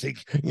her, and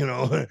take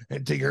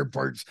and take her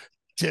parts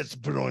tits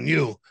and put it on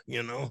you.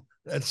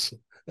 That's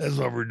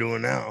what we're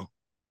doing now.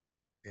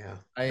 Yeah,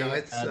 I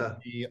had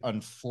the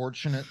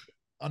unfortunate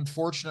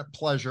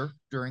pleasure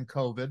during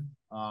COVID.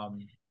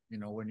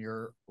 When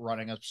you're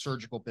running a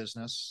surgical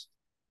business,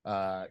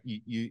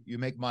 you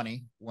make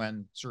money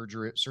when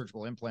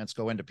surgical implants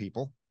go into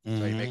people. Mm-hmm.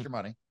 So you make your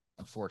money,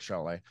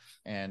 unfortunately.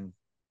 And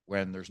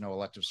when there's no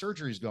elective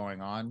surgeries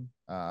going on,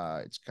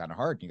 it's kind of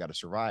hard. You got to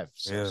survive.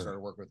 So I started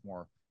working with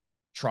more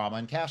trauma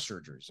and calf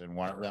surgeries. And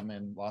one of them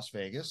in Las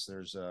Vegas,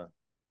 there's a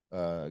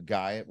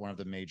guy at one of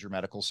the major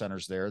medical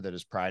centers there that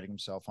is priding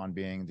himself on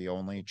being the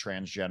only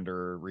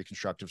transgender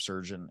reconstructive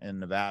surgeon in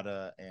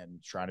Nevada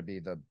and trying to be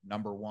the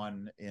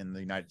 #1 in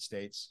the United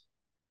States.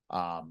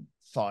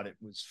 Thought it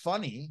was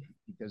funny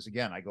because,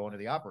 again, I go into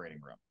the operating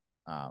room.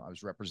 I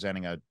was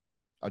representing a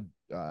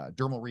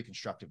dermal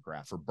reconstructive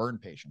graft for burn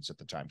patients at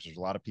the time. So there's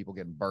a lot of people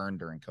getting burned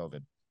during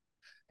COVID.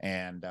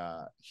 And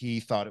he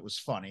thought it was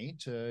funny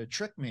to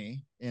trick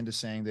me into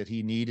saying that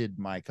he needed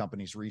my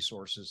company's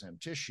resources and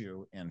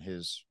tissue in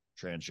his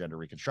transgender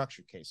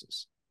reconstruction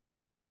cases.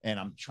 And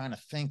I'm trying to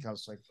think, I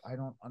was like, I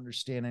don't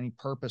understand any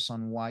purpose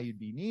on why you'd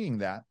be needing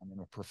that. I'm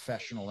a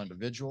professional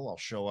individual. I'll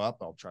show up.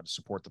 I'll try to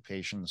support the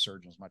patient, the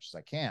surgeon, as much as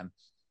I can.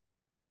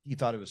 He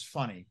thought it was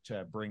funny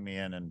to bring me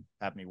in and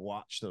have me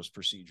watch those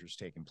procedures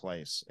taking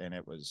place. And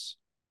it was,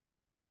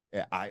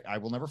 I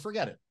will never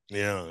forget it.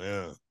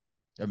 Yeah.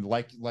 And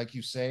like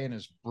you say, and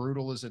as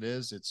brutal as it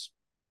is, it's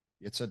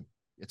a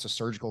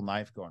surgical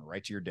knife going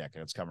right to your dick,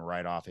 and it's coming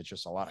right off. It's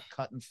just a lot of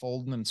cutting,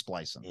 folding, and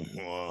splicing.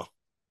 Wow.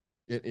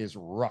 It is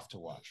rough to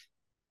watch.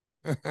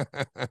 Dan,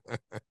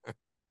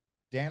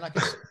 I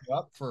can set you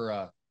up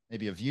for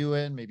maybe a view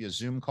in, maybe a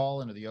Zoom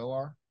call into the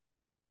OR.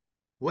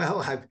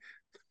 Well,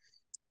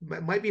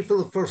 might be for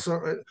the first.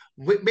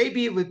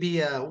 Maybe it would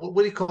be what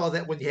do you call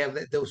that when you have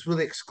those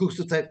really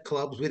exclusive type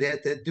clubs? We'd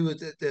have to do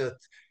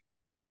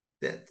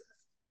that.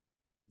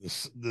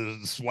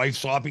 The wife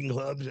swapping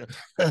clubs.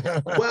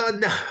 Well,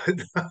 no.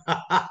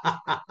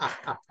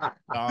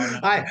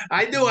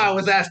 I knew I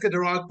was asking the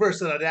wrong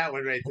person on that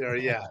one right there.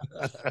 Yeah.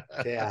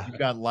 You've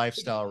got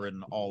lifestyle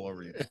written all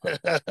over you.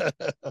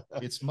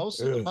 It's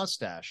mostly the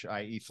mustache,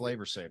 i.e.,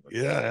 flavor saver.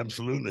 Yeah,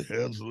 absolutely.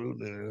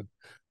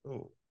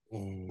 Oh.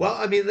 Well,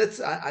 I mean,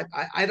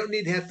 I don't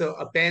need to have to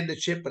abandon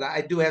ship, but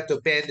I do have to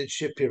abandon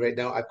ship here right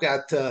now. I've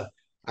got.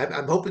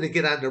 I'm hoping to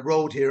get on the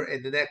road here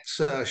in the next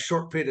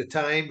short period of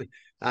time.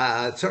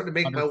 Starting to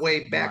make my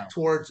way back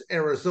towards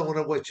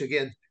Arizona, which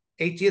again,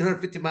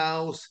 1,850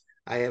 miles.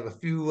 I have a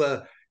few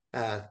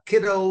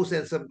kiddos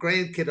and some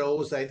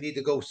grandkiddos I need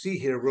to go see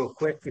here real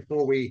quick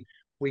before we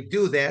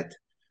do that.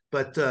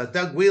 But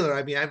Doug Wheeler,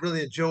 I mean, I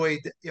really enjoyed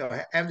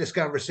having this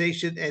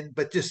conversation,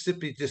 but just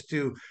simply just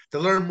to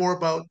learn more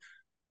about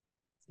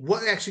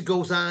what actually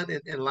goes on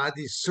in a lot of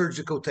these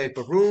surgical type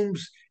of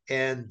rooms.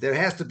 And there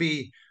has to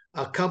be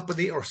a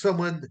company or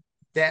someone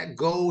that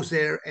goes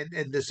there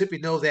and to simply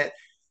know that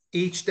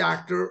each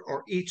doctor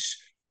or each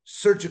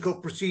surgical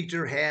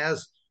procedure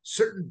has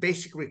certain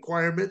basic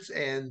requirements,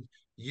 and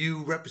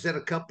you represent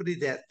a company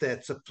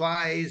that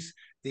supplies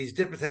these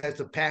different types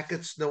of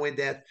packets, knowing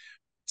that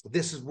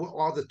this is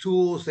all the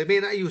tools. They may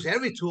not use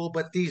every tool,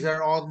 but these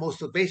are all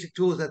most of the basic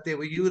tools that they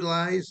will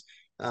utilize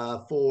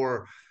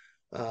for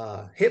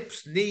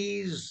hips,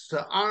 knees,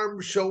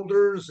 arms,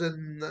 shoulders,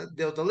 and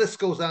the list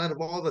goes on of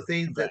all the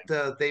things Right.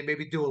 that they may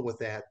be doing with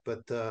that.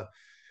 But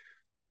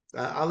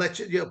I'll let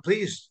you,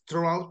 please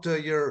throw out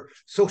your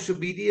social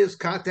medias,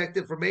 contact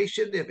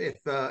information.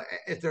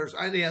 If there's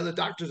any other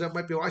doctors that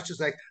might be watching,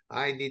 like,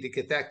 I need to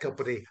get that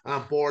company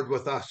on board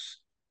with us.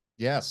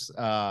 Yes,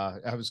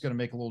 I was going to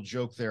make a little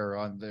joke there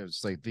on there's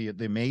like the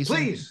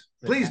amazing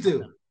Please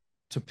do.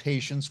 to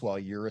patients while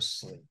you're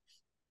asleep.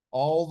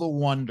 All the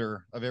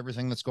wonder of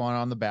everything that's going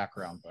on in the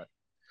background,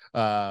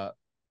 but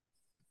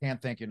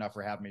can't thank you enough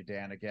for having me,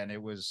 Dan. Again,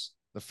 it was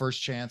the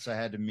first chance I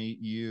had to meet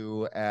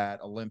you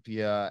at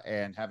Olympia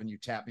and having you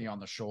tap me on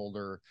the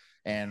shoulder,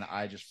 and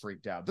I just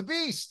freaked out. The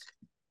Beast.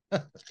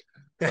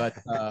 But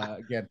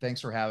again,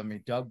 thanks for having me.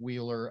 Doug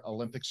Wheeler,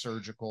 Olympic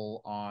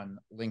Surgical, on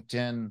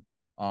LinkedIn,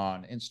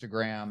 on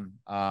Instagram.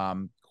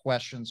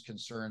 Questions,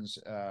 concerns,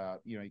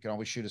 you can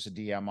always shoot us a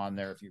DM on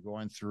there if you're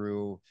going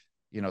through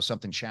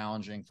something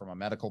challenging from a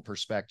medical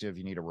perspective,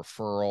 you need a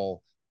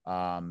referral,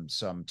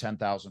 some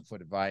 10,000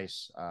 foot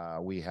advice.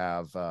 We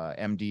have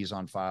MDs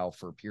on file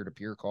for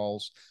peer-to-peer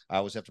calls. I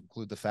always have to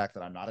include the fact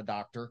that I'm not a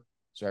doctor,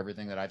 so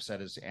everything that I've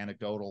said is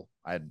anecdotal.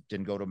 I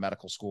didn't go to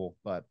medical school,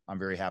 but I'm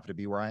very happy to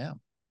be where I am.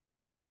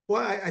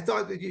 Well, I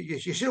thought that you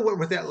should have went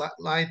with that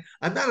line.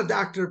 I'm not a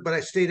doctor, but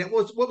I stayed at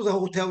what was the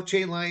hotel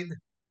chain line?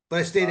 But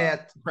I stayed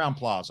at Crown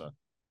Plaza.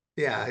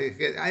 Yeah,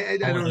 I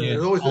don't know. Holiday Inn-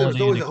 There was Holiday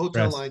always Inn a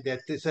hotel Express. line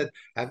that they said,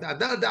 I'm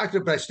not a doctor,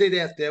 but I stayed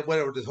at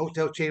whatever the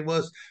hotel chain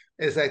was.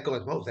 It's like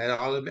going, oh, that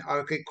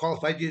okay,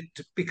 qualified you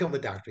to become a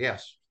doctor.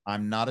 Yes.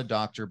 I'm not a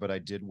doctor, but I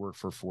did work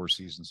for Four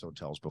Seasons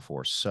hotels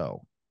before.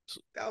 So,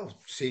 Oh,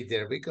 see,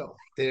 there we go.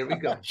 There we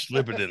go.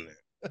 Slip it in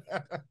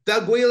there.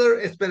 Doug Wheeler,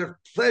 it's been a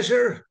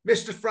pleasure.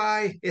 Mr.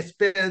 Fry, it's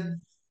been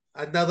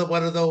another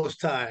one of those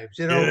times. It's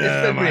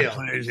been my real.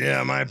 pleasure.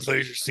 Yeah, my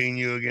pleasure seeing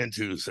you again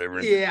too,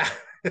 Severin. Yeah.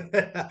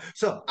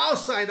 So I'll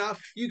sign off.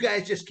 You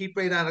guys just keep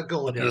right on it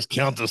going. I'll just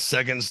count the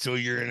seconds till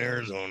you're in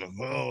Arizona.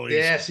 Holy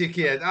Yes, you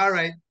can. All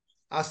right.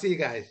 I'll see you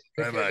guys.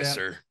 bye-bye,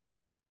 sir.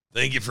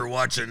 Thank you for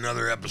watching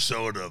another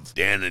episode of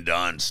Dan and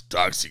Don's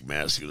Toxic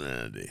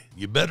Masculinity.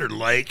 You better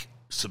like,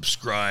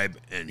 subscribe,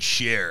 and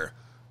share,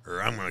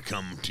 or I'm going to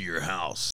come to your house.